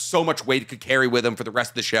would have so much weight it could carry with him for the rest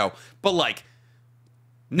of the show. But like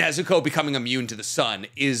Nezuko becoming immune to the sun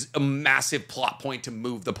is a massive plot point to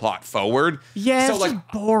move the plot forward. Yeah, so it's like just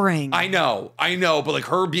boring. I know, but like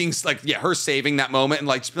her being like, her saving that moment and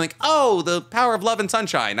like just being like, oh, the power of love and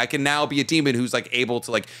sunshine. I can now be a demon who's like able to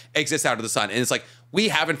like exist out of the sun. And it's like, we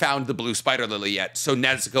haven't found the blue spider lily yet. So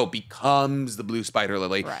Nezuko becomes the blue spider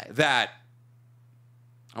lily. Right. That,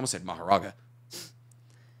 I almost said Maharaga.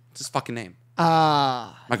 What's his fucking name?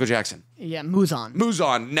 Michael Jackson. Yeah, Muzan.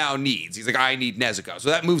 Muzan now needs. He's like, I need Nezuko. So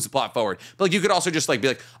that moves the plot forward. But like, you could also just like be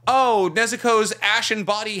like, oh, Nezuko's ashen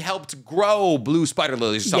body helped grow blue spider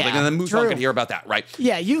lilies or something. And then Muzan can hear about that, right?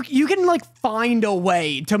 Yeah, you can like find a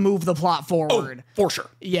way to move the plot forward. Oh, for sure.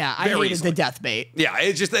 Yeah, I hated the death bait. Yeah,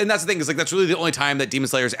 it's just, and that's the thing, is like, that's really the only time that Demon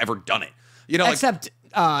Slayer's ever done it. You know, like, except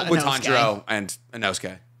with Tanjiro and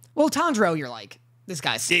Inosuke. Well, Tanjiro, you're like, this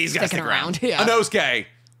guy's sticking around. Yeah. Inosuke,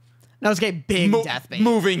 big death bait.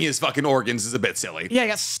 Moving his fucking organs is a bit silly. Yeah, he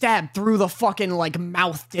got stabbed through the fucking, like,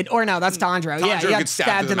 mouth. Or no, that's Tanjiro. Yeah, he got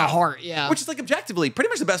stabbed in the heart. Yeah. Which is, like, objectively, pretty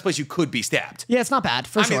much the best place you could be stabbed. Yeah, it's not bad,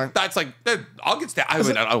 for sure. Mean, that's like, I'll get stabbed. I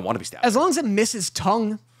don't want to be stabbed. As long as it misses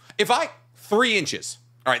tongue. If 3 inches.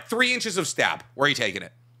 All right, 3 inches of stab. Where are you taking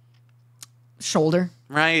it? Shoulder.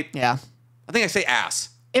 Right? Yeah. I think I say ass.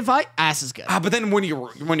 Ass is good. But then when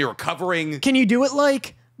you're recovering. Can you do it,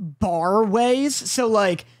 like, bar ways? So,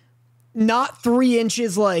 like, not 3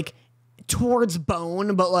 inches like towards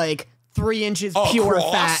bone, but like 3 inches pure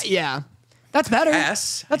fat. Yeah. That's better.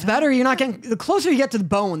 That's better. You're not getting, the closer you get to the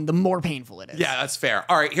bone, the more painful it is. Yeah, that's fair.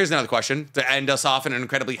 All right, here's another question to end us off in an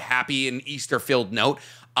incredibly happy and Easter-filled note.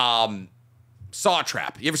 Saw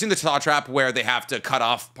trap. You ever seen the saw trap where they have to cut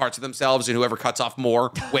off parts of themselves and whoever cuts off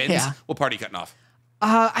more wins? Yeah. What part are you cutting off?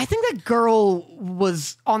 I think that girl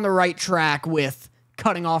was on the right track with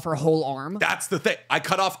cutting off her whole arm. That's the thing. I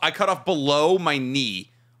cut off below my knee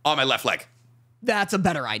on my left leg. That's a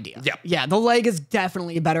better idea. Yeah. Yeah, the leg is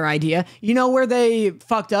definitely a better idea. You know where they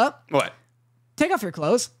fucked up? What? Take off your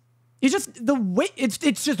clothes. It's just the weight. It's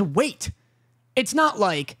just weight. It's not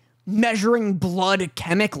like measuring blood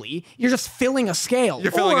chemically. You're just filling a scale.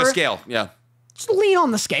 You're filling a scale. Yeah. Just lean on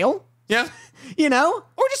the scale. Yeah. You know?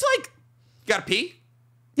 Or just like, you gotta pee?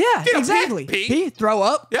 Yeah, exactly. Pee? Throw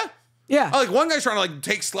up. Yeah. Yeah. Like one guy's trying to like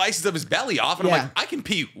take slices of his belly off, and I'm like, I can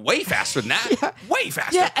pee way faster than that. Way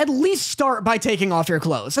faster. Yeah, at least start by taking off your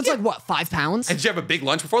clothes. That's like, what, 5 pounds? And did you have a big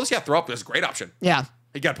lunch before this? Yeah, throw up. That's a great option. Yeah.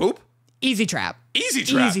 You got poop? Easy trap. Easy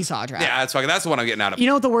trap. Easy saw trap. Yeah, that's the one I'm getting out of. You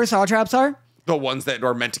know what the worst saw traps are? The ones that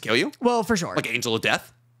are meant to kill you? Well, for sure. Like Angel of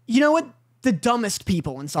Death? You know what the dumbest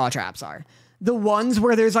people in saw traps are? the ones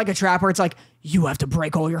where there's like a trap where it's like, you have to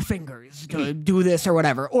break all your fingers to do this or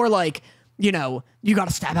whatever. Or like, you know, you got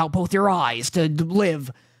to stab out both your eyes to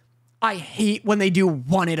live. I hate when they do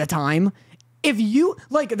one at a time. If you,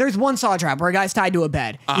 like, there's one saw trap where a guy's tied to a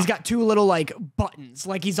bed. He's got two little, like, buttons,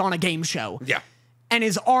 like he's on a game show. Yeah. And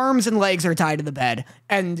his arms and legs are tied to the bed.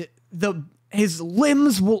 And his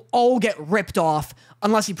limbs will all get ripped off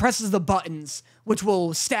unless he presses the buttons, which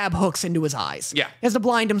will stab hooks into his eyes. Yeah. He has to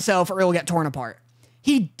blind himself or he'll get torn apart.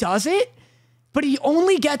 He does it, but he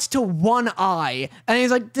only gets to one eye. And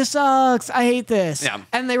he's like, this sucks. I hate this. Yeah.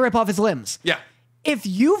 And they rip off his limbs. Yeah. If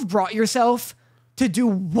you've brought yourself to do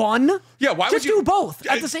one, Yeah, why just would you do both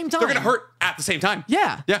at the same time? They're gonna hurt at the same time.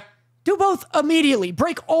 Yeah. Yeah. Do both immediately.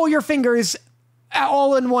 Break all your fingers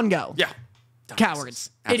all in one go. Yeah.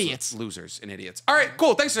 Cowards. Absolute Idiots. Losers and idiots. All right,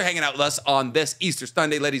 cool. Thanks for hanging out with us on this Easter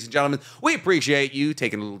Sunday, ladies and gentlemen. We appreciate you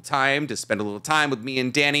taking a little time to spend a little time with me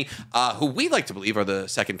and Danny, who we like to believe are the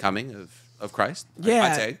second coming of Christ. Yeah.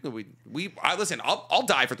 I'd say. Listen, I'll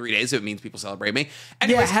die for 3 days if it means people celebrate me.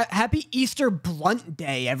 Anyways, Yeah, happy Easter Blunt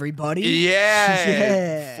Day, everybody. yeah.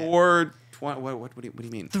 Yeah. 420, what do you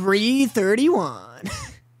mean? 331.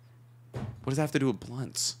 What does that have to do with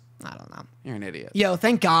blunts? I don't know. You're an idiot. Yo,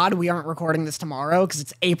 thank God we aren't recording this tomorrow because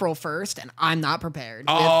it's April 1st and I'm not prepared with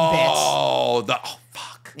Oh,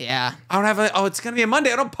 fuck. bits. Yeah. I don't have it's going to be a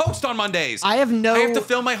Monday. I don't post on Mondays. I have to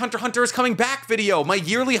film my Hunter x Hunter is coming back video. My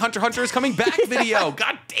yearly Hunter x Hunter is coming back video.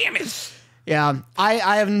 God damn it. Yeah.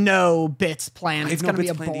 I have no bits planned. I have It's no going to be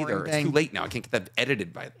bits a planned boring either. thing. It's too late now. I can't get that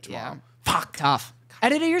edited by tomorrow. Yeah. Fuck. Tough.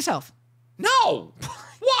 Edit it yourself. No.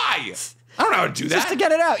 Why? I don't know how to do that. Just to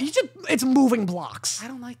get it out. It's moving blocks. I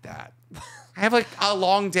don't like that. I have like a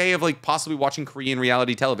long day of like possibly watching Korean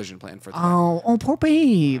reality television planned for tonight. Oh, poor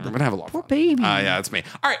babe. I'm gonna have a lot of Poor fun. baby. Yeah, that's me.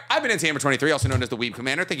 All right, I've been Stanktheanimedude, also known as the Weeb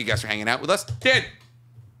Commander. Thank you guys for hanging out with us. Did.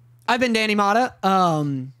 I've been Danny Motta.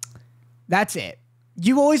 That's it.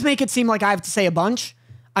 You always make it seem like I have to say a bunch.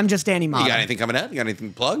 I'm just Danny Motta. You got anything coming up? You got anything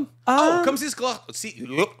to plug? Come see us.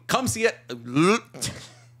 Come see it.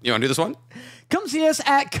 You want to do this one? Come see us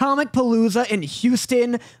at Comic Palooza in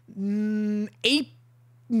Houston,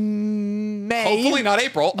 May. Hopefully not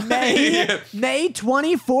April. May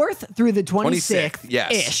 24th through the 26th.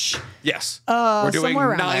 Yes. Ish. Yes. We're doing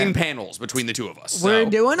somewhere around 9 there. panels between the two of us. We're so.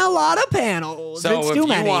 doing a lot of panels. So it's if too you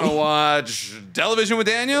many. want to watch television with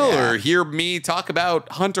Daniel or hear me talk about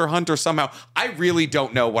Hunter x Hunter somehow, I really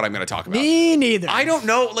don't know what I'm going to talk about. Me neither. I don't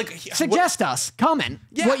know. Like, Suggest us. Comment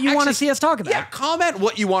Yeah, what you want to actually, see us talk about. Yeah, comment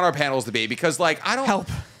what you want our panels to be because, like, I don't Help.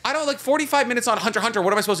 I don't like 45 minutes on Hunter x Hunter.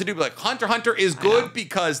 What am I supposed to do? Be like, Hunter x Hunter is good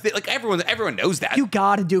because like everyone knows that. You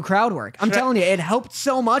gotta do crowd work. I'm telling you, it helped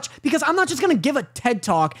so much because I'm not just gonna give a TED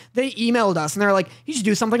talk. They emailed us and they're like, you should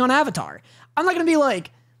do something on Avatar. I'm not gonna be like,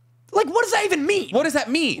 what does that even mean? What does that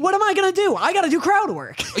mean? What am I gonna do? I gotta do crowd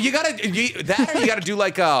work. You gotta do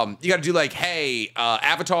like hey,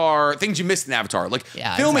 Avatar things you missed in Avatar, like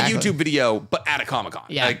film exactly. a YouTube video but at a Comic-Con,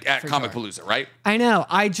 Yeah, like at for Comic sure. Palooza, right? I know.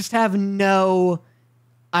 I just have no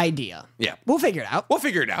idea. Yeah, We'll figure it out. we'll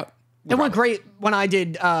figure it out. It went great when I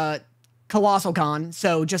did Colossal Con,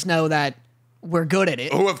 so just know that we're good at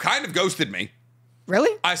it. Who have kind of ghosted me. Really?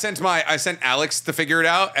 I sent Alex to figure it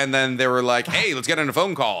out, and then they were like, "Hey, let's get on a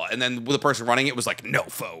phone call." And then the person running it was like, "No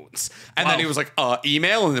phones." And then he was like,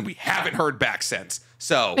 "Email," and then we haven't heard back since.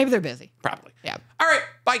 So Maybe they're busy. probably. Yeah. All right.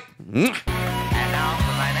 Bye. And now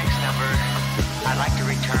for my next number, I'd like to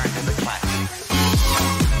return to the